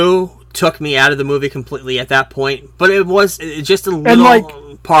 The woo took me out of the movie completely at that point. But it was just a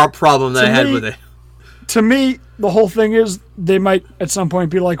little problem that I had with it. To me, the whole thing is they might at some point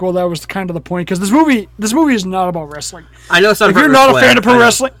be like, well, that was kind of the point, because this movie is not about wrestling. I know it's not. If you're not a fan of pro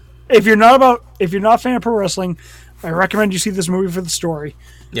wrestling, if you're not a fan of pro wrestling, I recommend you see this movie for the story.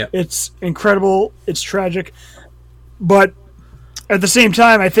 Yeah, it's incredible. It's tragic, but at the same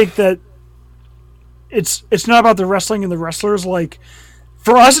time, I think that it's not about the wrestling and the wrestlers. Like,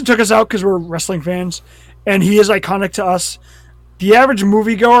 for us, it took us out because we're wrestling fans, and he is iconic to us. The average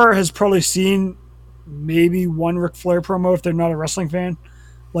moviegoer has probably seen maybe one Ric Flair promo if they're not a wrestling fan,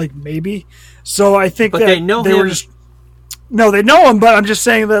 like maybe. So I think that they know they him. were just they know him, but I'm just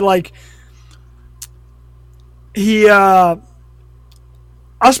saying that like he us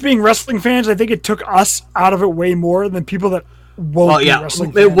being wrestling fans, I think it took us out of it way more than people that won't be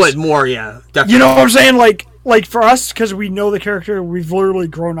wrestling fans. It would more, yeah, definitely. You know what I'm saying? Like for us, because we know the character, we've literally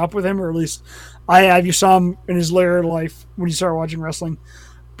grown up with him, or at least I have. You saw him in his later life when you started watching wrestling,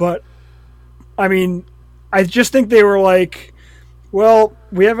 but I mean, I just think they were like, well,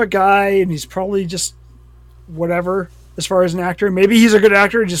 we have a guy and he's probably just whatever as far as an actor. Maybe he's a good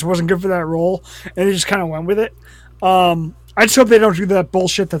actor, he just wasn't good for that role, and they just kind of went with it. I just hope they don't do that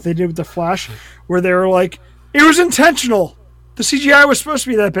bullshit that they did with The Flash, where they were like, it was intentional. The CGI was supposed to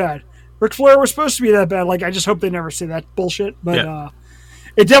be that bad. Ric Flair was supposed to be that bad. Like, I just hope they never say that bullshit. But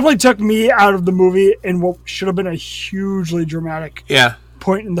it definitely took me out of the movie in what should have been a hugely dramatic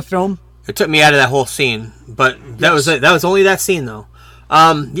point in the film. It took me out of that whole scene, but that was only that scene though.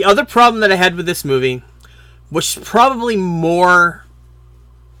 The other problem that I had with this movie, which is probably more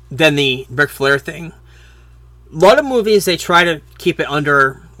than the Ric Flair thing, a lot of movies they try to keep it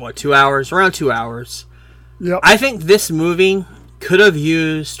under 2 hours, around 2 hours. Yep. I think this movie could have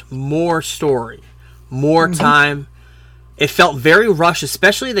used more story, more time. It felt very rushed,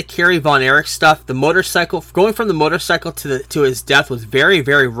 especially the Kerry Von Erich stuff. The motorcycle, going from the motorcycle to his death was very,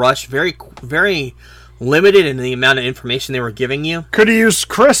 very rushed, very, very limited in the amount of information they were giving you. Could have used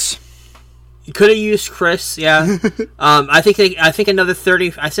Chris. You could have used Chris, yeah. I think another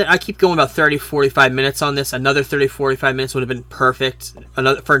 30. I keep going about 30, 45 minutes on this. Another 30, 45 minutes would have been perfect.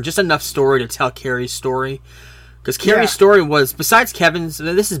 For just enough story to tell Kerry's story, because Kerry's story was, besides Kevin's.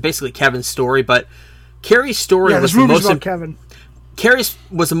 This is basically Kevin's story, but Kerry's story was the most about Kevin. Kerry's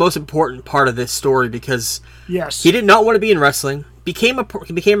was the most important part of this story, because he did not want to be in wrestling, became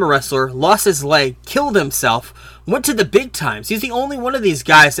a wrestler, lost his leg, killed himself, went to the big times. He's the only one of these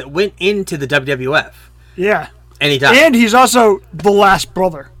guys that went into the WWF. Yeah. And he died. And he's also the last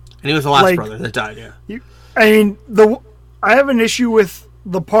brother. And he was the last brother that died, yeah. I mean, I have an issue with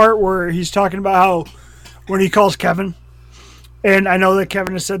the part where he's talking about how when he calls Kevin, and I know that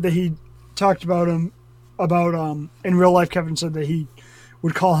Kevin has said that he talked about him in real life. Kevin said that he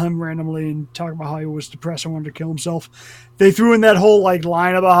would call him randomly and talk about how he was depressed and wanted to kill himself. They threw in that whole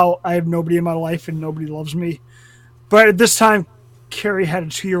line about how I have nobody in my life and nobody loves me. But at this time, Kerry had a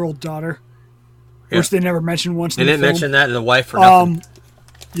 2-year-old daughter, which they never mentioned once. They didn't mention that in the wife or nothing.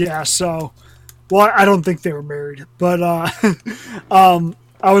 Yeah, so, well, I don't think they were married, but I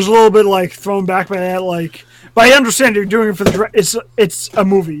was a little bit thrown back by that. But I understand you're doing it for it's a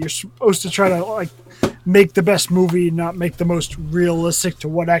movie. You're supposed to try to make the best movie, not make the most realistic to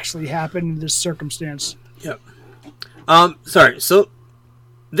what actually happened in this circumstance. Yep. Sorry. So,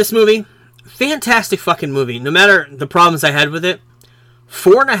 this movie, fantastic fucking movie. No matter the problems I had with it,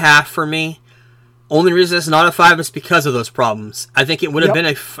 4.5 for me. Only reason it's not a 5 is because of those problems. I think it would have been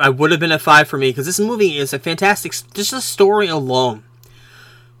a 5 for me, because this movie is a fantastic, just a story alone.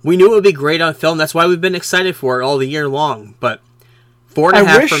 We knew it would be great on film. That's why we've been excited for it all the year long. But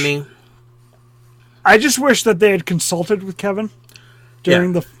 4.5 for me. I just wish that they had consulted with Kevin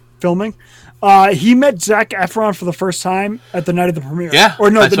during the filming. He met Zac Efron for the first time at the night of the premiere. Yeah,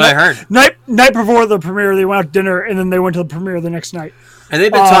 that's what I heard. Night before the premiere, they went out to dinner, and then they went to the premiere the next night. And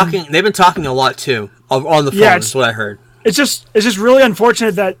they've been talking. They've been talking a lot too on the phone. That's what I heard. It's just really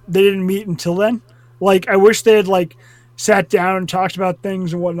unfortunate that they didn't meet until then. I wish they had sat down and talked about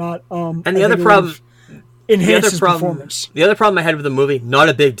things and whatnot. And the other problem, enhanced his performance. The other problem I had with the movie, not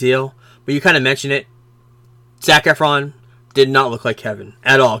a big deal, but you kind of mentioned it. Zac Efron did not look like Kevin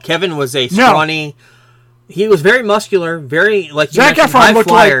at all. Kevin was a scrawny. No. He was very muscular, very Zac Efron looked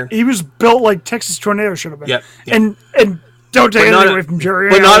flyer. He was built like Texas Tornado should have been. Yep. And don't take anything away from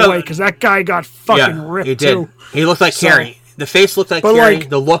Jerry Alloway, because that guy got fucking ripped he did. Too. He looked like Kerry. The face looked like Kerry.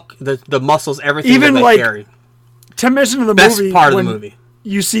 The look, the muscles, everything even looked like Kerry. 10 minutes into the Best movie, part of the movie,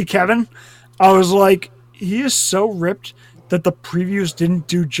 you see Kevin, I was like, he is so ripped that the previews didn't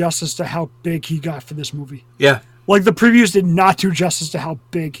do justice to how big he got for this movie. Yeah. The previews did not do justice to how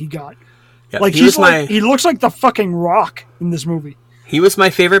big he got. Yeah. He looks like the fucking Rock in this movie. He was my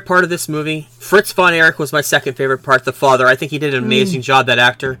favorite part of this movie. Fritz von Erich was my second favorite part, the father. I think he did an amazing job, that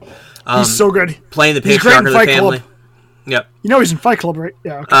actor. He's so good. Playing the He's patriarch great of in the Fight family. Club. Yep. You know he's in Fight Club, right?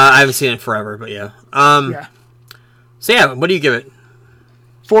 Yeah. Okay. I haven't seen it forever, but yeah. Yeah. So yeah, what do you give it?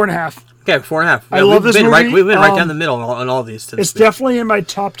 4.5. Okay, 4.5. I love this movie. We've been right down the middle on all these. It's definitely in my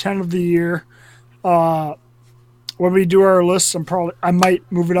top 10 of the year. When we do our lists, I might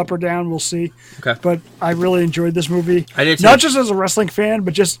move it up or down. We'll see. Okay. But I really enjoyed this movie. I did too. Not just as a wrestling fan,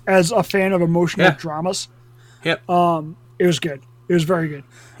 but just as a fan of emotional dramas. Yep. It was good. It was very good.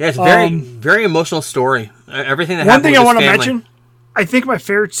 Yeah, it's a very emotional story. Everything that One happened thing with I want his to family. mention, I think my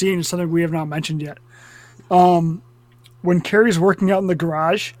favorite scene is something we have not mentioned yet. When Carrie's working out in the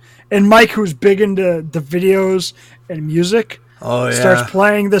garage, and Mike, who's big into the videos and music, starts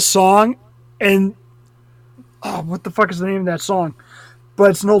playing this song, and what the fuck is the name of that song?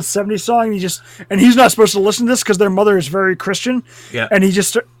 But it's an old 70s song. And he's not supposed to listen to this because their mother is very Christian. Yeah. And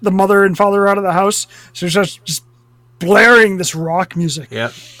the mother and father are out of the house, so he starts just blaring this rock music.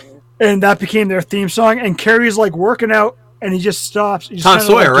 Yep. And that became their theme song. And Carrie's like working out, and he just stops. He just Tom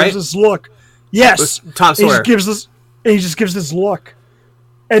kinda, Sawyer, like, right? gives this look. Yes. It was Tom He Sawyer. just gives this look.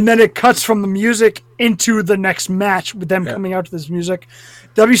 And then it cuts from the music into the next match with them coming out to this music.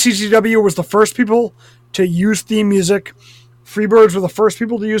 WCCW was the first people to use theme music. Freebirds were the first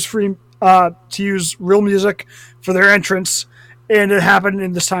people to use real music for their entrance, and it happened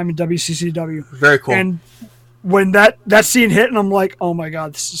in this time in WCCW. Very cool. And when that scene hit, and I'm like, oh my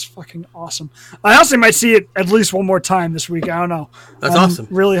god, this is fucking awesome. I honestly might see it at least one more time this week. I don't know. That's I'm awesome.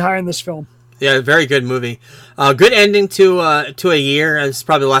 Really high in this film. Yeah, very good movie. Good ending to a year. It's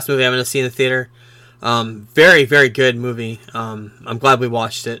probably the last movie I'm going to see in the theater. Very, very good movie. I'm glad we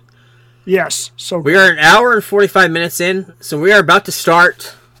watched it. Yes. So We are an hour and 45 minutes in, so we are about to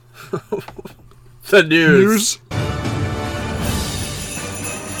start the news.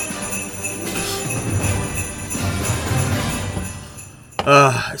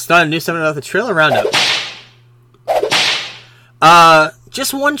 It's not a news segment of the trailer roundup.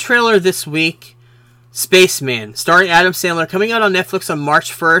 Just one trailer this week. Spaceman, starring Adam Sandler, coming out on Netflix on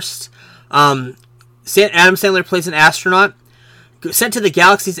March 1st. Adam Sandler plays an astronaut sent to the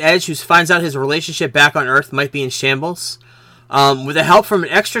galaxy's edge who finds out his relationship back on Earth might be in shambles. With the help from an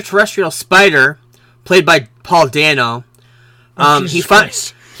extraterrestrial spider, played by Paul Dano, he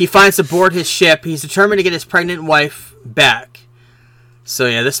finds aboard his ship. He's determined to get his pregnant wife back. So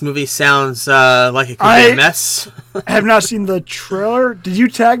yeah, this movie sounds like it could be a mess. I have not seen the trailer. Did you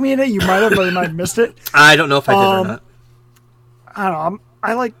tag me in it? You might have, but you might have missed it. I don't know if I did or not. I don't know.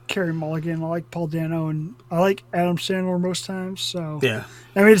 I like Carey Mulligan. I like Paul Dano, and I like Adam Sandler most times. So yeah,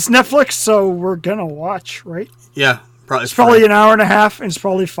 I mean it's Netflix, so we're gonna watch, right? Yeah, it's probably an hour and a half, and it's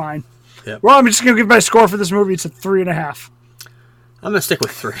probably fine. Yeah. Well, I'm just gonna give my score for this movie. It's a 3.5. I'm gonna stick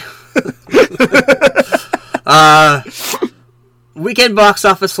with 3. Weekend box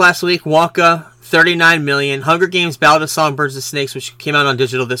office last week: Wonka, 39 million. Hunger Games: Ballad of Songbirds and Snakes, which came out on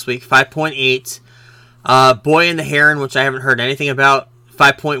digital this week, 5.8. Boy and the Heron, which I haven't heard anything about,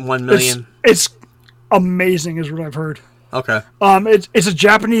 5.1 million. It's amazing, is what I've heard. Okay. It's a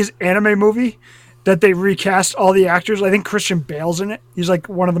Japanese anime movie that they recast all the actors. I think Christian Bale's in it. He's like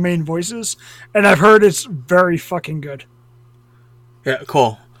one of the main voices, and I've heard it's very fucking good. Yeah,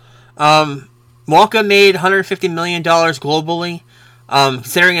 cool. Wonka made $150 million globally.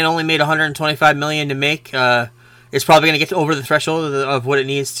 Considering it only made $125 million to make, it's probably going to get over the threshold of what it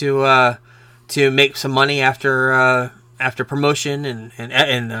needs to make some money after promotion and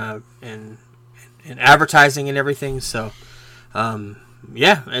advertising and everything. So,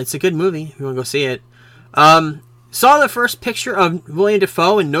 yeah, it's a good movie if you want to go see it. Saw the first picture of William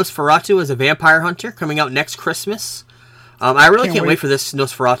Dafoe in Nosferatu as a vampire hunter coming out next Christmas. I really can't wait for this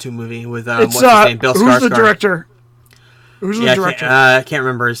Nosferatu movie with what's his name, Bill Skarsgård. Who's the director? Who's the director? I can't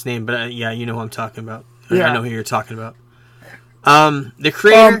remember his name, but yeah, you know who I'm talking about. Yeah. I know who you're talking about. The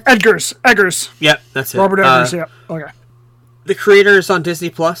creator, Eggers. Yep, that's it. Robert Eggers. Yeah. Okay. The creator is on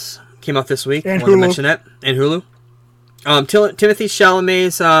Disney Plus. Came out this week. And I wanted Hulu. to mention that. And Hulu. Timothy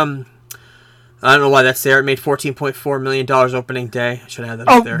Chalamet's. I don't know why that's there. It made $14.4 million opening day. I should have had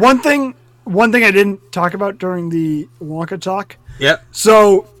that up there. One thing I didn't talk about during the Wonka talk. Yep.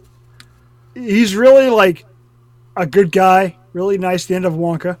 So he's really like a good guy, really nice. The end of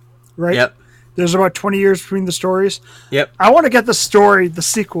Wonka, right? Yep. There's about 20 years between the stories. Yep. I want to get the story, the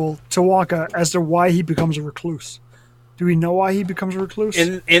sequel to Wonka, as to why he becomes a recluse. Do we know why he becomes a recluse?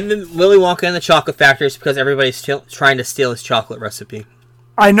 In the Willy Wonka and the Chocolate Factory, it's because everybody's trying to steal his chocolate recipe.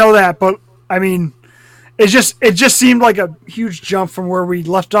 I know that, but I mean, It just seemed like a huge jump from where we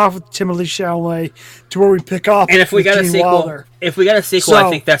left off with Timothée Chalamet to where we pick up. And if we got a Gene sequel, Wilder. So, I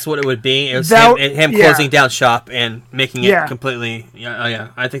think that's what it would be. It was him closing down shop and making it completely. Yeah,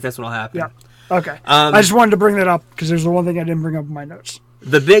 I think that's what'll happen. Yeah. Okay. I just wanted to bring that up because there's the one thing I didn't bring up in my notes.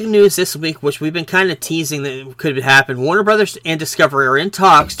 The big news this week, which we've been kind of teasing that could happen, Warner Brothers and Discovery are in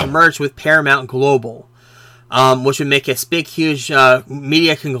talks to merge with Paramount Global, which would make this big, huge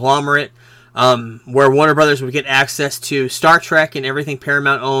media conglomerate where Warner Brothers would get access to Star Trek and everything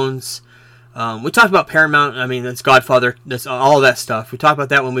Paramount owns. We talked about Paramount. I mean, that's Godfather. That's all of that stuff. We talked about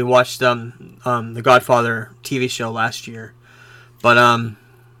that when we watched the Godfather TV show last year. But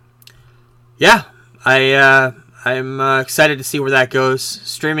yeah, I'm excited to see where that goes.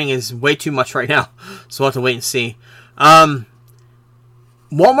 Streaming is way too much right now, so we'll have to wait and see. Walmart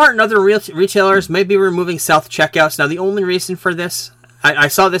and other retailers may be removing self-checkouts. Now, the only reason for this, I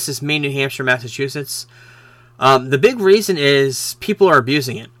saw this as Maine, New Hampshire, Massachusetts. The big reason is people are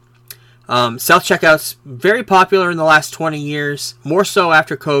abusing it. Self-checkouts, very popular in the last 20 years, more so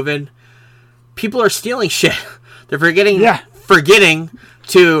after COVID. People are stealing shit. They're forgetting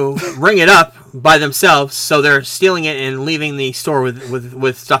to ring it up by themselves, so they're stealing it and leaving the store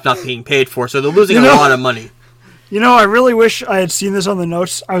with stuff not being paid for, so they're losing a lot of money. I really wish I had seen this on the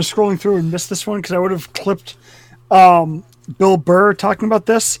notes. I was scrolling through and missed this one because I would have clipped Bill Burr talking about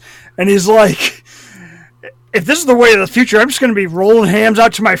this, and he's like, if this is the way of the future, I'm just going to be rolling hams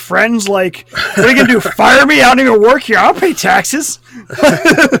out to my friends, like, what are you going to do, fire me? I don't even work here. I'll pay taxes.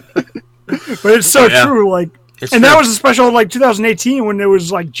 But it's so true, like, that was a special, like, 2018 when it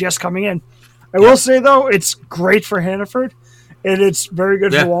was, like, just coming in. I will say, though, it's great for Hannaford, and it's very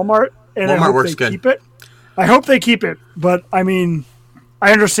good for Walmart, and Walmart I hope they keep it. I hope they keep it, but, I mean,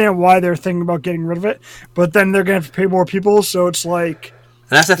 I understand why they're thinking about getting rid of it, but then they're going to have to pay more people, so it's like...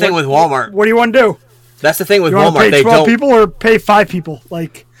 And that's the thing with Walmart. What do you want to do? That's the thing with you Walmart. Want to pay 12 people or pay 5 people?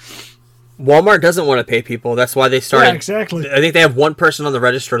 Like, Walmart doesn't want to pay people. That's why they started... Yeah, exactly. I think they have one person on the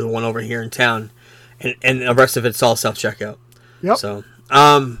register, the one over here in town, and the rest of it's all self-checkout. Yep. So,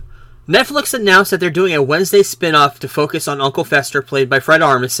 Netflix announced that they're doing a Wednesday spin-off to focus on Uncle Fester, played by Fred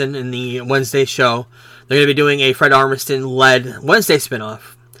Armisen in the Wednesday show. They're going to be doing a Fred Armisen-led Wednesday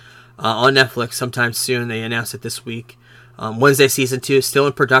spin-off on Netflix sometime soon. They announced it this week. Wednesday Season 2 is still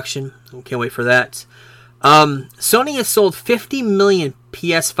in production. Can't wait for that. Sony has sold 50 million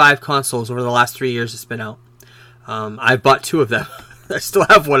PS5 consoles over the last 3 years it's been out. I've bought 2 of them. I still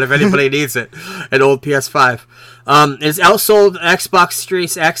have one if anybody needs it. An old PS5. It's outsold Xbox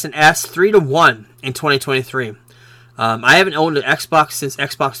Series X and S 3-1 in 2023. I haven't owned an Xbox since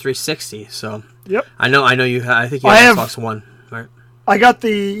Xbox 360, so yep. I know you. I think you have Xbox One, right? I got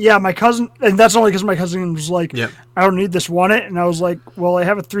my cousin, and that's only because my cousin was like, yep. I don't need this, want it? And I was like, well, I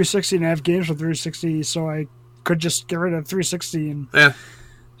have a 360 and I have games for 360, so I could just get rid of 360 and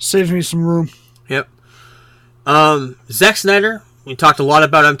saves me some room. Yep. Zack Snyder, we talked a lot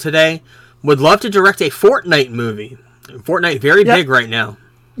about him today, would love to direct a Fortnite movie. Fortnite very big right now.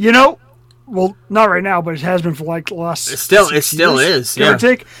 Well, not right now, but it has been for like the last. It still is. Give or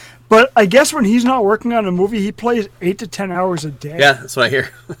take. But I guess when he's not working on a movie, he plays 8 to 10 hours a day. Yeah, that's what I hear.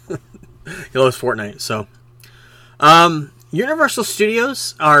 He loves Fortnite. So, Universal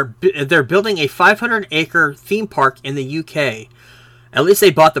Studios they're building a 500-acre theme park in the UK. At least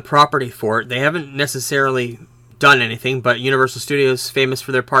they bought the property for it. They haven't necessarily done anything, but Universal Studios famous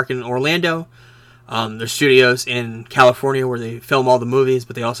for their park in Orlando. Their studios in California where they film all the movies,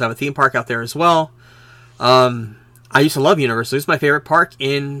 but they also have a theme park out there as well. I used to love Universal. It's my favorite park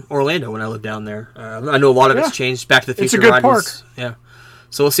in Orlando when I lived down there. I know a lot of it's changed. Back to the Future. It's a good park. Yeah.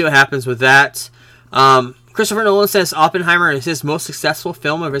 So we'll see what happens with that. Christopher Nolan says Oppenheimer is his most successful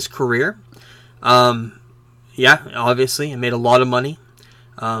film of his career. Yeah, obviously. It made a lot of money.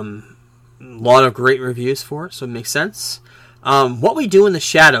 A lot of great reviews for it, so it makes sense. What We Do in the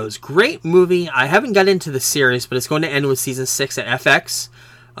Shadows. Great movie. I haven't got into the series, but it's going to end with season 6 at FX.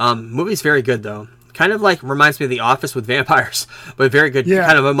 Movie's very good, though. Kind of like reminds me of The Office with vampires, but very good. Yeah.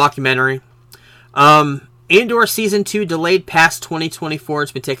 Kind of a mockumentary. Andor Season 2 delayed past 2024.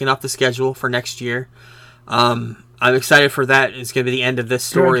 It's been taken off the schedule for next year. I'm excited for that. It's going to be the end of this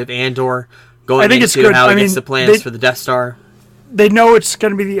story of Andor going into how he gets the plans for the Death Star. They know it's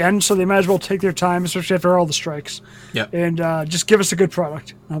going to be the end, so they might as well take their time, especially after all the strikes. Yep. And just give us a good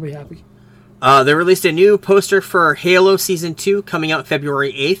product. I'll be happy. They released a new poster for Halo Season 2 coming out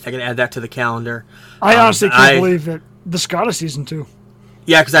February 8th. I can add that to the calendar. I honestly can't believe that this got a Season 2.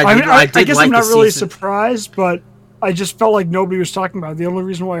 Yeah, because I guess I'm not really surprised, but I just felt like nobody was talking about it. The only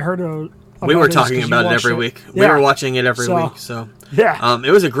reason why I heard We were his, talking 'cause you about it watched every week. We Yeah. were watching it every So, week. So Yeah.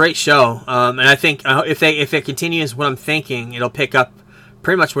 it was a great show. And I think if it continues what I'm thinking, it'll pick up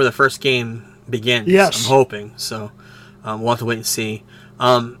pretty much where the first game begins. Yes. I'm hoping. So we'll have to wait and see.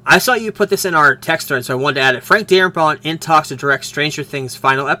 I saw you put this in our text thread, so I wanted to add it. Frank Darabont in talks to direct Stranger Things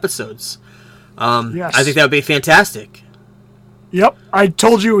final episodes. Yes. I think that would be fantastic. Yep. I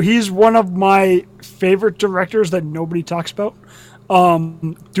told you he's one of my favorite directors that nobody talks about.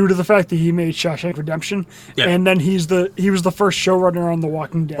 Due to the fact that he made Shawshank Redemption, Yeah. and then he was the first showrunner on The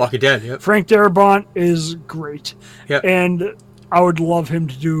Walking Dead. Walking Dead, yep. Frank Darabont is great, Yep. and I would love him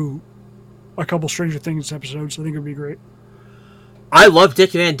to do a couple Stranger Things episodes. I think it would be great. I love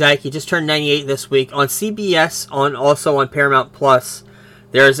Dick Van Dyke. He just turned 98 this week on CBS, also on Paramount Plus.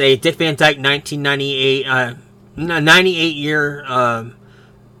 There's a Dick Van Dyke 1998 98 year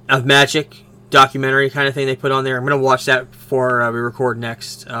of magic documentary kind of thing they put on there. I'm going to watch that before we record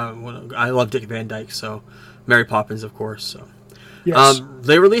next. I love Dick Van Dyke, so Mary Poppins, of course. So Yes.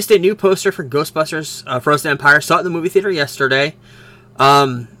 they released a new poster for Ghostbusters Frozen Empire. Saw it in the movie theater yesterday.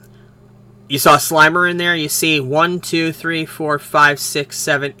 You saw Slimer in there. You see 1, 2, 3, 4, 5, 6,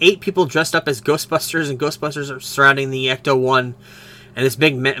 7, 8 people dressed up as Ghostbusters, and Ghostbusters are surrounding the Ecto-1 and this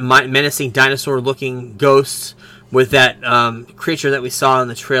big menacing dinosaur-looking ghost with that creature that we saw in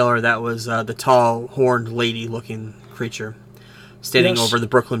the trailer that was the tall, horned lady-looking creature standing Yes. over the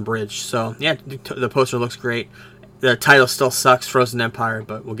Brooklyn Bridge. So, yeah, the poster looks great. The title still sucks, Frozen Empire,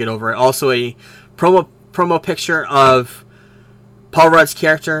 but we'll get over it. Also, a promo picture of Paul Rudd's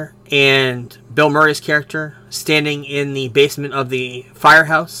character and Bill Murray's character standing in the basement of the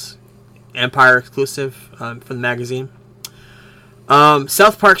firehouse, Empire exclusive for the magazine.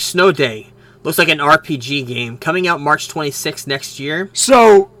 South Park Snow Day looks like an RPG game coming out March 26th next year.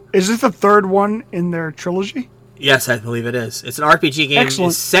 So, is this the third one in their trilogy? Yes, I believe it is. It's an RPG game.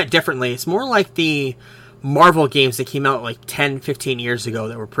 Excellent. It's set differently. It's more like the Marvel games that came out like 10, 15 years ago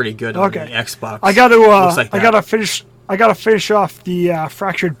that were pretty good on the Xbox. I got to. Looks like I that. got to finish. I got to finish off the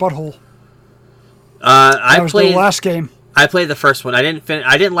Fractured Butthole. I That was played the last game. I played the first one. I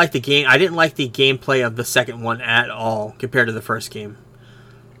didn't like the game. I didn't like the gameplay of the second one at all compared to the first game.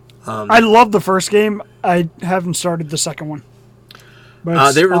 I love the first game. I haven't started the second one. But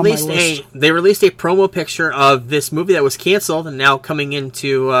it's They on my released list. a promo picture of this movie that was canceled and now coming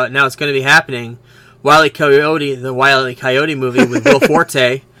into now it's going to be happening. Wile E. Coyote, the Wile E. Coyote movie with Will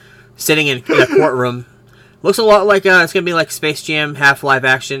Forte sitting in a courtroom. Looks a lot like it's going to be like Space Jam, half live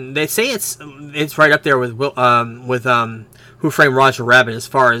action. They say it's right up there with Who Framed Roger Rabbit as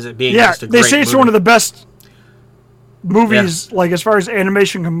far as it being Yeah, just a great they say it's movie. one of the best movies, like as far as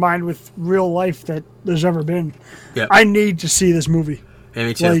animation combined with real life that there's ever been. Yeah. I need to see this movie. Yeah,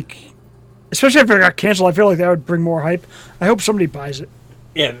 me too. Like, especially if it got canceled, I feel like that would bring more hype. I hope somebody buys it.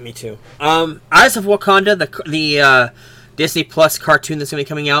 Yeah, me too. Eyes of Wakanda, the Disney Plus cartoon that's going to be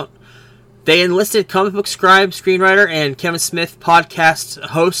coming out. They enlisted comic book scribe, screenwriter, and Kevin Smith podcast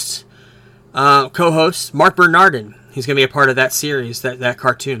host, co-host Mark Bernardin. He's going to be a part of that series, that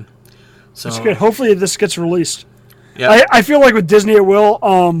cartoon. So It's good. Hopefully this gets released. Yeah, I feel like with Disney it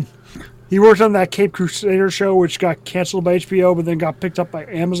will. He worked on that Cape Crusader show, which got canceled by HBO, but then got picked up by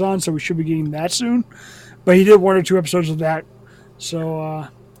Amazon, so we should be getting that soon. But he did 1 or 2 episodes of that. So,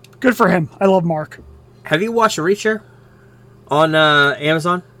 good for him. I love Mark. have you watched Reacher on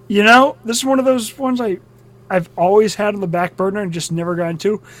Amazon? You know, this is one of those ones I've always had on the back burner and just never got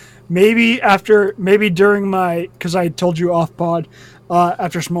into. Maybe during my, because I told you off pod,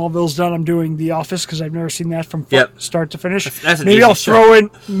 after Smallville's done, I'm doing The Office because I've never seen that from start to finish. That's an maybe easy I'll show.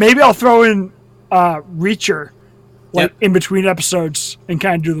 throw in Reacher, like in between episodes, and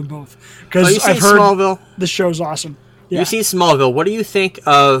kind of do them both because you've seen I've heard Smallville? the show's awesome. Yeah. You've seen Smallville. What do you think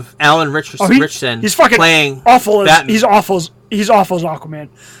of Alan Richardson he's fucking playing awful. Batman? He's awful as Aquaman,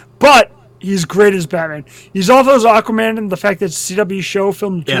 but he's great as Batman. He's awful as Aquaman, and the fact that CW show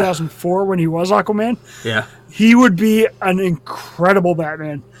filmed in 2004 when he was Aquaman, Yeah. he would be an incredible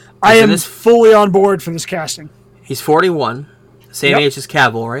Batman. I Isn't am this- fully on board for this casting. He's 41, same Yep. age as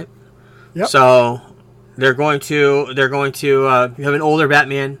Cavill, right? Yep. So they're going to have an older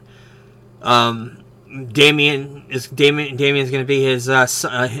Batman. Damian's going to be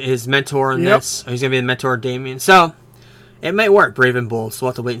his mentor in Yep. this. He's going to be the mentor of Damian. So it might work, Brave and Bold. So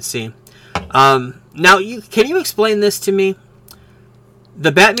we'll have to wait and see. Now, can you explain this to me?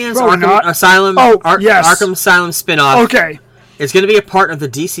 The Batman's Probably Arkham not. Asylum, Yes. Arkham Asylum spinoff. Okay, It's going to be a part of the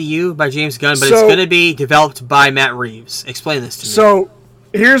DCU by James Gunn, but it's So- going to be developed by Matt Reeves. Explain this to me. so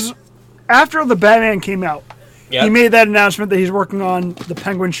here's after the Batman came out, Yep. he made that announcement that he's working on the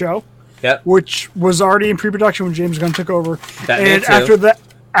Penguin show. Yep. Which was already in pre-production when James Gunn took over. Batman and 2. after that,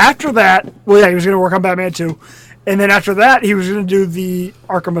 after that, well, yeah, he was going to work on Batman 2. And then after that, he was going to do the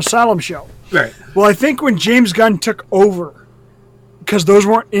Arkham Asylum show. Right. Well, I think when James Gunn took over, because those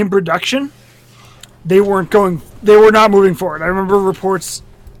weren't in production, they were not moving forward. I remember reports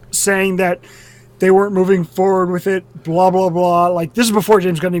saying that they weren't moving forward with it, blah, blah, blah. Like, this is before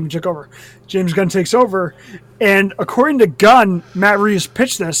James Gunn even took over. James Gunn takes over, and according to Gunn, Matt Reeves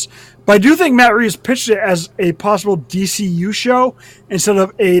pitched this, but I do think Matt Reeves pitched it as a possible DCU show instead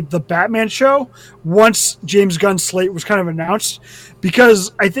of the Batman show once James Gunn's slate was kind of announced,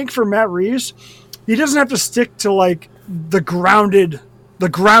 because I think for Matt Reeves, he doesn't have to stick to, like, the grounded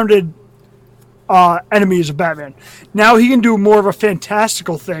enemies of Batman. Now he can do more of a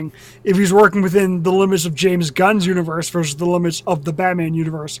fantastical thing if he's working within the limits of James Gunn's universe versus the limits of the Batman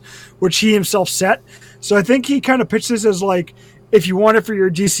universe, which he himself set. So I think he kind of pitched this as like, if you want it for your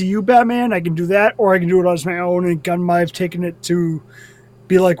DCU Batman, I can do that, or I can do it as my own, and Gunn might have taken it to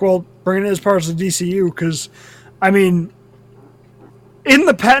be like, well, bring it as part of the DCU, because, I mean, in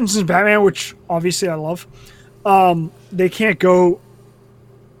the Pattinson's Batman, which obviously I love, they can't go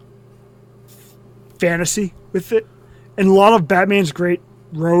fantasy with it, and a lot of Batman's great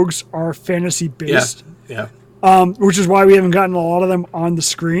rogues are fantasy based. Yeah. Which is why we haven't gotten a lot of them on the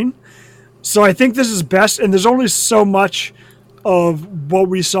screen. So I think this is best, and there's only so much of what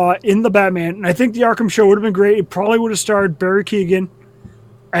we saw in the Batman, and I think the Arkham show would have been great. It probably would have starred Barry Keoghan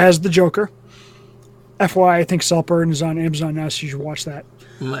as the Joker. FYI, I think Saltburn is on Amazon now, so you should watch that.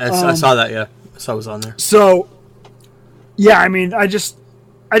 I saw that, yeah. I saw it was on there. So, yeah, I mean, I just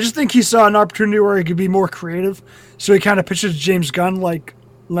think he saw an opportunity where he could be more creative. So he kind of pitches James Gunn, like,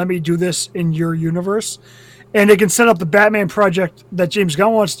 let me do this in your universe. And it can set up the Batman project that James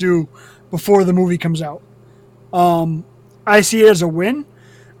Gunn wants to do before the movie comes out. I see it as a win.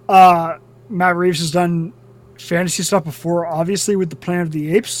 Matt Reeves has done fantasy stuff before, obviously, with the Planet of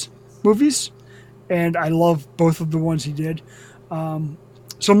the Apes movies. And I love both of the ones he did. So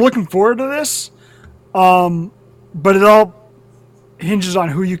I'm looking forward to this. But it all hinges on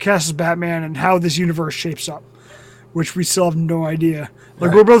who you cast as Batman and how this universe shapes up, which we still have no idea.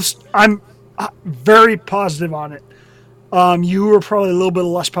 Like, right. I'm very positive on it. You were probably a little bit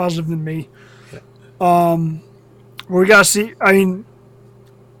less positive than me. We gotta see. I mean,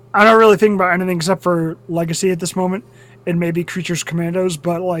 I'm not really thinking about anything except for Legacy at this moment, and maybe Creatures Commandos.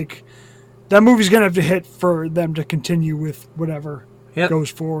 But like, that movie's gonna have to hit for them to continue with whatever goes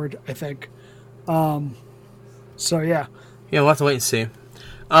forward, I think. So yeah. Yeah, we'll have to wait and see.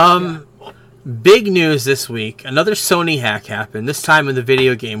 Big news this week. Another Sony hack happened, this time in the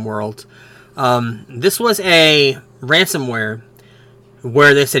video game world. This was a ransomware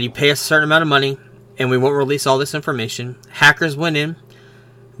where they said you pay us a certain amount of money and we won't release all this information. Hackers went in.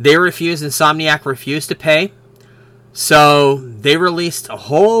 They refused. Insomniac refused to pay. So they released a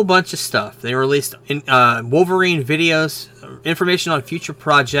whole bunch of stuff. They released Wolverine videos, information on future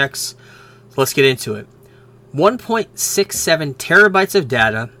projects. So let's get into it. 1.67 terabytes of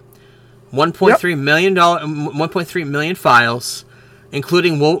data, 1.3 million files,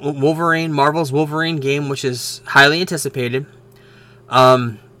 including Wolverine, Marvel's Wolverine game, which is highly anticipated.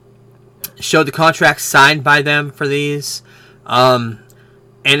 Showed the contracts signed by them for these, and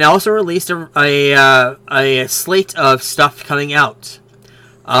also released a slate of stuff coming out.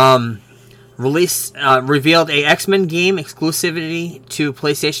 Revealed a X-Men game exclusivity to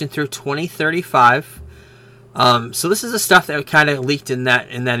PlayStation through 2035. So this is the stuff that kind of leaked in that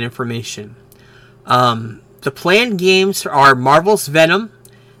information. The planned games are Marvel's Venom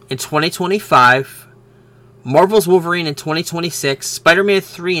in 2025, Marvel's Wolverine in 2026, Spider-Man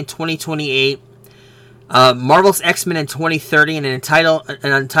 3 in 2028, Marvel's X-Men in 2030, and an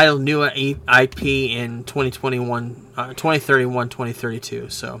untitled new IP in 2031, 2032.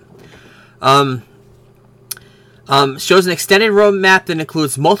 So, shows an extended roadmap that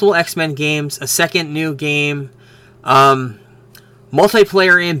includes multiple X-Men games, a second new game,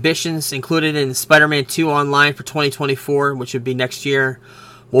 multiplayer ambitions included in Spider-Man 2 Online for 2024, which would be next year,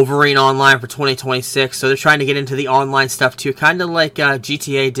 Wolverine Online for 2026. So they're trying to get into the online stuff too, kind of like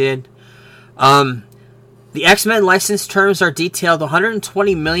GTA did. The X-Men license terms are detailed: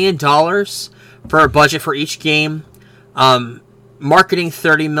 $120 million for a budget for each game, marketing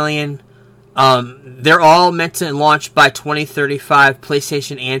 $30 million. They're all meant to launch by 2035,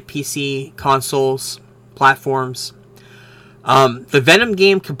 PlayStation and PC consoles, platforms. The Venom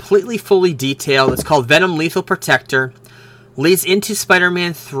game, completely fully detailed. It's called Venom Lethal Protector. Leads into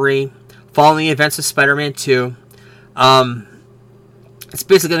Spider-Man 3, following the events of Spider-Man 2. It's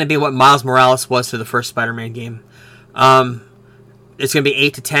basically going to be what Miles Morales was to the first Spider-Man game. It's going to be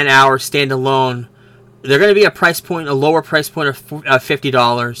 8 to 10 hours standalone they're going to be a lower price point of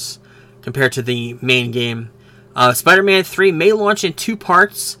 $50 compared to the main game. Spider-Man 3 may launch in 2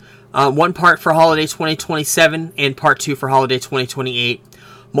 parts. One part for holiday 2027 and part 2 for holiday 2028.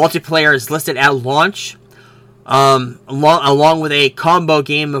 Multiplayer is listed at launch, along with a combo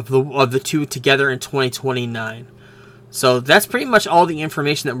game of the two together in 2029. So that's pretty much all the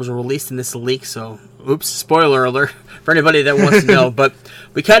information that was released in this leak. So, oops, spoiler alert for anybody that wants to know. But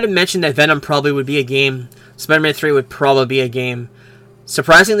we kind of mentioned that Venom probably would be a game. Spider-Man 3 would probably be a game.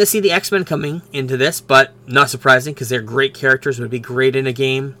 Surprising to see the X-Men coming into this, but not surprising because they're great characters, would be great in a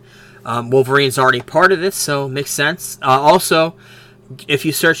game. Wolverine's already part of this, so makes sense. Also, if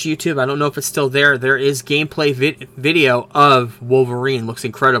you search YouTube, I don't know if it's still there, there is gameplay video of Wolverine. Looks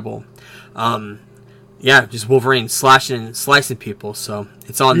incredible. Just Wolverine slashing and slicing people, so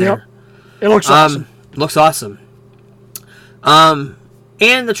it's on there. It looks awesome. Looks awesome. And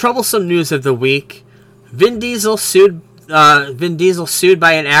the troublesome news of the week, Vin Diesel sued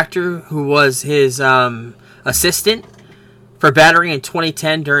by an actor who was his assistant for battery in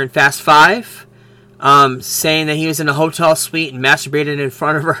 2010 during Fast 5, saying that he was in a hotel suite and masturbated in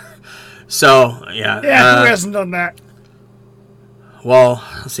front of her. So, yeah. Yeah, who hasn't done that? Well,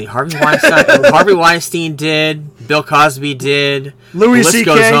 let's see. Harvey Weinstein did. Bill Cosby did. Louis C.K.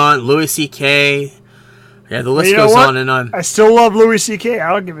 The list goes on. Louis C.K. Yeah, the list goes on and on. I still love Louis C.K.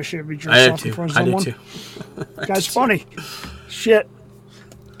 I don't give a shit if he drinks off in front of someone. I do too. Guy's funny. Shit.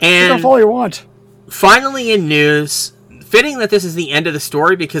 And off all you want. Finally in news, fitting that this is the end of the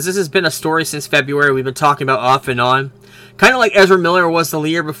story because this has been a story since February we've been talking about off and on. Kind of like Ezra Miller was the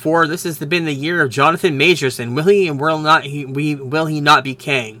year before, this has been the year of Jonathan Majors, and will he not be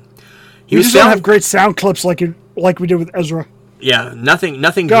Kang? We just don't have great sound clips like we did with Ezra. Yeah, nothing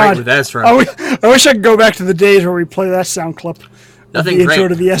great with Ezra. I wish I could go back to the days where we play that sound clip. Nothing the great. Intro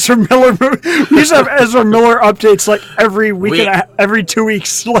to the Ezra Miller movie. We used to have Ezra Miller updates like every week every 2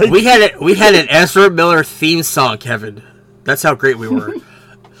 weeks. Like we had an Ezra Miller theme song, Kevin. That's how great we were.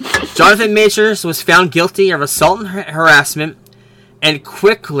 Jonathan Majors was found guilty of assault and harassment, and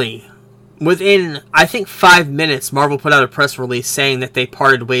quickly, within, I think, 5 minutes, Marvel put out a press release saying that they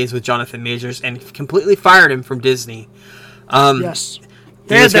parted ways with Jonathan Majors and completely fired him from Disney. Yes.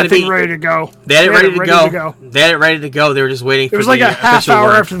 They had that thing ready to go. They had it ready to go. They had it ready to go. They were just waiting for the official word. It was like a half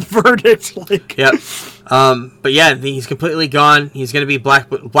hour after the verdict. Yep. But yeah, he's completely gone. He's going to be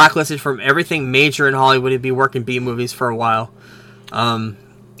blacklisted from everything major in Hollywood. He'd be working B movies for a while.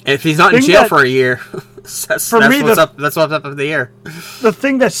 If he's not in jail for a year, that's what's up in the air. The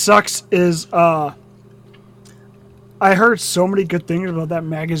thing that sucks is I heard so many good things about that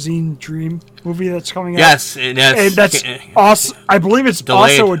Magazine Dream movie that's coming out. Yes, and that's awesome. I believe it's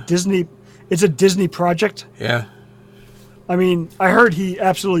delayed. Also a Disney. It's a Disney project. Yeah. I mean, I heard he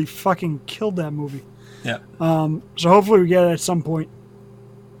absolutely fucking killed that movie. Yeah. So hopefully we get it at some point.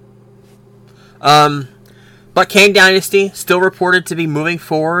 But Kang Dynasty still reported to be moving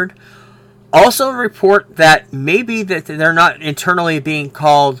forward. Also report that maybe that they're not internally being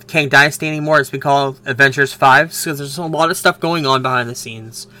called Kang Dynasty anymore. It's been called Avengers 5 because there's a lot of stuff going on behind the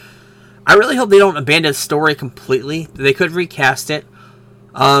scenes. I really hope they don't abandon the story completely. They could recast it.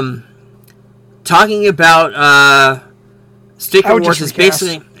 Talking about Secret Wars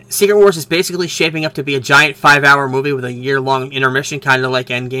is basically shaping up to be a giant 5-hour movie with a year-long intermission, kind of like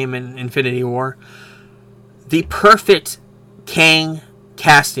Endgame and Infinity War. The perfect Kang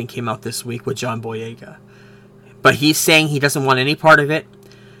casting came out this week with John Boyega. But he's saying he doesn't want any part of it.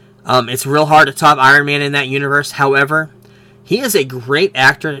 It's real hard to top Iron Man in that universe. However, he is a great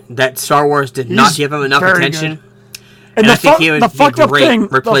actor that Star Wars did not give him enough attention. Good. And I think he would be a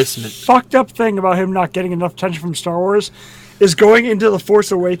great replacement. The fucked up thing about him not getting enough attention from Star Wars is going into The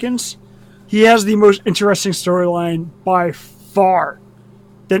Force Awakens, he has the most interesting storyline by far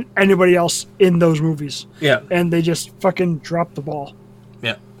than anybody else in those movies. Yeah. And they just fucking dropped the ball.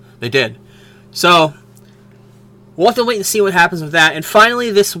 Yeah, they did. So, we'll have to wait and see what happens with that. And finally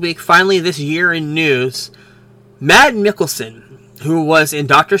this year in news, Mads Mikkelsen, who was in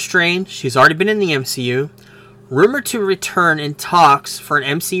Doctor Strange, he's already been in the MCU, rumored to return in talks for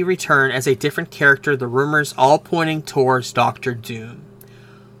an MCU return as a different character, the rumors all pointing towards Doctor Doom.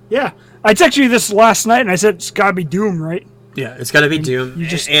 Yeah. I texted you this last night and I said it's gotta be Doom, right? Yeah, it's gotta be Doom. You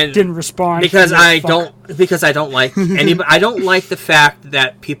just didn't respond because I don't like anybody. I don't like the fact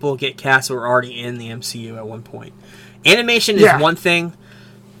that people get cast who are already in the MCU at one point. Animation is one thing,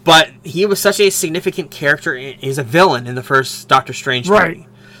 but he was such a significant character. He's a villain in the first Doctor Strange movie.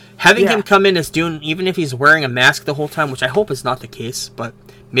 Having him come in as Doom, even if he's wearing a mask the whole time, which I hope is not the case, but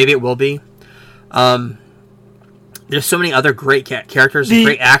maybe it will be. there's so many other great characters and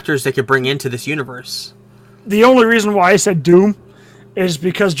great actors they could bring into this universe. The only reason why I said Doom is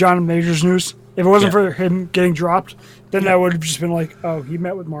because John Majors news. If it wasn't for him getting dropped, then I would have just been like, oh, he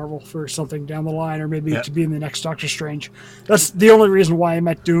met with Marvel for something down the line, or maybe to be in the next Doctor Strange. That's the only reason why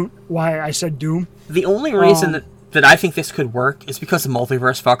I said Doom. The only reason that I think this could work is because of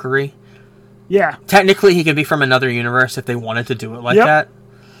multiverse fuckery. Yeah. Technically, he could be from another universe if they wanted to do it like that.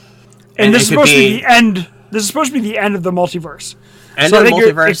 And this is supposed to be the end. This is supposed to be the end of the multiverse. End of the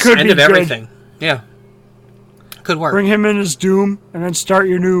multiverse, end of everything. Yeah. Could work. Bring him in as Doom, and then start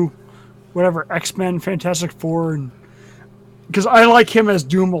your new, X-Men, Fantastic Four, and because I like him as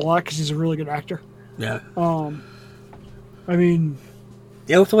Doom a lot because he's a really good actor. Yeah. I mean,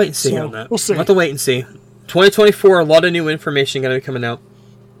 we'll have to wait and see on that. We'll see. We'll have to wait and see. 2024, a lot of new information going to be coming out.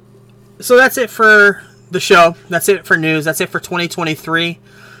 So that's it for the show. That's it for news. That's it for 2023.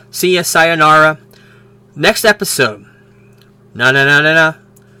 See ya, sayonara. Next episode. Preview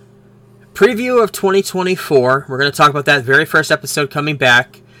of 2024. We're going to talk about that very first episode coming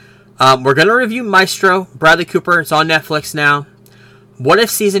back. We're going to review Maestro. Bradley Cooper. It's on Netflix now. What If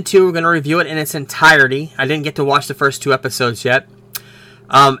Season 2? We're going to review it in its entirety. I didn't get to watch the first 2 episodes yet.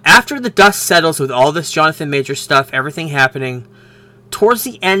 After the dust settles with all this Jonathan Majors stuff, everything happening, towards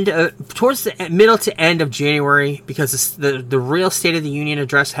the middle to end of January, because the real State of the Union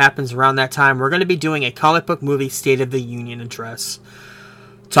address happens around that time, we're going to be doing a comic book movie State of the Union address.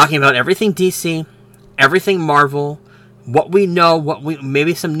 Talking about everything DC, everything Marvel, what we know,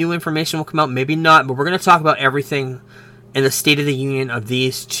 maybe some new information will come out, maybe not, but we're going to talk about everything in the State of the Union of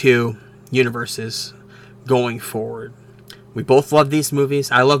these 2 universes going forward. We both love these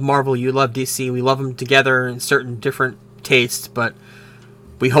movies. I love Marvel, you love DC. We love them together in certain different tastes, but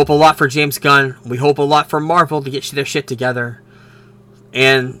we hope a lot for James Gunn. We hope a lot for Marvel to get their shit together.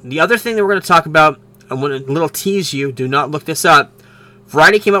 And the other thing that we're going to talk about, I want to little tease you, do not look this up.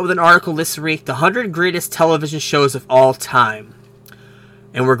 Variety came out with an article this week, the 100 greatest television shows of all time.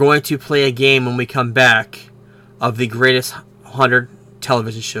 And we're going to play a game when we come back of the greatest 100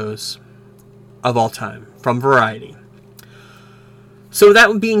 television shows of all time from Variety. So with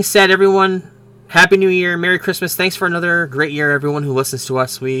that being said, everyone, Happy New Year, Merry Christmas. Thanks for another great year, everyone who listens to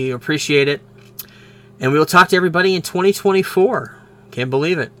us. We appreciate it. And we will talk to everybody in 2024. Can't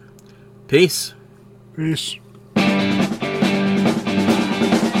believe it. Peace. Peace.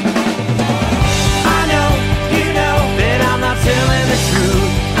 Telling the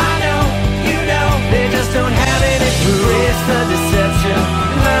truth, I know, you know, they just don't have any proof. It's the deception,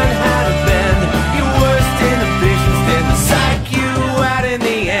 learn how to bend your worst inhibitions, then psych you out in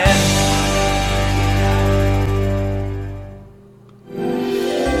the end.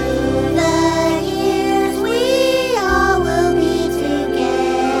 The years we all will be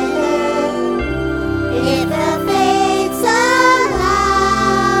together, if the fates allow.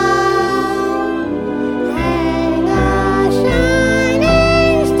 Hang a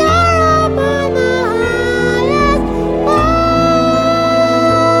shining star upon the highest bough,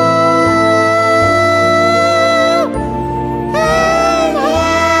 and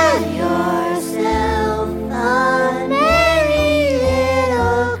have yourself a merry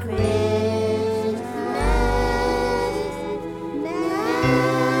little Christmas now.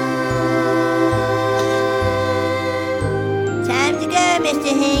 Time to go,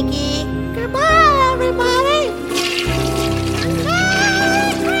 Mr. Hanky. Goodbye.